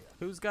area.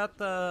 Who's got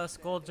the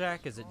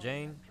Skulljack? Is it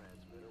Jane?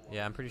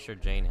 Yeah, I'm pretty sure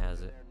Jane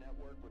has it. Their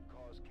network would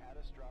cause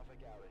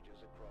catastrophic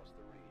outages across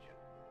the region.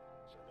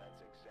 So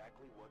that's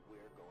exactly what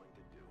we're going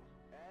to do.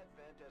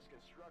 Advent has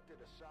constructed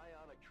a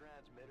psionic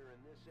transmitter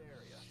in this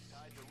area,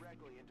 tied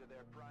directly into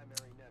their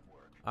primary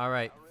network. All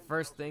right,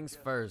 first things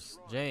first,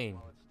 Jane.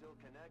 While it's still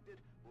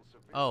connected, we'll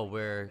severely Oh,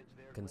 we're damage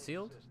their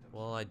concealed? system.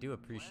 Well, I do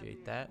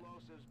appreciate that.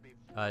 Explosives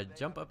before they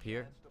Jump have up a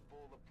here. chance to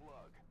pull the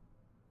plug.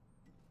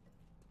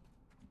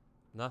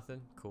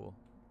 Nothing? Cool.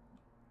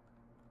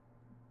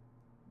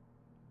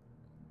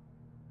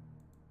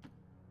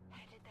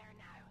 Headed there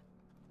now.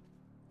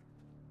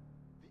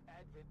 The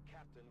Advent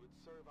captain would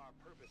serve our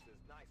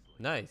purposes nicely.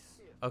 Nice.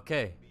 If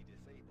Okay. be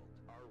disabled.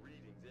 Our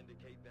readings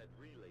indicate that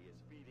relay is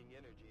feeding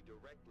energy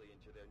directly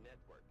into their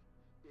network.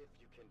 If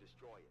you can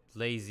destroy it.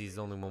 Lazy's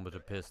the only one with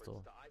a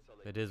pistol.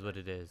 It is what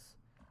it is.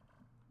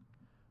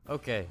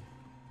 Okay.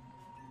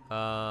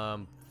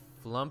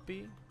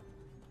 Flumpy.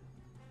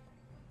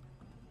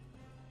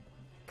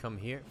 Come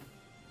here.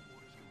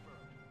 Orders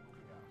confirmed.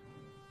 Moving out.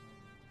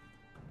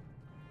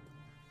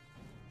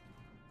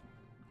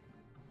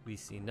 We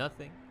see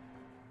nothing.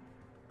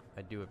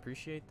 I do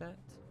appreciate that.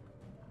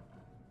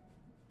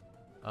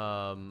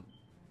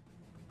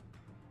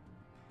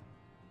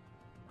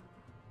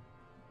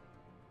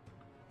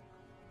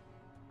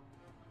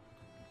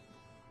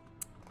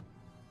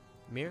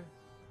 Mirror.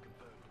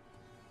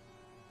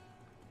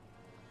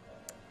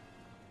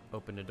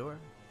 Open the door.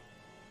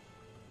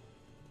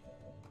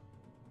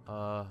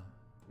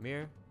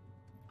 Mirror.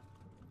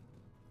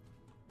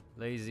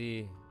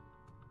 Lazy.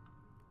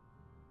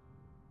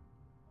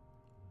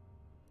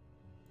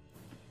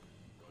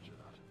 Roger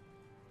that.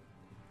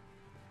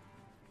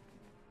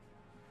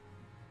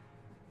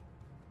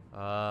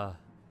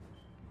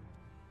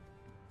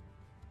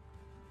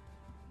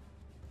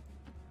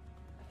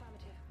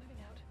 Affirmative.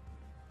 Moving out.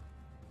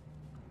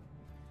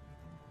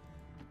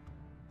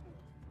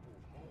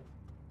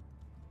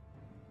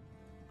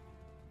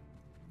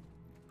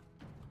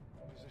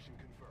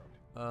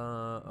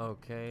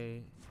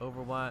 Okay.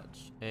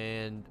 Overwatch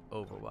and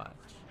Overwatch.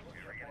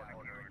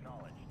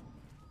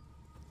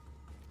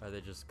 Are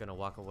they just gonna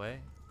walk away?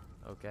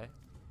 Okay.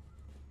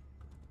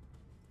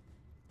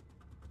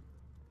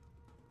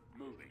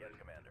 Moving. Yes,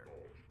 Commander.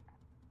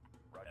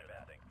 Roger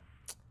batting.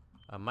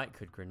 I might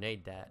could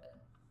grenade that.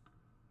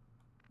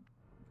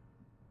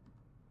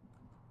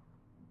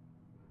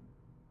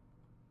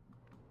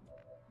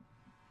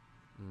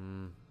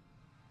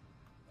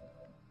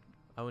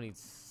 I would need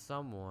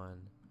someone.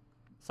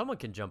 Someone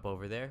can jump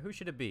over there. Who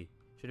should it be?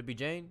 Should it be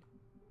Jane?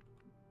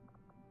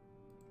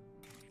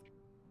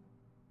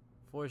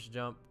 Force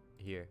jump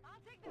here.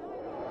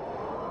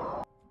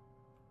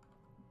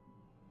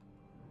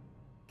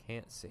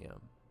 Can't see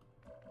him.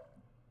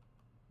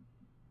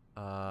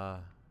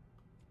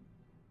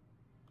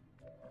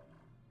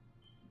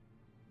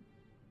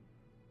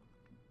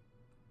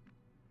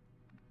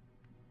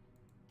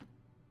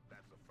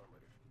 That's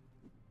affirmative.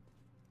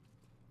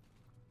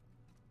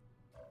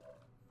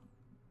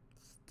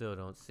 Still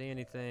don't see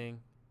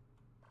anything.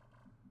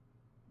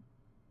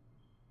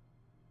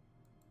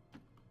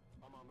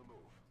 I'm on the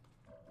move.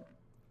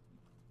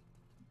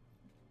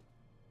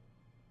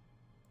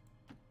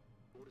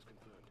 Orders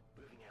confirmed.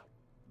 Moving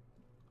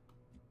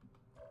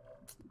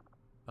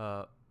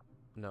out.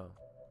 No.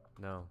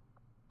 No.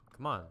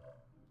 Come on.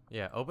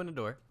 Yeah, open the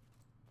door.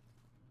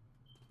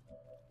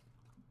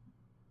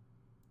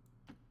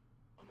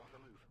 I'm on the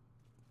move.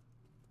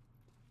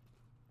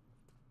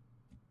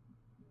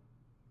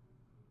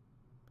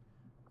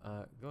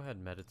 Go ahead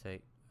and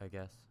meditate, I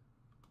guess.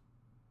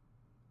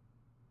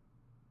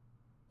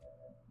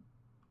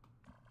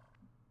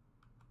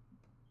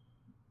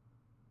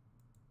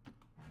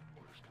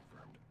 Orders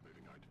confirmed.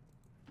 Moving out.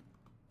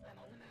 I'm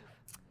on the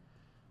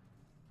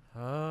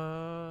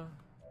move.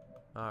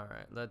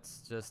 Alright,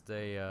 let's just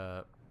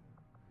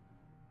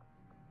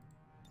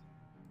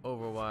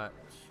Overwatch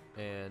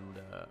and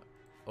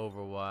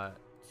Overwatch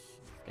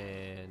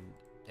and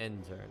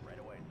end turn. Right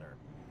away, sir.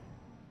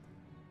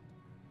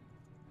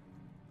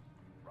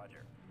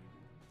 Roger.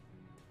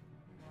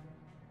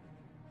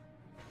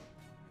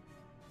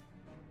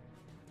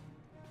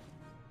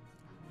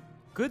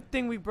 Good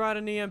thing we brought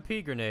an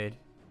EMP grenade.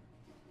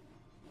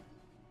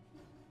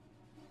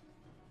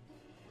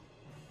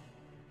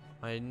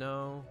 I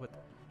know what.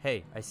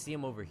 Hey, I see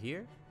him over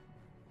here.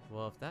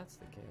 Well, if that's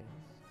the case.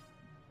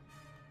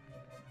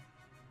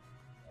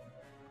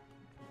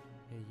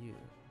 Hey, you.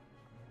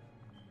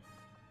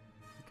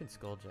 You can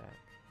skulljack.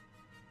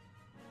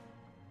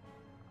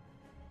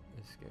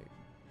 Escape.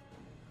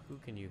 Who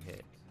can you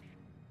hit? You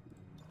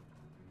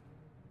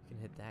can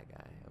hit that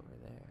guy over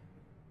there.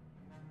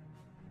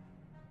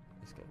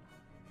 Escape.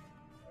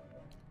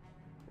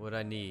 What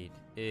I need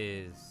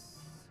is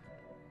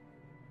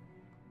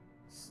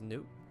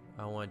Snoop.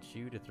 I want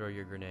you to throw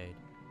your grenade.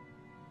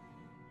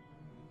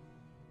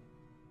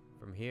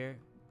 From here.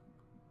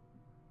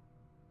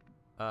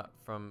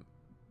 From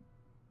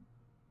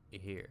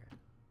here.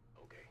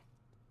 Okay.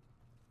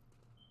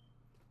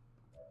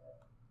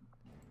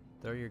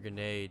 Throw your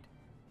grenade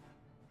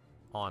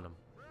on him.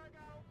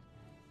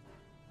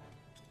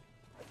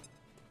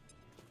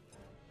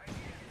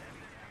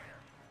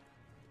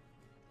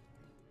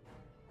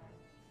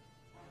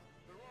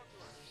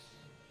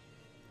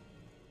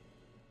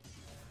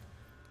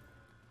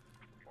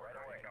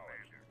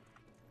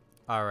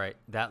 Alright,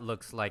 that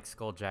looks like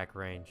skulljack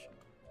range.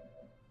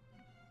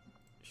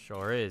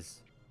 Sure is.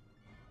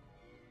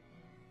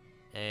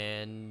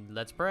 And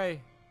let's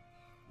pray.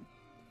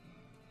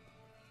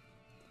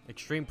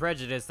 Extreme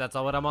prejudice, that's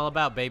all what I'm all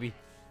about, baby.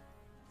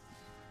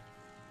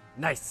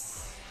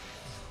 Nice.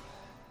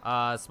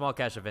 Small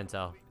cache of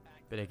intel.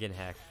 Been again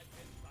hacked.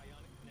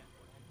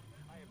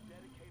 I have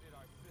dedicated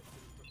our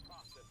systems to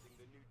processing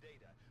the new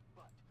data,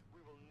 but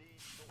we will need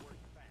to work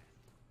fast.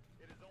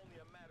 It is only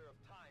a matter of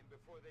time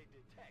before they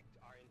detect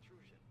our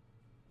intrusion.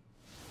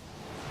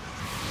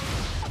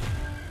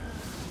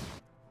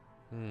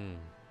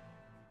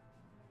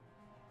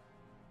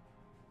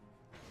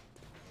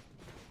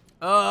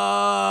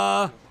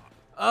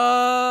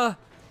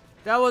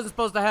 That wasn't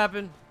supposed to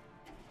happen.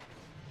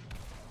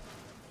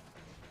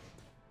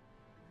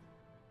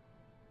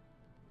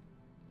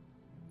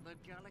 The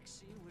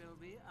galaxy will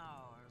be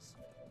ours.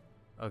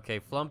 Okay,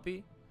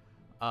 Flumpy.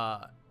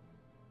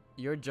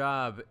 Your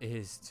job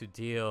is to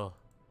deal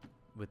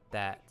with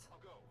that.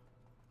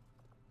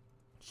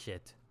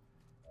 Shit.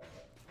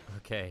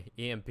 Okay,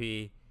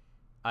 EMP.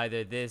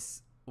 Either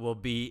this will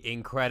be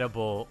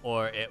incredible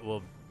or it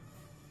will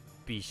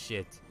be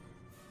shit.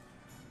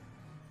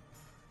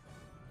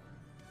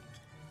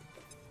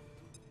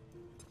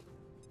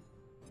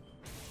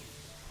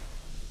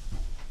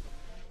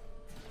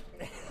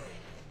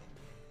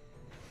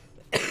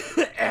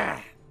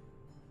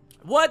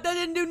 What? That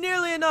didn't do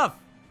nearly enough.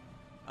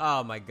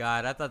 Oh my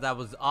god, I thought that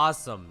was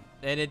awesome.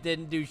 And it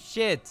didn't do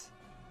shit.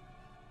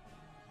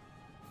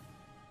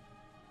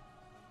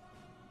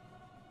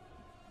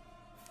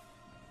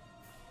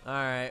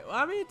 Alright, well,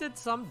 I mean, it did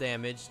some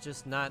damage,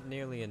 just not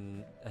nearly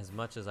as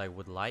much as I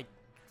would like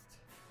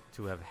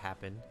to have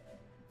happened.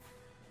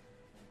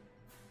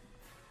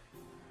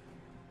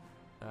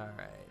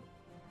 Alright.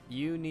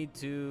 You need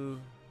to...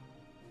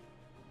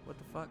 What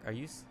the fuck? Are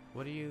you...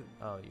 What are you...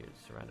 Oh, you're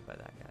surrounded by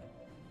that guy.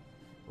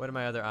 What are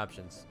my other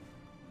options?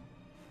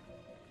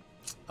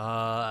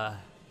 They're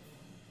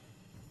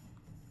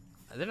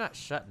not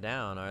shut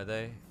down, are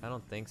they? I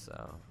don't think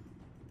so.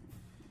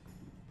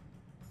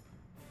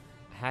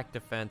 Hack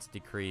defense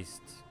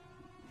decreased.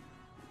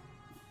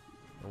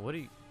 What are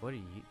you...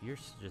 You're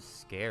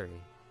just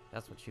scary.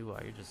 That's what you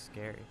are. You're just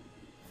scary.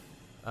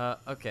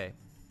 Okay.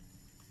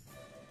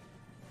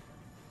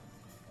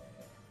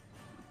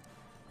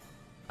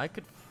 I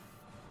could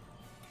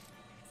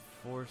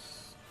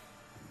force...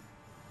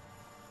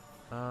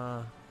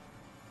 I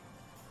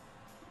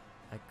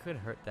could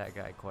hurt that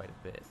guy quite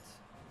a bit.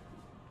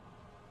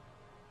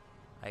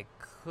 I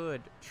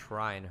could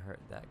try and hurt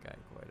that guy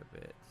quite a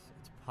bit.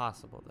 It's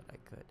possible that I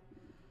could.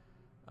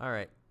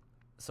 Alright.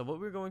 So what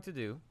we're going to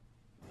do...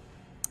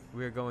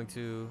 We're going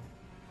to...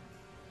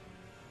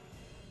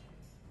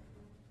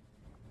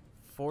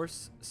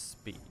 Force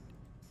speed.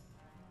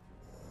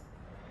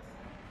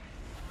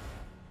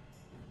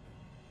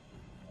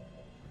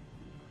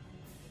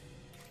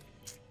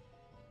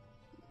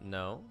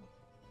 No.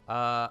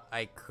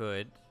 I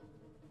could.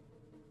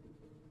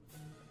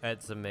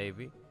 That's a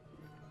maybe.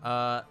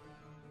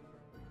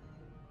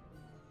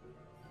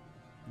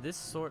 This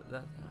sort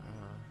that.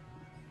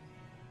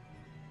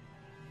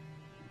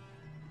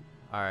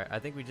 All right. I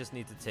think we just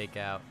need to take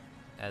out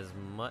as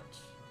much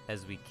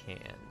as we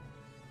can.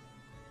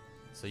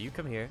 So you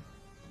come here.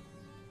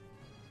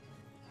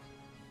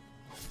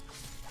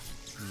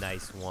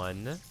 Nice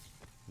one.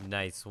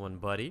 Nice one,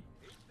 buddy.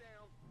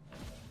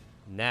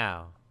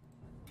 Now.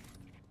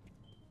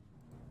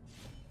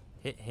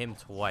 Hit him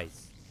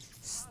twice.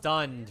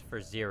 Stunned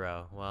for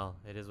 0. Well,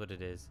 it is what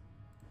it is.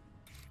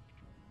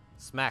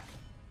 Smack.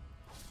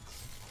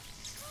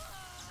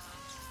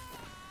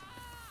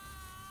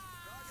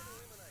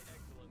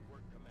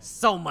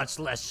 So much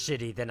less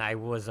shitty than I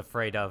was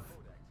afraid of.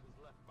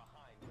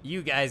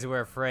 You guys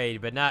were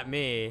afraid, but not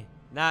me.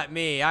 Not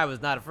me. I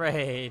was not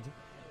afraid.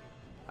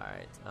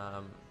 Alright,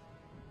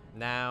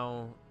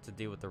 now to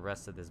deal with the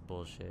rest of this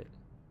bullshit.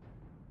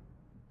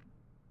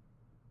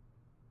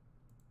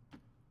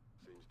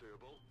 Seems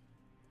doable.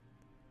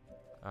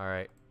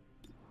 Alright.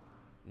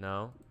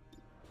 No.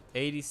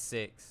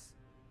 86.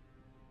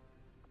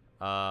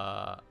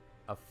 A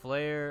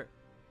flare.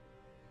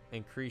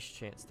 Increased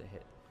chance to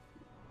hit.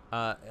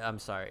 I'm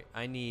sorry.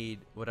 I need,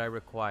 what I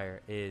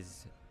require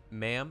is,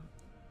 ma'am,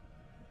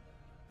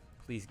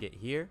 please get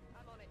here.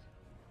 I'm on it.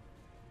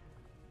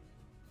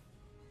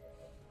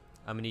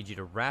 I'm gonna need you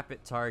to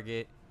rapid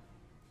target.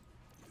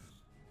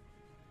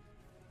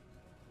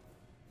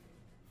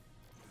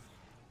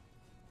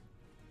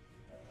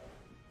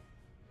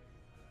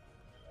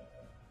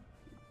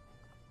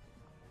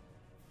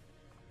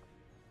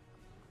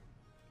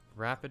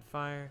 Rapid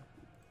fire.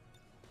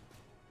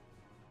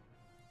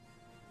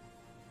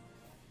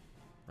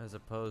 As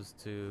opposed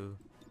to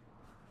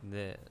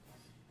this.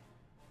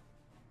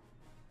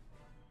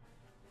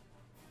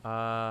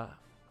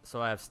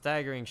 So I have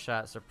staggering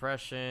shot,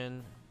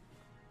 suppression.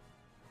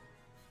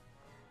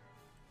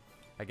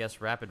 I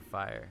guess rapid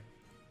fire.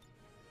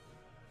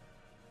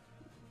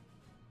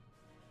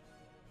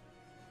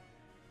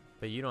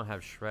 But you don't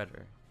have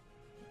shredder.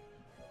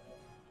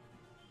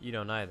 You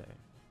don't either.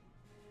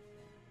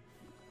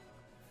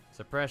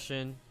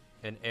 Suppression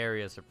and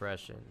area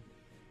suppression.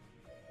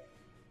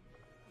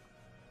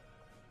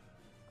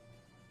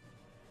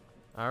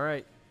 All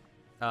right.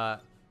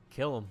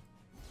 Kill him.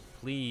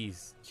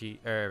 Please,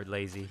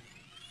 lazy.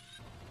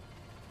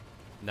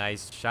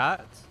 Nice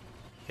shot.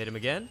 Hit him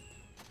again.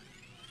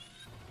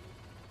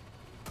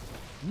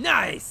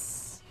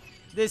 Nice!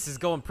 This is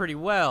going pretty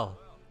well.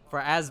 For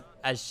as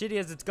shitty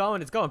as it's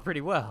going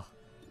pretty well.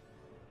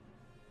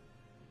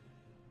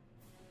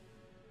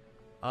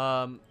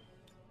 I'll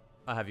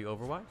have you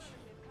Overwatch.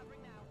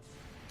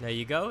 There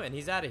you go, and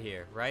he's out of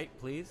here, right?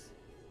 Please.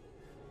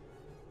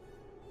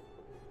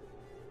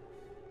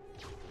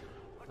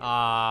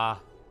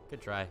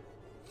 Good try.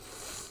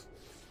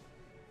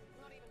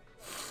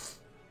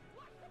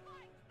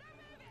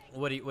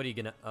 What are you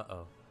gonna?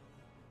 Uh-oh.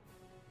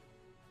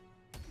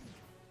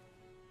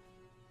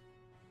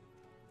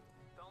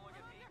 Don't look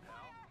at me,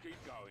 pal.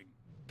 Keep going.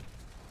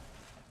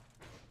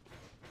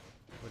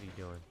 What are you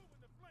doing?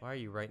 Why are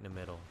you right in the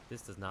middle?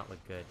 This does not look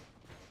good.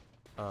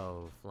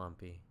 Oh,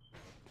 Flumpy.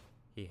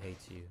 He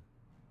hates you.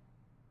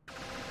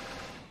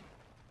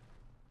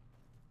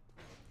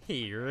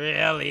 He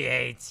really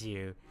hates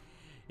you.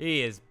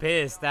 He is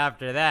pissed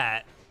after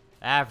that.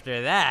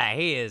 After that,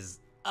 he is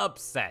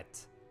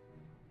upset.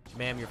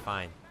 Ma'am, you're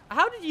fine.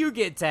 How did you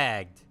get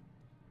tagged?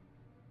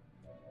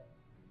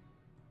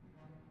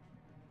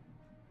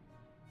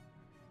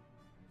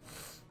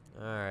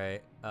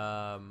 Alright,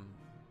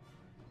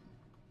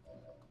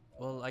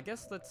 well, I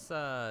guess let's,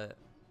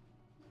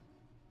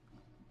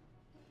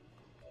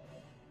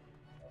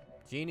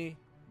 Genie?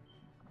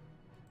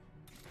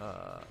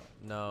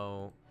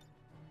 No.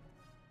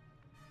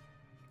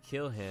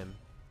 Kill him.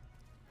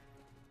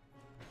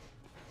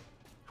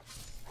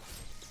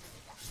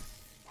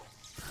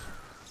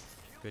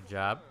 Good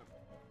job.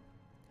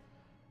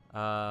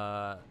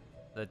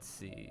 Let's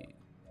see.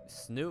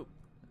 Snoop.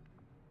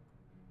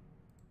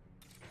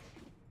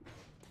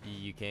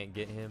 You can't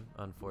get him.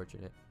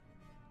 Unfortunate.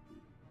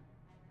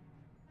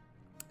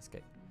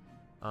 Escape.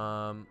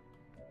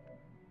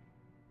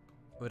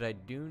 What I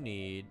do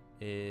need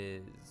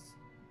is...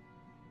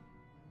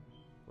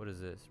 What is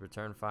this?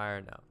 Return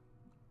fire? No.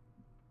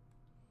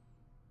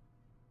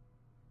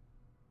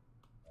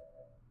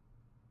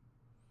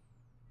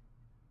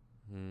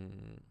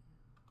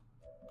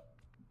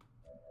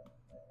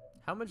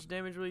 How much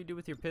damage will you do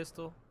with your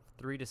pistol?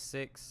 3 to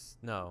 6?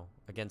 No,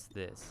 against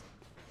this.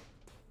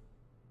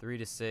 3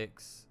 to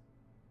 6.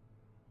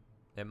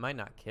 It might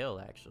not kill,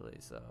 actually,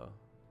 so...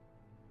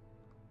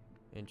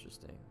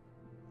 Interesting.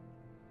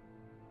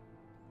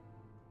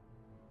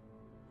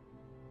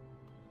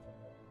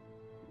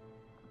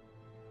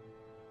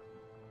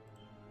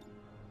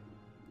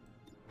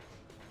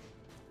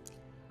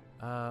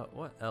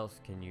 What else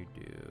can you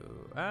do?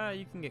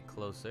 You can get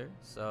closer.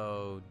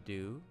 So,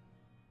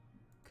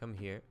 come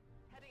here.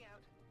 Heading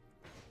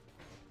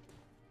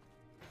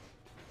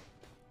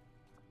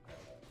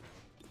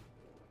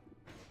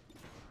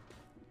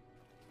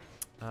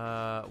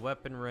out.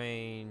 Weapon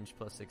range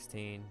plus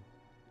 16.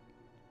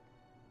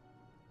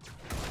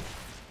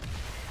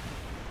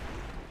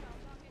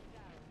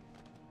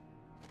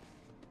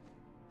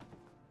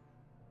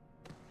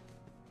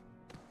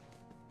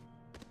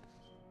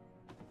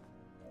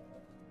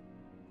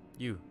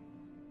 You.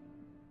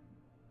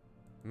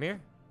 Mir?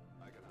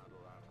 I can handle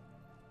that.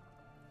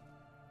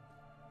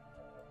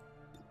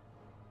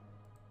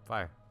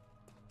 Fire.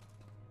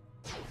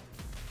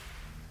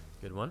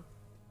 Good one.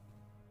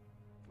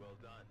 Well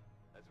done.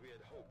 As we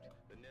had hoped,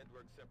 the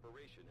network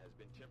separation has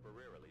been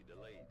temporarily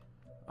delayed.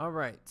 All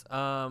right.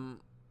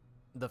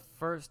 The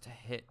first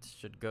hit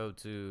should go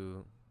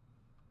to...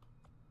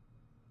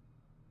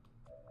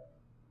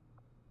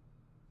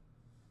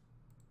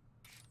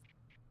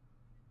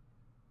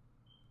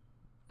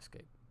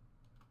 Escape.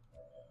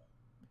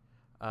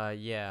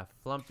 Yeah,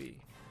 Flumpy.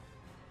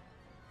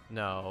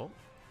 No.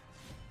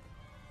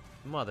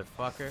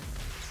 Motherfucker.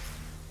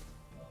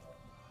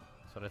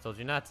 That's what I told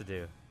you not to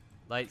do.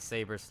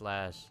 Lightsaber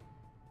slash.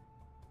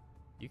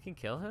 You can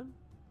kill him?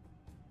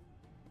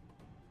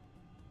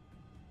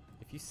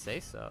 If you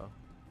say so.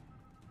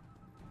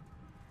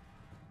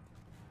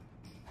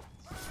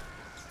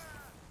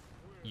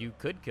 You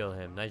could kill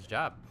him. Nice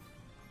job.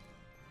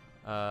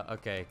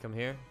 Okay, come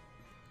here.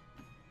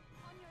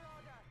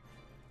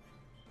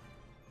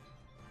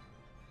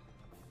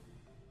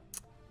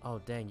 Oh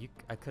dang,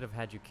 I could have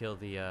had you kill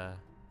the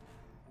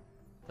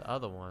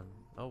other one.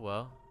 Oh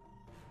well.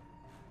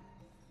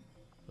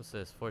 What's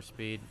this? Force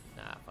speed?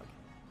 Nah, fuck it.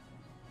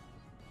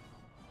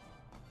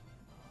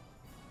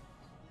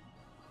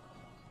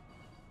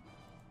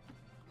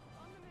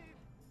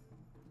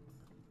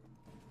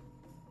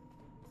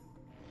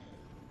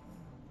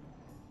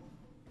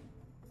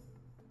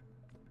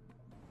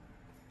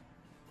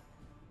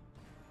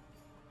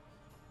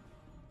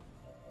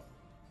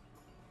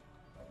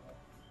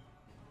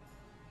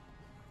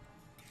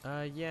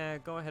 Yeah,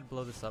 go ahead,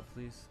 blow this up,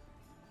 please.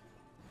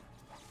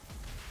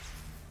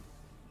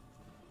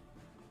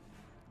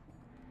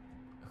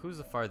 Who's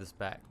the farthest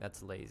back?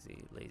 That's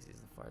Lazy.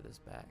 Lazy's the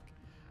farthest back.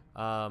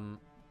 I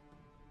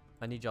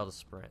need y'all to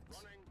sprint,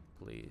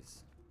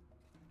 please.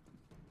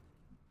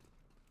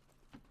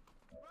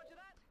 Roger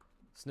that.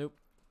 Snoop.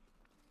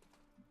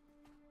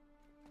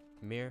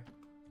 Mir.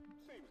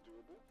 Seems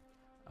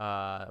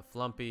doable.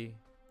 Flumpy.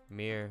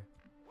 Mir.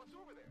 What's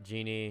over there?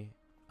 Genie.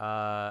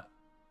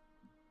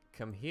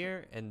 Come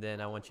here, and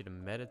then I want you to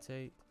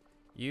meditate.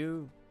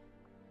 You're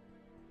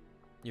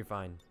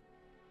fine.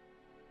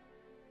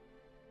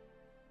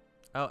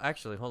 Oh,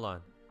 actually, hold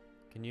on.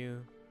 Can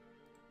you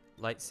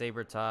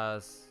lightsaber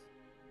toss?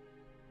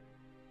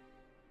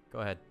 Go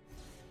ahead.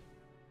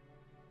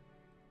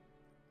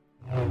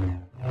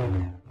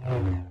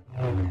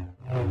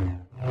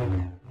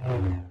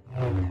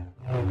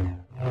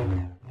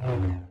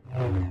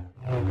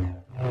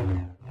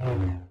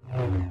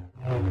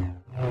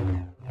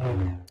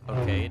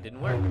 Okay, it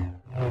didn't work.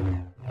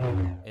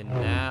 And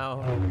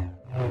now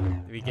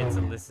we get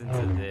to listen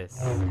to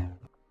this.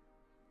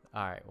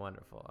 Alright,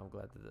 wonderful. I'm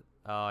glad that...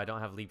 Oh, I don't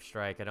have leap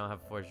strike. I don't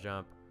have force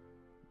jump.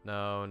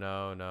 No,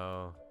 no,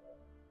 no.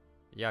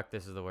 Yuck,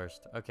 this is the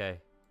worst. Okay.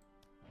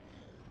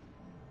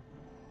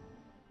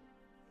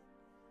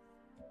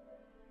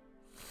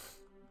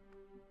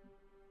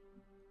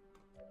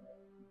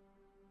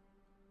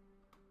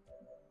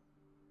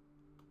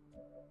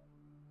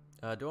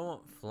 Do I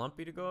want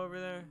Flumpy to go over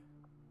there?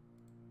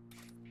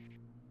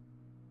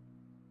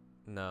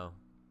 No.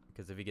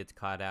 Because if he gets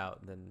caught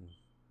out, then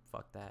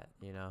fuck that,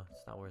 you know?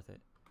 It's not worth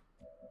it.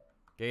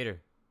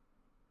 Gator.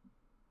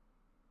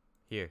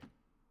 Here.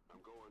 I'm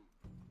going.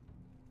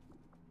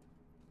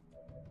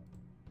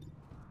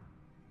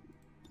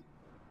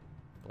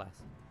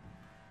 Blast.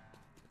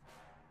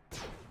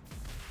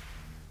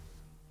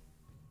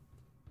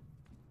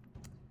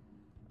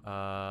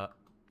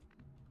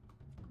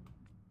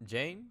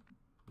 Jane?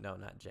 No,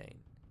 not Jane.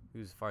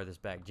 Who's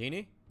farthest back?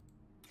 Genie?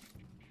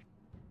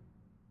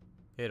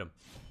 Hit him.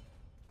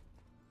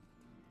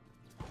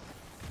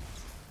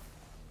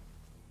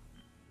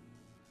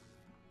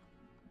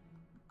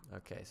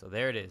 Okay, so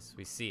there it is.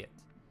 We see it.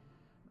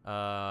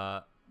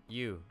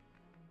 You.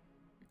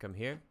 Come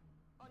here.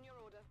 On your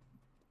order.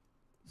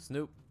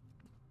 Snoop.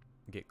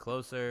 Get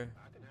closer.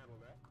 I can handle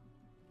that.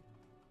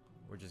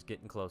 We're just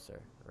getting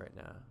closer right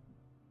now.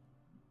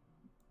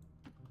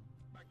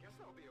 I guess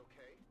I'll be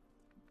okay.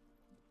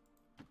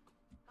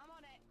 I'm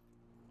on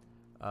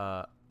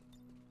it.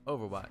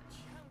 Overwatch.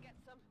 Come get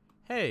some.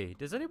 Hey,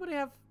 does anybody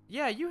have...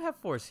 Yeah, you have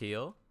force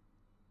heal.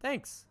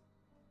 Thanks.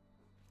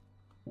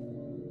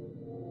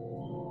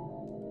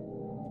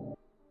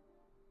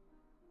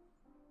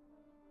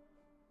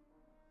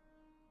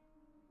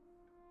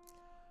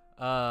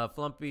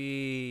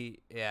 Flumpy...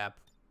 Yeah,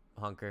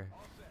 Hunker.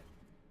 All set.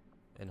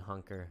 And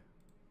Hunker.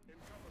 In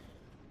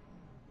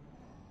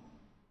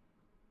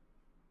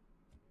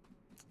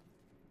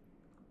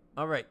cover.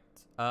 Alright.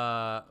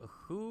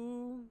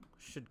 Who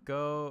should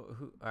go...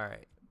 Who?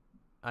 Alright.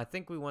 I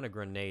think we want a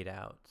grenade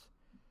out.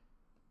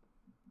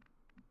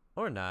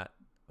 Or not.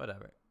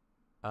 Whatever.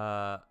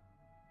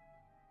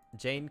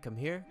 Jane, come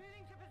here.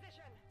 Moving to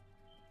position.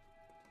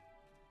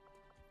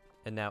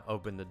 And now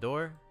open the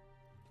door.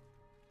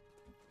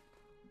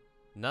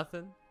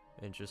 Nothing.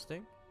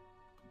 Interesting.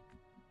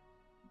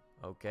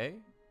 Okay.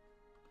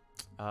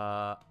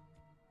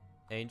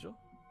 Angel.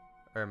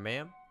 Or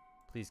ma'am.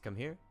 Please come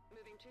here.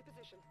 Moving to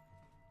position.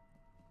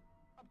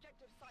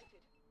 Objective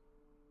sighted.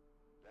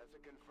 That's a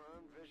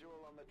confirmed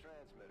visual on the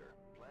transmitter.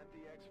 Plant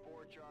the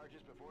X4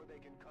 charges before they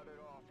can cut it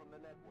off from the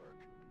network.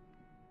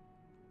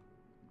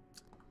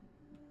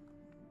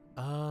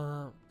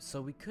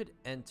 So we could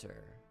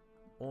enter.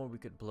 Or we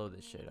could blow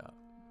this shit up.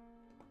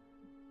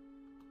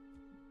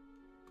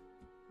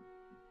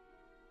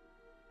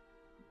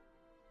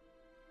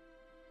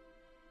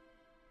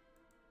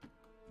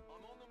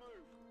 I'm on the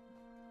move.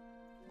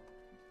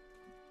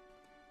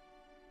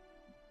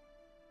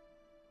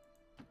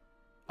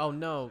 Oh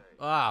no.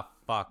 Ah,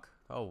 fuck.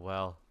 Oh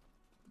well.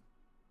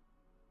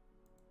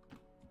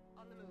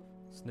 On the move.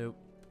 Snoop.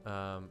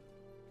 Come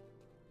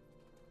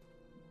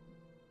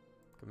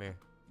here.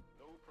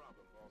 No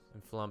problem, boss.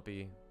 And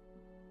Flumpy.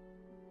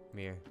 Come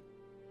here.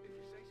 If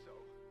you say so.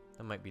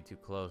 That might be too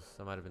close.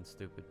 That might have been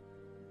stupid.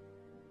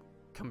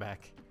 Come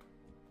back.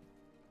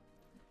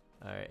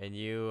 Alright, and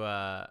you,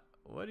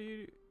 what do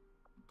you...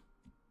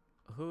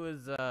 Who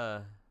is,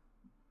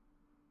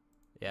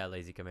 Yeah,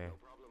 Lazy, come here. No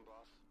problem,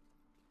 boss.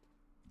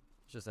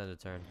 Let's just end a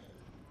turn.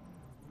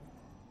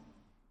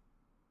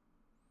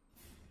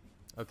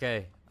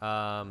 Okay,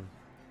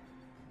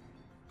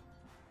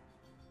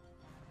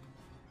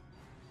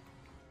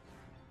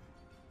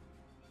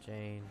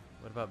 Jane.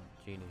 What about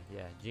Genie?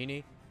 Yeah,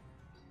 Genie.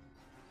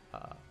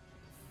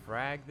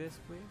 Frag this,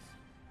 please.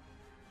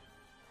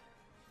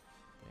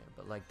 Yeah,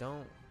 but like,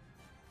 don't.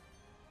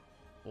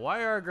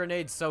 Why are our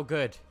grenades so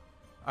good?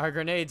 Our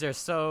grenades are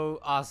so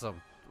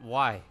awesome.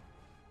 Why?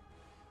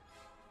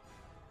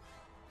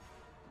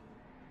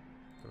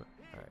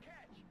 All right.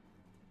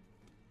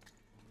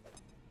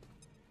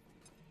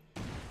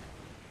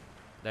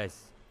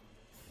 Nice.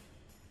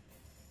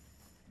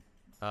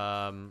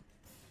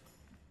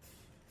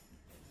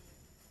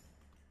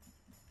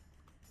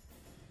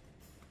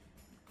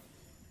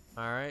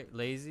 All right,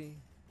 Lazy,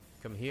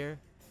 come here.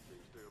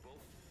 Seems doable.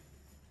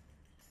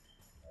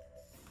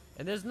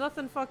 And there's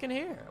nothing fucking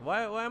here.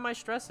 Why am I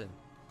stressing?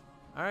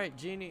 All right,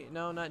 Genie.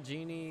 No, not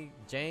Genie.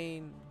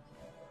 Jane.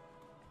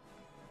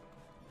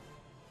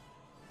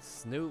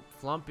 Snoop,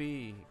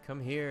 Flumpy, come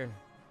here.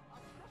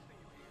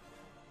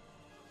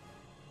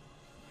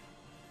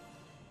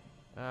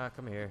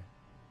 Come here.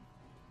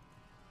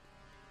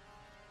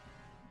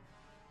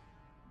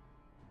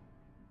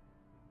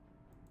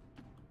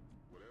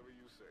 Whatever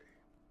you say.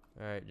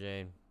 All right,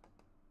 Jane.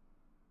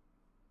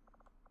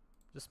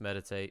 Just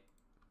meditate.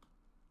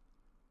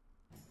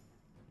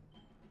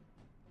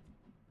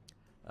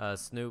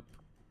 Snoop,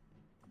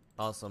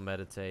 also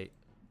meditate.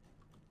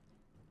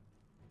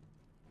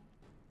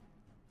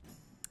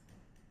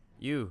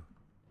 You,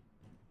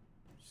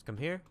 just come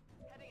here.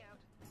 Heading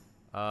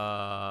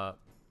out.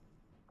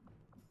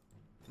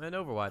 And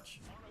Overwatch.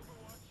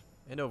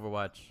 And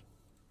Overwatch.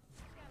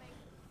 Scanning.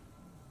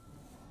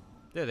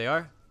 There they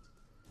are.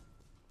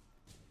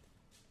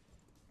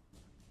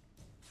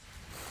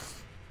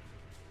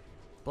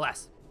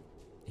 Blast.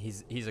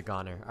 He's a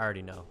goner. I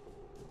already know.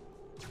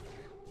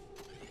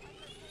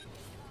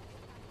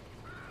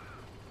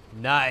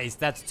 Nice.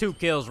 That's 2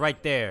 kills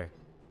right there.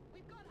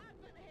 We've got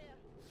advent here.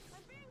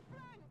 I'm being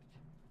flanked.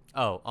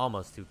 Oh,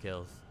 almost 2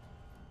 kills.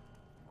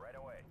 Right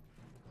away.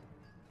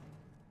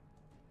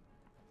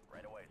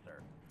 Right away,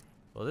 sir.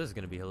 Well, this is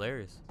gonna be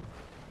hilarious.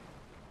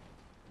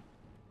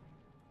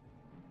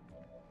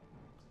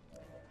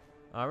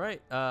 All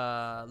right.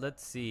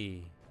 Let's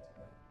see.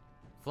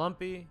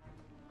 Flumpy.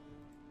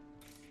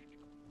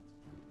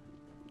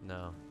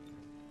 No.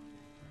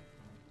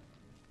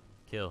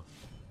 Kill.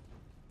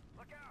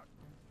 Look out!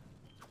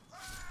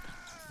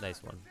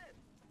 Nice one.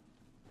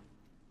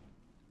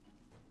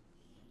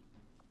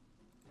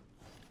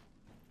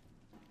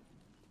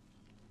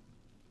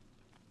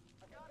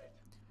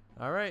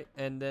 All right,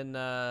 and then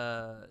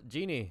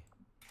Genie.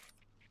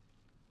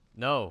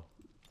 No.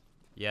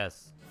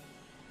 Yes.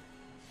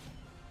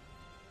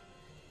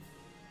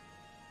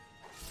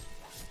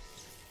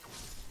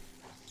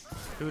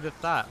 Who'd have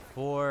thought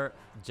 4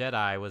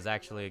 Jedi was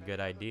actually a good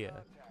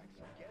idea?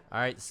 All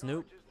right,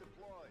 Snoop.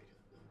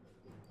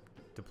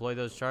 Deploy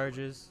those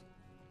charges.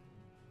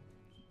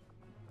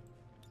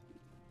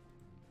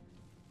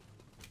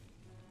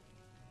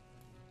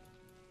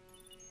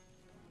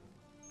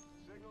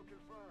 Signal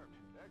confirmed.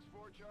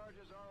 X4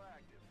 charges are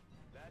active.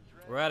 That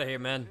We're out of here,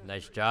 man.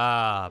 Nice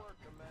job. work,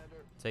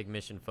 Commander. Take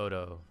mission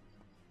photo.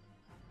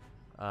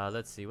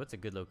 Let's see. What's a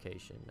good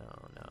location? No.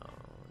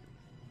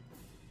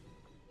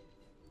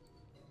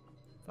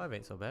 5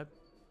 ain't so bad.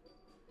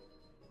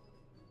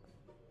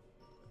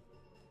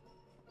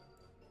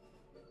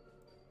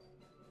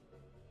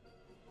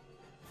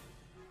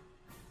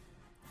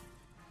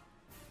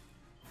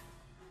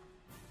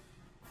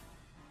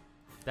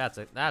 That's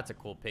a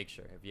cool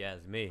picture, if you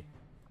ask me.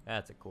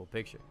 That's a cool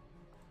picture.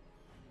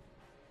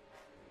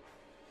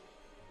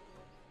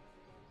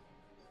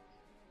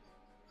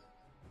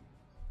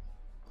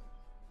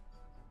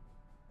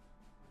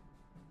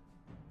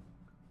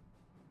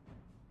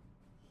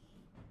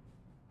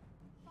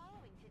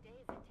 Following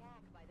today's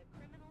attack by the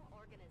criminal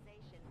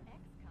organization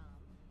XCOM,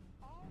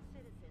 all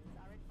citizens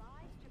are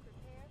advised to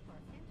prepare for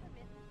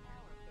intermittent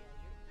power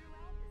failure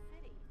throughout the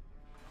city.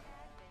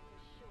 Advent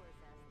assures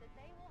us that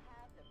they will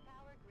have the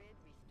power grid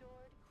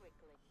restored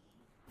quickly.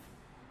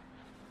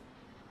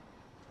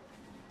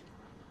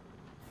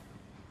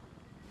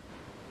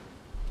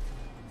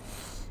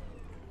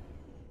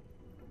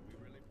 We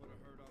really put a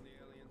hurt on the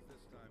aliens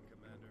this time,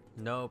 Commander.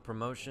 No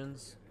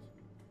promotions.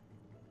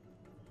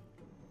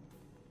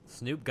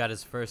 Snoop got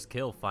his first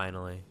kill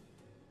finally.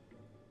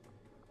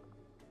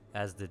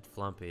 As did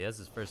Flumpy. That's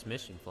his first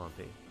mission,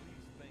 Flumpy.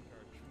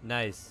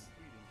 Nice.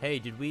 Hey,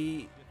 did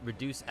we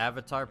reduce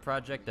Avatar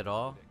Project at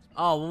all?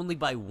 Oh, only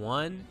by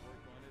 1?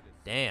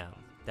 Damn.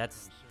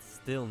 That's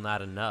still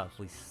not enough.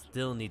 We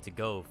still need to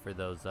go for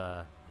those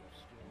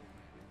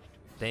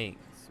things.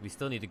 We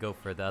still need to go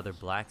for the other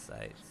black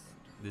sites.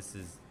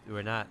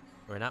 We're not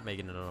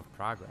making enough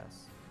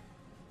progress.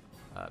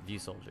 View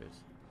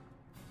soldiers.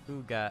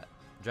 Who got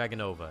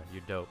Dragonova?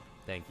 You're dope.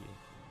 Thank you.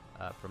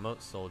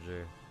 Promote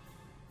soldier.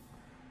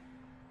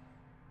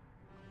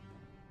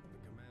 The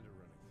Commander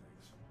running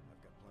things.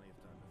 I've got plenty of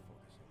time to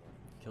focus on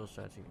learning. Kill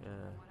strategy.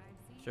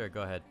 Sure,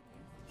 go ahead.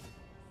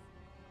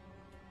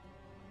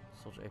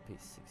 Soldier EP.6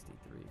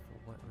 for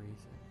what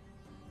reason?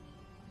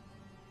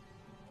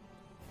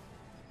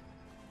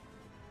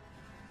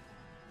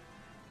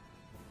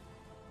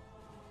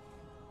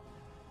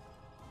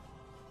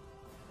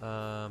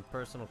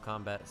 Personal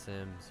combat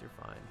sims, you're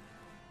fine.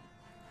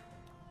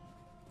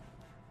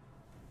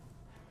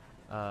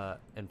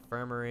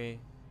 Infirmary.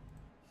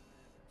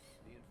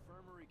 The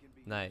infirmary can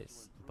be Nice, used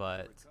to improve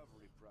but the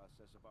recovery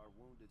process of our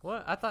wounded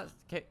what? I thought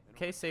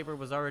K-Saber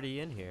was already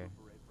in here.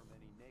 operate from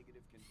any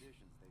negative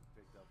conditions they've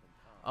picked up in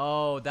combat.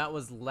 Oh, that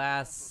was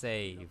last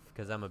save,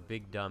 because I'm a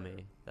big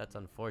dummy. That's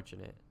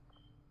unfortunate.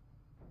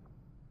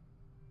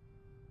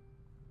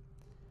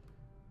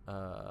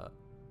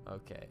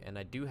 Okay, and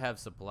I do have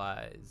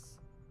supplies.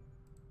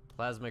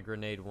 Plasma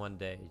grenade 1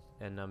 day,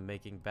 and I'm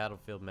making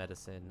battlefield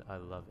medicine. I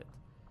love it.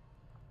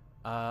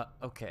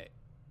 Okay.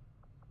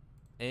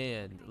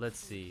 And let's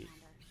see.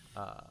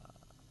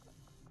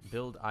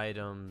 Build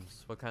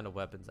items. What kind of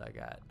weapons I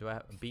got? Do I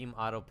have a beam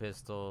auto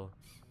pistol?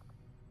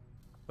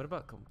 What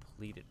about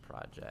completed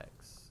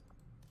projects?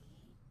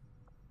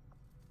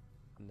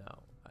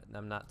 No,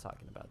 I'm not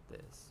talking about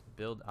this.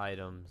 Build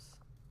items,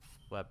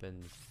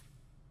 weapons.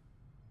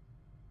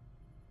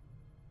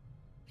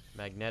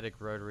 Magnetic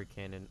rotary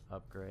cannon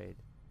upgrade.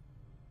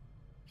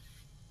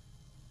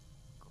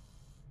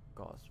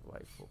 Gauss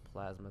rifle,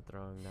 plasma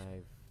throwing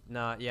knife.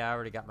 Nah, yeah, I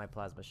already got my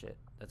plasma shit.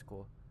 That's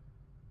cool.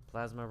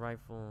 Plasma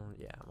rifle,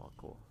 yeah, I'm all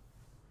cool.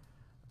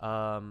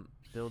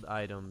 Build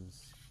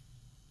items.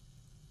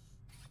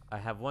 I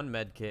have 1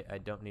 med kit I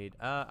don't need.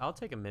 I'll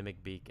take a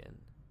mimic beacon.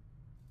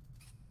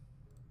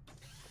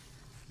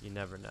 You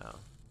never know.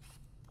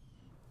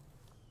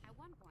 At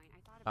one point, I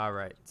thought about All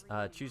right, to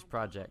bring in choose an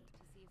project. to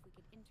see if we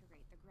could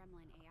integrate the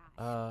gremlin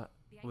AI.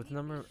 The With idea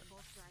number. being to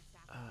bolster our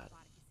staff with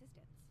robotic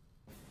assistance.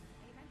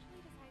 I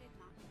eventually decided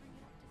not to bring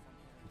it up to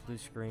something. Blue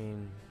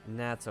screen.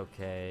 That's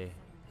okay.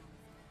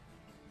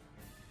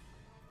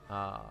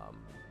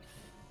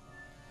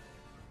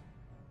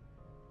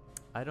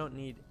 I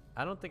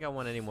don't think I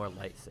want any more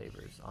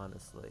lightsabers,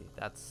 honestly.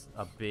 That's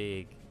a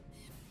big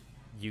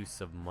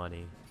use of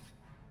money.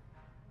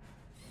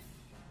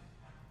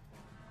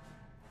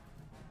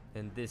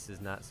 And this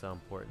is not so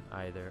important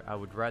either. I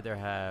would rather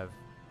have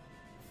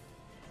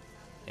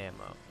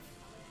ammo.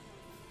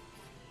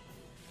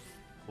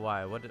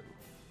 Why? What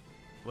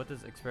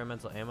does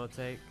experimental ammo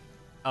take?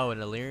 Oh, an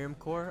Elerium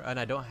core? And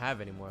I don't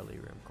have any more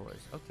Elerium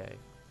cores. Okay.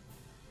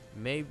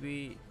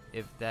 Maybe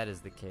if that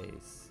is the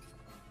case,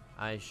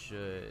 I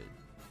should...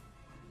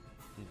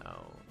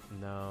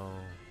 No.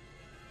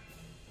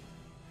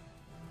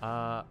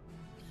 A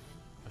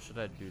Or should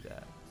I do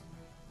that?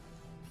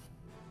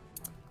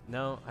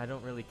 No, I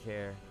don't really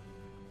care.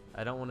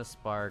 I don't want to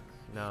spark.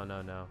 No,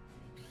 no, no.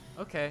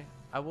 Okay,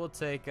 I will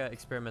take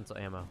experimental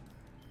ammo.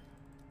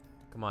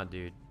 Come on,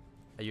 dude.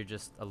 You're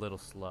just a little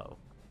slow.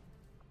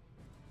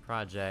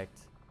 Project.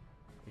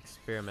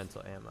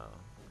 Experimental ammo.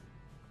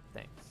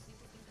 Thanks.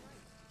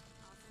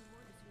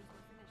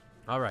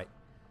 Alright.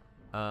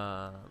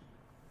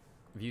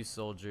 View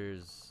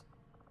soldiers.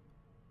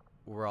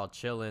 We're all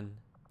chilling.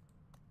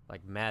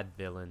 Like mad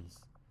villains.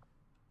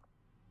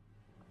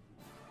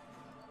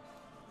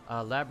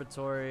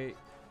 Laboratory.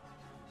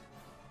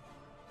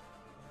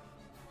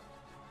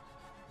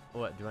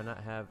 What, do I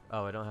not have?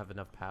 Oh, I don't have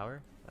enough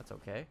power? That's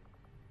okay.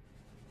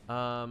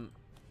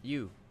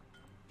 You.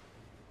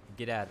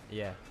 Get out.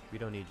 Yeah, we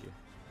don't need you.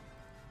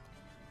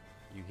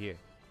 You here.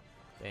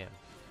 Damn.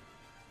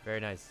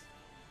 Very nice.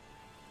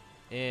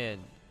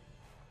 And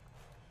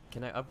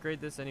can I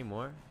upgrade this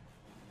anymore?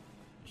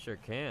 Sure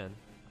can.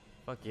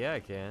 Fuck yeah, I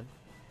can.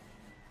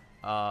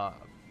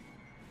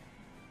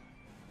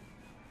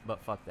 But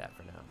fuck that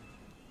for now.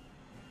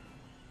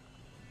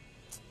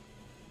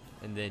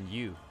 And then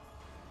you.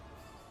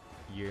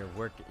 You're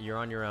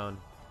on your own.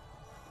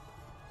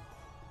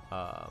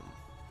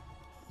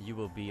 You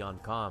will be on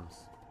comms.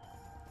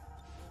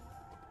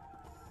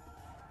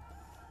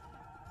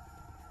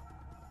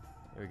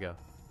 There we go.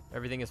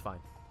 Everything is fine.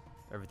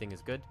 Everything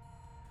is good.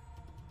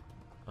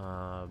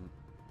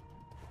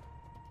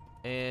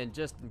 And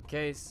just in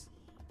case,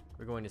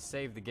 we're going to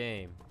save the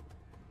game.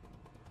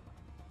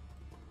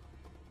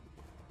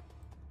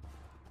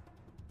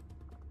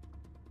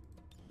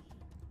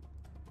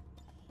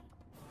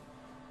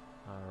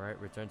 Alright,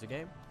 return to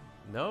game.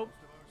 Nope.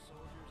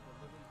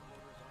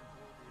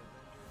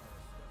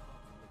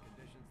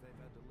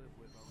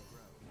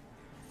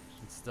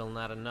 It's still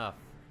not enough.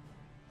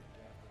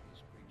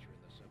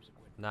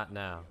 Not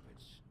now.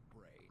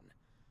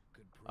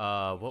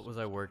 What was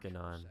I working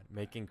on?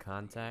 Making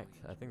contact?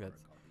 I think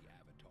that's...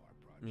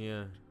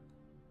 Yeah.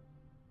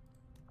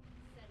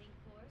 Setting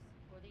course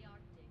for the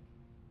Arctic.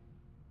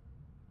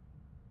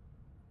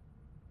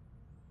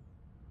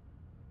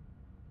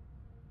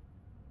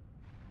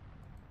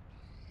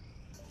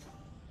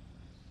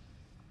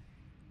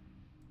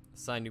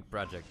 Assign new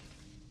project.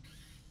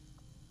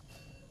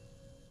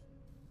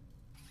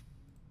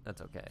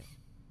 That's okay.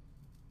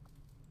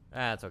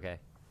 That's okay.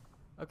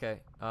 Okay.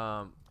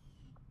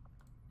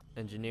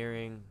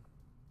 Engineering.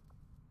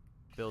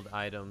 Build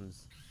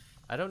items.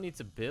 I don't need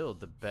to build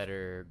the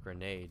better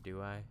grenade,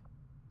 do I?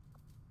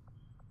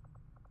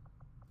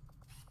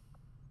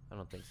 I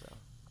don't think so.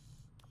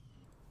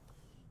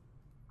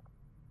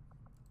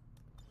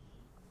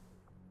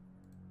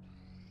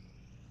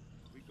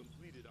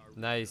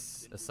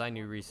 Nice. Assign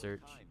new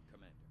research.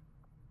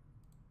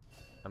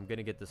 I'm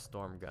gonna get the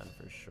storm gun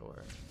for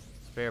sure.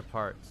 Spare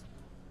parts.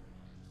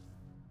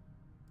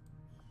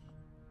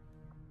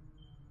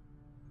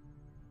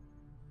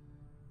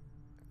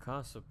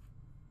 Cost of...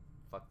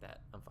 Fuck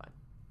that. I'm fine.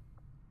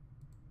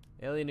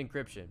 Alien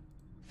encryption.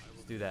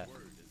 Let's do that.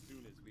 As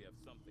soon as we have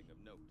something of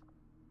note.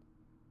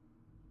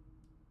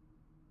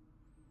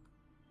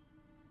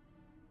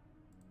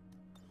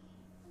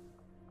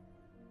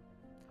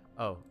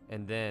 Oh,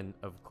 and then,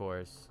 of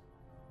course...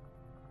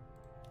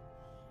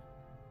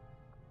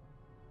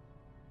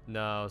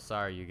 No,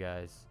 sorry, you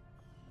guys.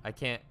 I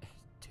can't...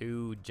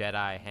 Two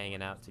Jedi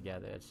hanging out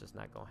together. It's just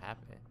not gonna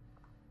happen.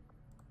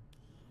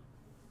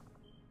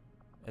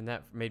 And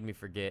that made me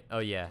forget. Oh,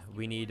 yeah.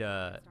 We need,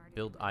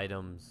 build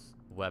items,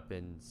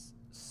 weapons,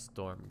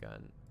 storm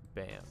gun.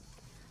 Bam.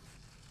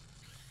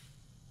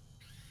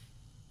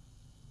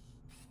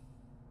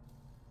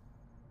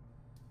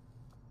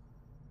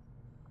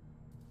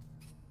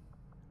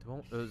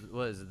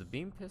 What is it? The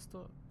beam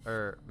pistol?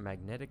 Or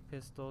magnetic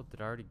pistol? Did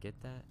I already get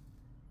that?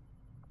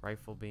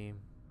 Rifle beam.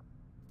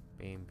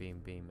 Beam, beam,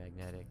 beam.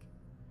 Magnetic.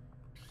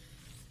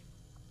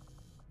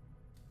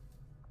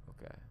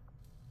 Okay.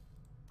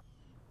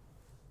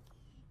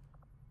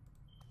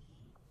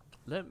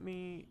 Let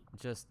me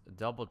just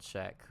double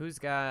check. Who's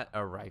got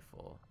a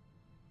rifle?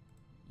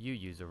 You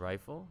use a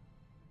rifle.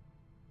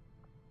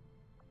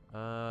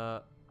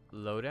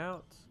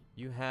 Loadout?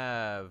 You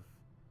have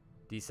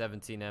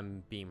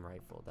D17M beam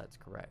rifle. That's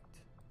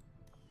correct.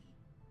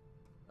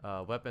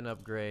 Weapon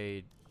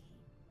upgrade.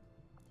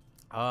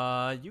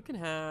 You can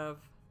have...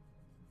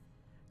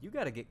 You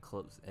gotta get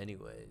close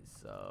anyways,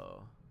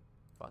 so...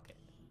 Fuck it.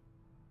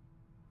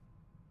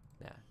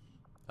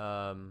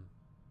 Nah.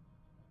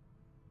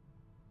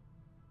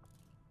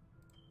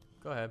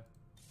 Go ahead.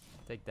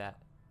 Take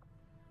that.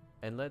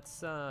 And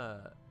let's,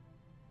 No.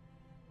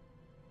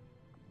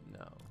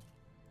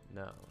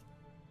 No.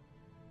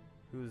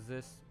 Who's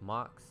this?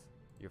 Mox?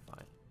 You're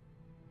fine.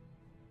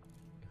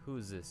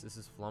 Who's this? This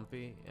is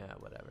Flumpy? Yeah,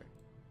 whatever.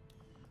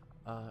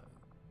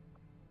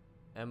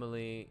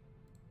 Emily,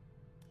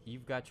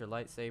 you've got your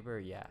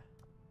lightsaber? Yeah.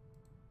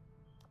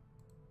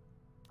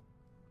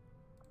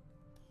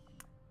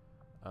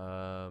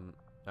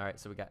 Alright,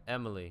 so we got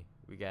Emily.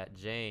 We got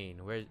Jane.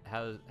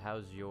 How's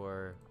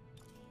your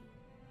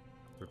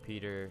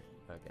repeater?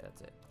 Okay,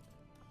 that's it.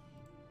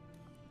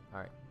 All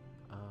right.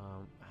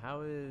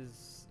 How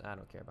is... I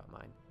don't care about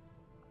mine.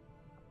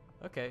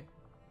 Okay.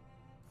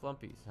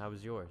 Flumpies, how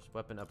was yours?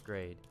 Weapon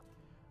upgrade.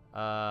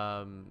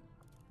 Nah,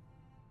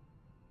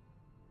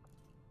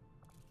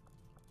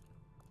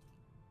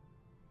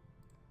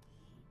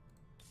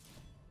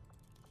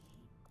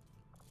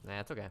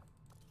 it's okay.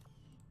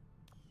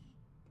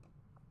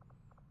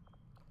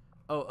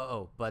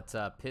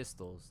 But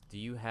pistols. Do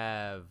you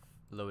have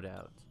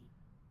loadout?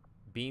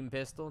 Beam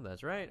pistol,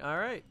 that's right. All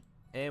right.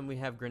 And we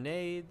have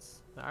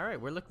grenades. All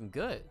right, we're looking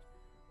good.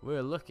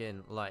 We're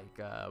looking like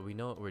we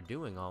know what we're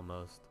doing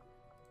almost.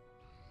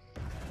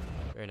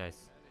 Very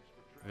nice.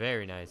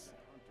 Very nice.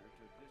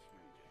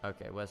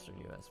 Okay, Western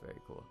US,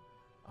 very cool.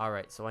 All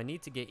right, so I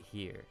need to get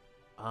here.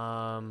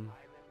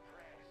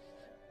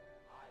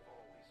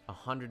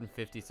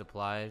 150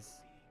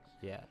 supplies.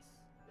 Yes.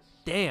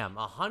 Damn,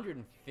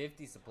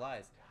 150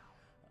 supplies.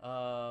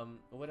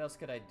 What else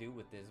could I do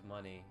with this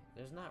money?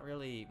 There's not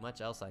really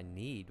much else I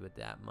need with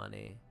that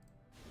money.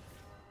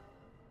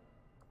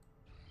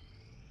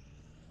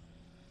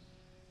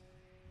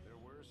 There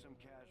were some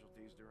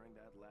casualties during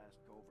that last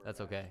covert.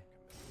 That's okay.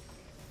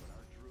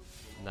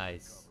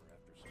 Nice.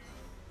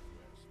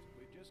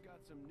 We've just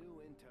got some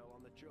new intel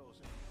on the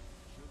Chosen.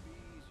 Should be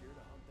easier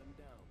to hunt them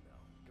down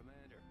now.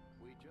 Commander,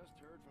 we just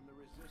heard from the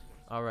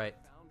Resistance. All right.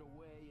 Found a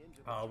way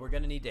into We're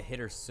gonna need to hit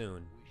her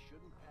soon. We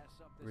shouldn't pass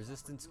up this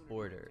Resistance opportunity to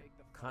order. take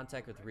the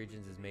Contact with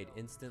regions is made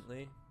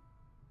instantly.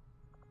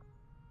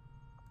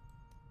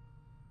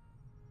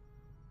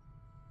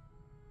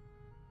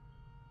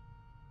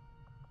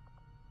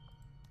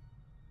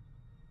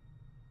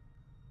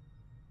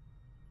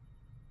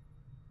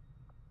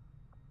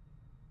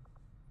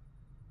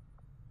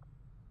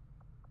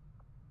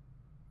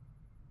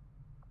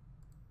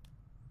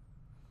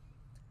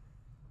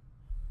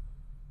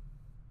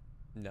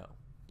 No,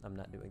 I'm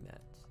not doing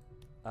that.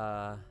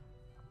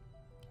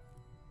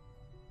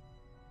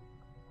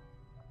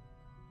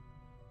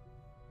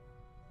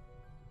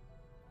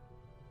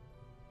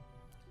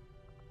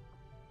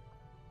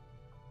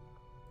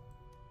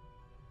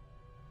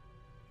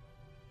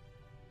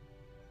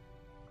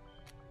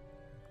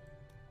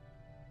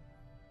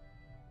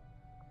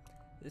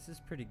 This is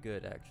pretty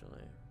good,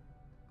 actually.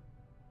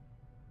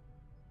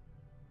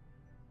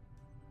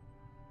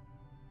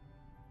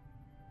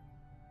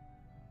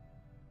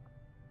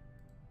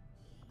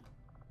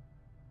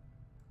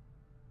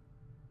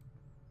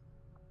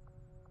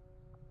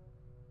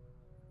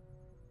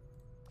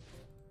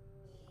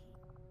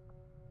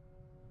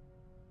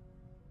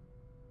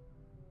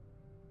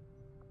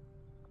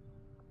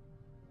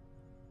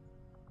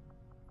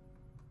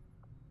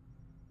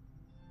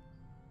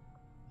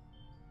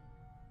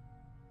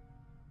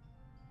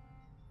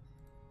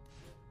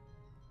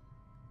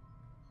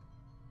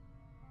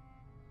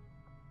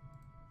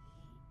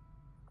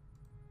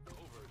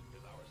 Covert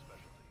is our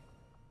specialty.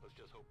 Let's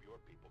just hope your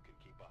people can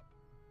keep up.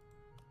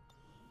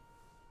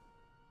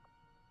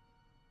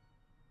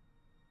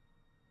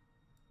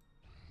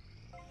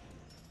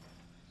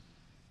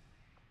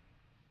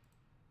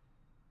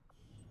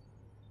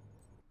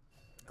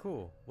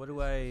 Cool. What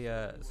do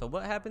I, so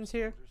what happens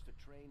here?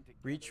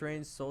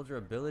 Retrain soldier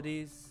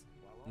abilities?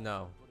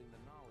 No.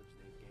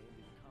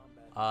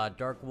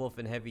 Dark Wolf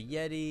and Heavy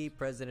Yeti,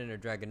 President or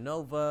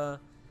Dragonova.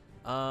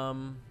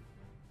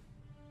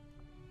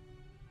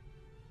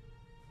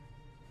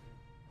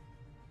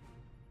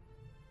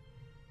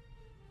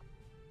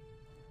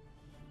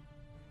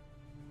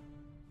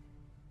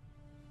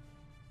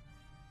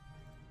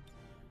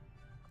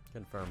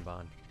 Confirm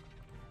bond.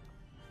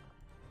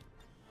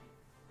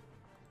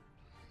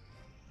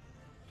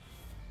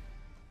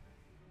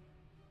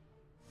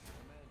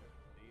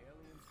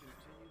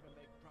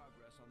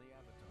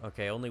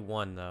 Okay, only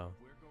one though.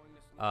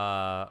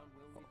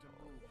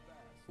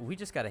 We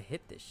just gotta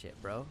hit this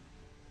shit, bro.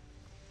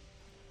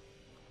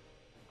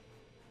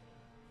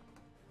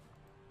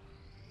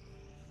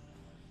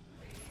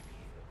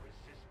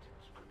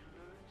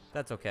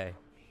 That's okay.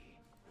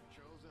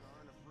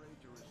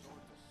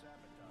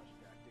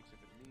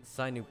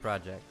 Sign new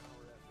project.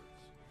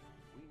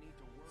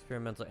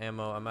 Experimental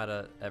ammo. I'm out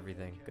of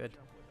everything. Good.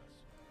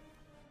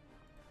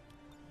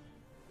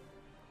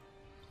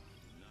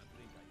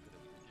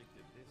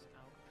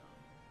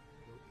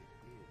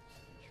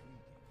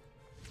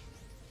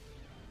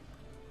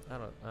 I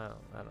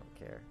don't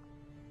care.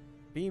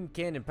 Beam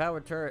cannon,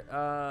 power turret,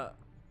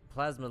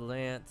 plasma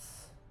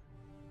lance,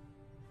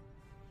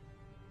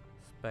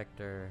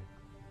 Spectre,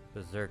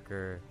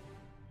 Berserker.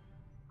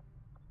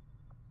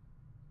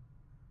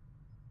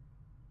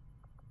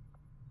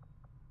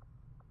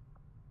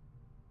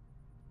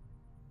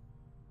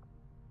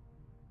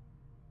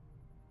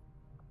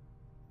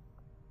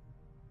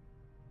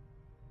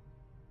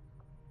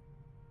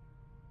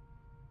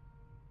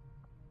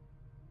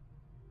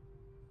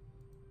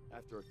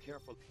 After a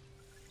careful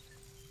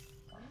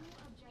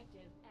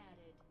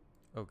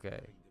Okay.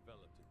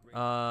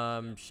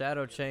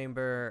 Shadow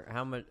chamber.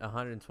 How much?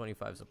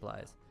 125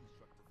 supplies.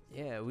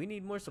 Yeah, we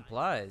need more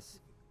supplies.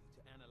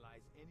 To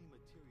analyze any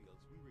materials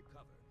we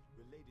recover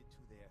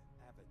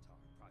Avatar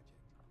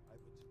project. I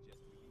would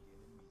suggest we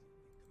begin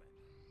immediately,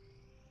 Commander.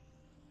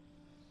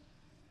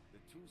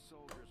 The two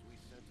soldiers we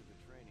sent to the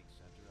training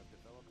center have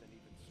developed an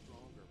even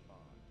stronger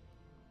bond.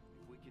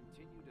 If we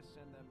continue to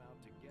send them out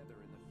together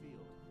in the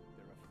field,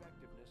 their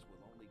effectiveness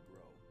will only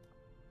grow.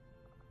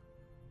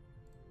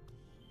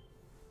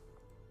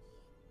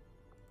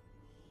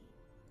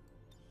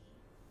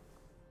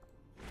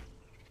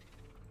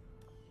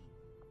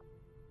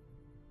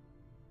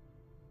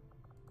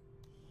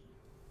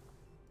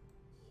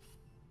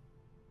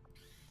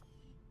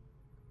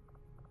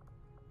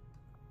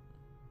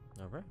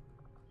 All right.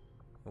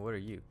 What are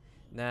you?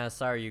 Nah,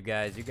 sorry, you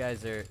guys. You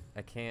guys are.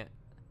 I can't.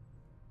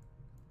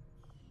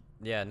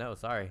 Yeah, no,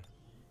 sorry.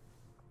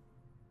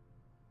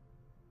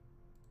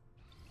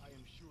 I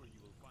am sure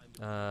you will find the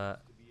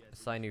to be as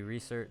Assign new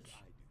research. I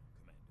do,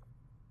 Commander.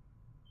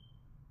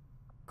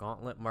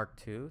 Gauntlet Mark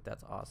II.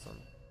 That's awesome.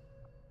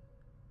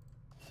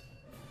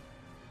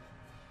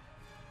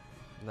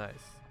 Nice.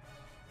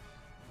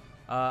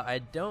 I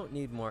don't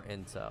need more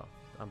intel.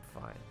 I'm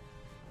fine.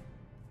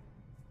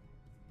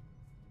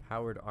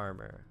 Powered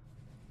armor.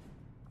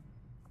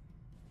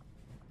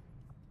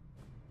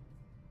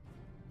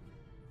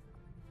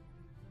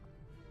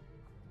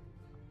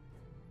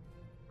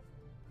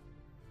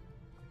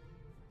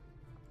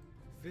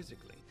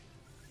 Physically.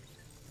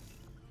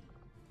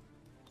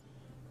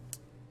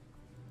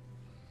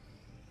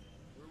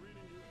 We're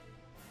reading you.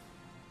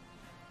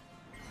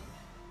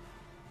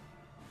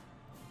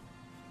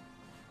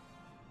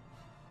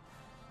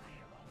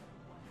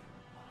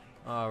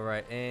 All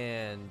right,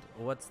 and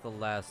what's the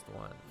last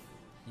one?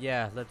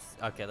 Yeah, let's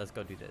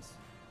go do this.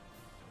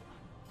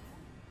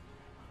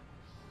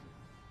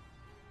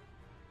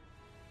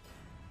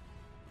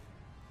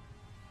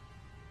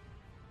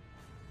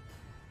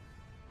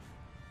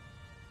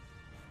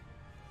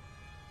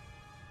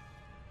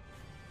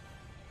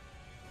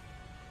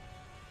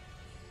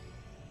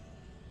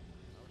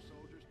 Our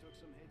soldiers took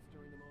some hits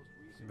during the most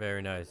recent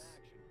Very nice. action.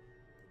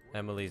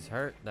 Emily's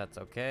hurt. That's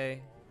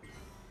okay.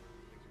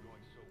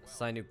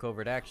 Assign new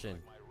covert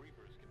action.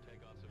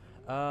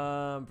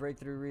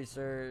 Breakthrough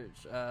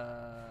research.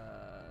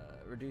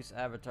 Reduce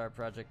avatar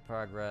project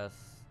progress.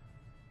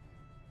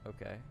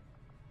 Okay.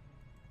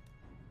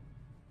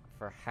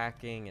 For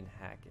hacking and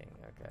hacking.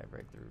 Okay,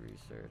 breakthrough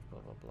research. Blah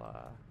blah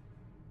blah.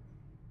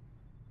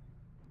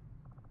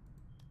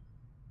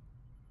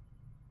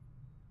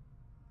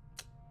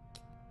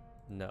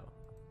 No.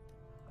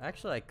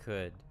 Actually, I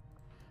could.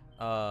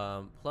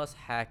 Plus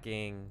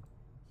hacking.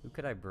 Who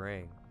could I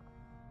bring?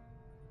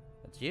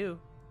 That's you.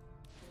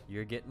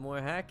 You're getting more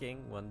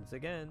hacking once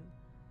again.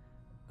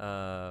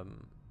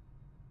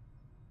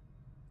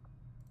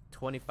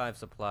 25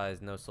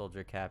 supplies, no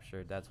soldier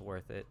captured. That's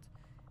worth it.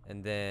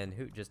 And then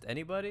who? Just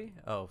anybody?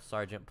 Oh,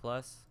 Sergeant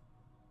Plus.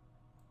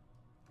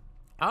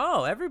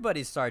 Oh,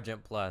 everybody's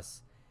Sergeant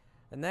Plus.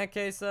 In that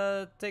case,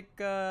 take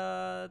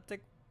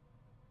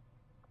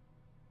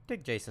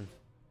Jason.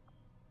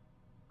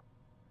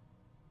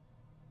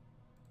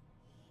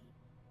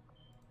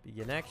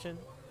 Begin action.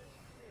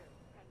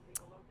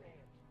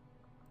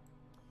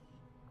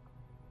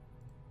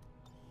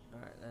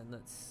 Alright, and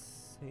let's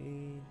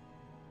see.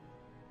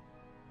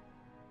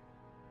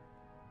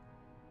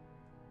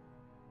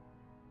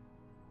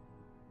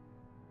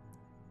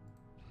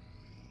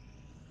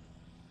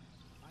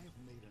 I have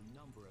made a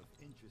number of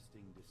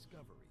interesting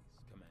discoveries,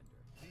 Commander.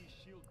 These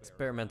shield bearers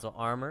Experimental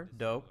are armor,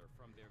 dope. dissimilar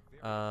from their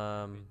very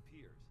primitive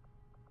peers.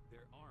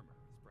 Their armor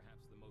is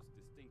perhaps the most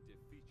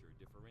distinctive feature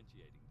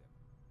differentiating them.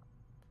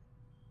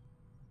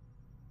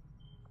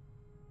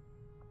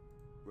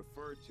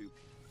 Refer to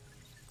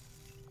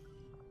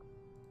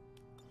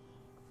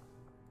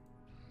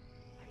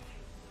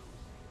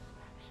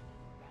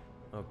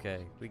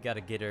Okay, we gotta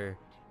get her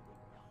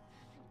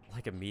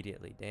like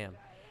immediately. Damn.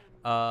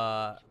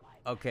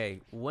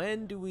 Okay,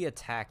 when do we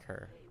attack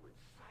her?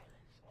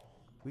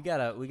 We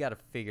gotta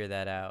figure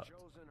that out.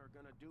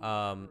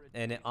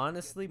 And it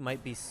honestly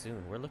might be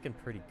soon. We're looking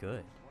pretty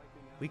good.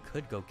 We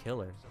could go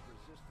kill her.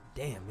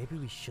 Damn, maybe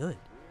we should.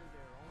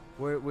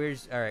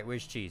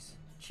 Where's Cheese?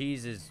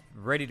 Cheese is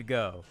ready to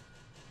go.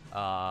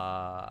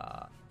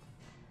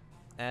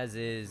 As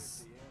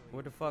is.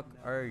 Where the fuck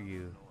are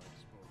you?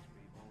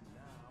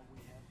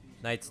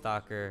 Night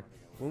Stalker,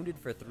 wounded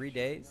for 3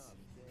 days.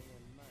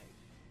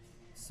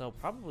 So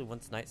probably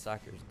once Night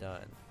Stalker's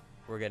done,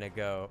 we're gonna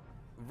go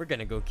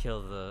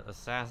kill the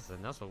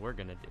assassin. That's what we're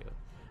gonna do.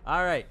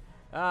 All right.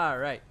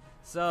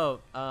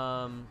 So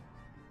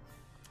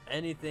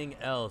anything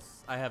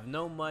else? I have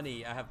no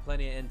money. I have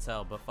plenty of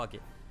intel, but fuck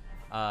it.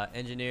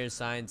 Engineers,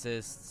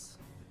 scientists.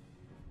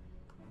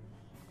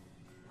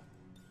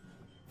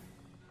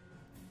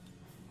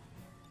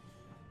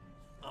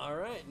 All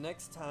right.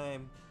 Next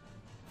time.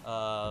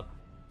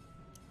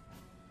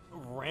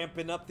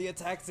 Ramping up the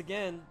attacks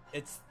again.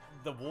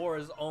 The war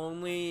is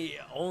only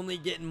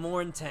getting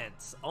more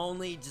intense.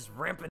 Only just ramping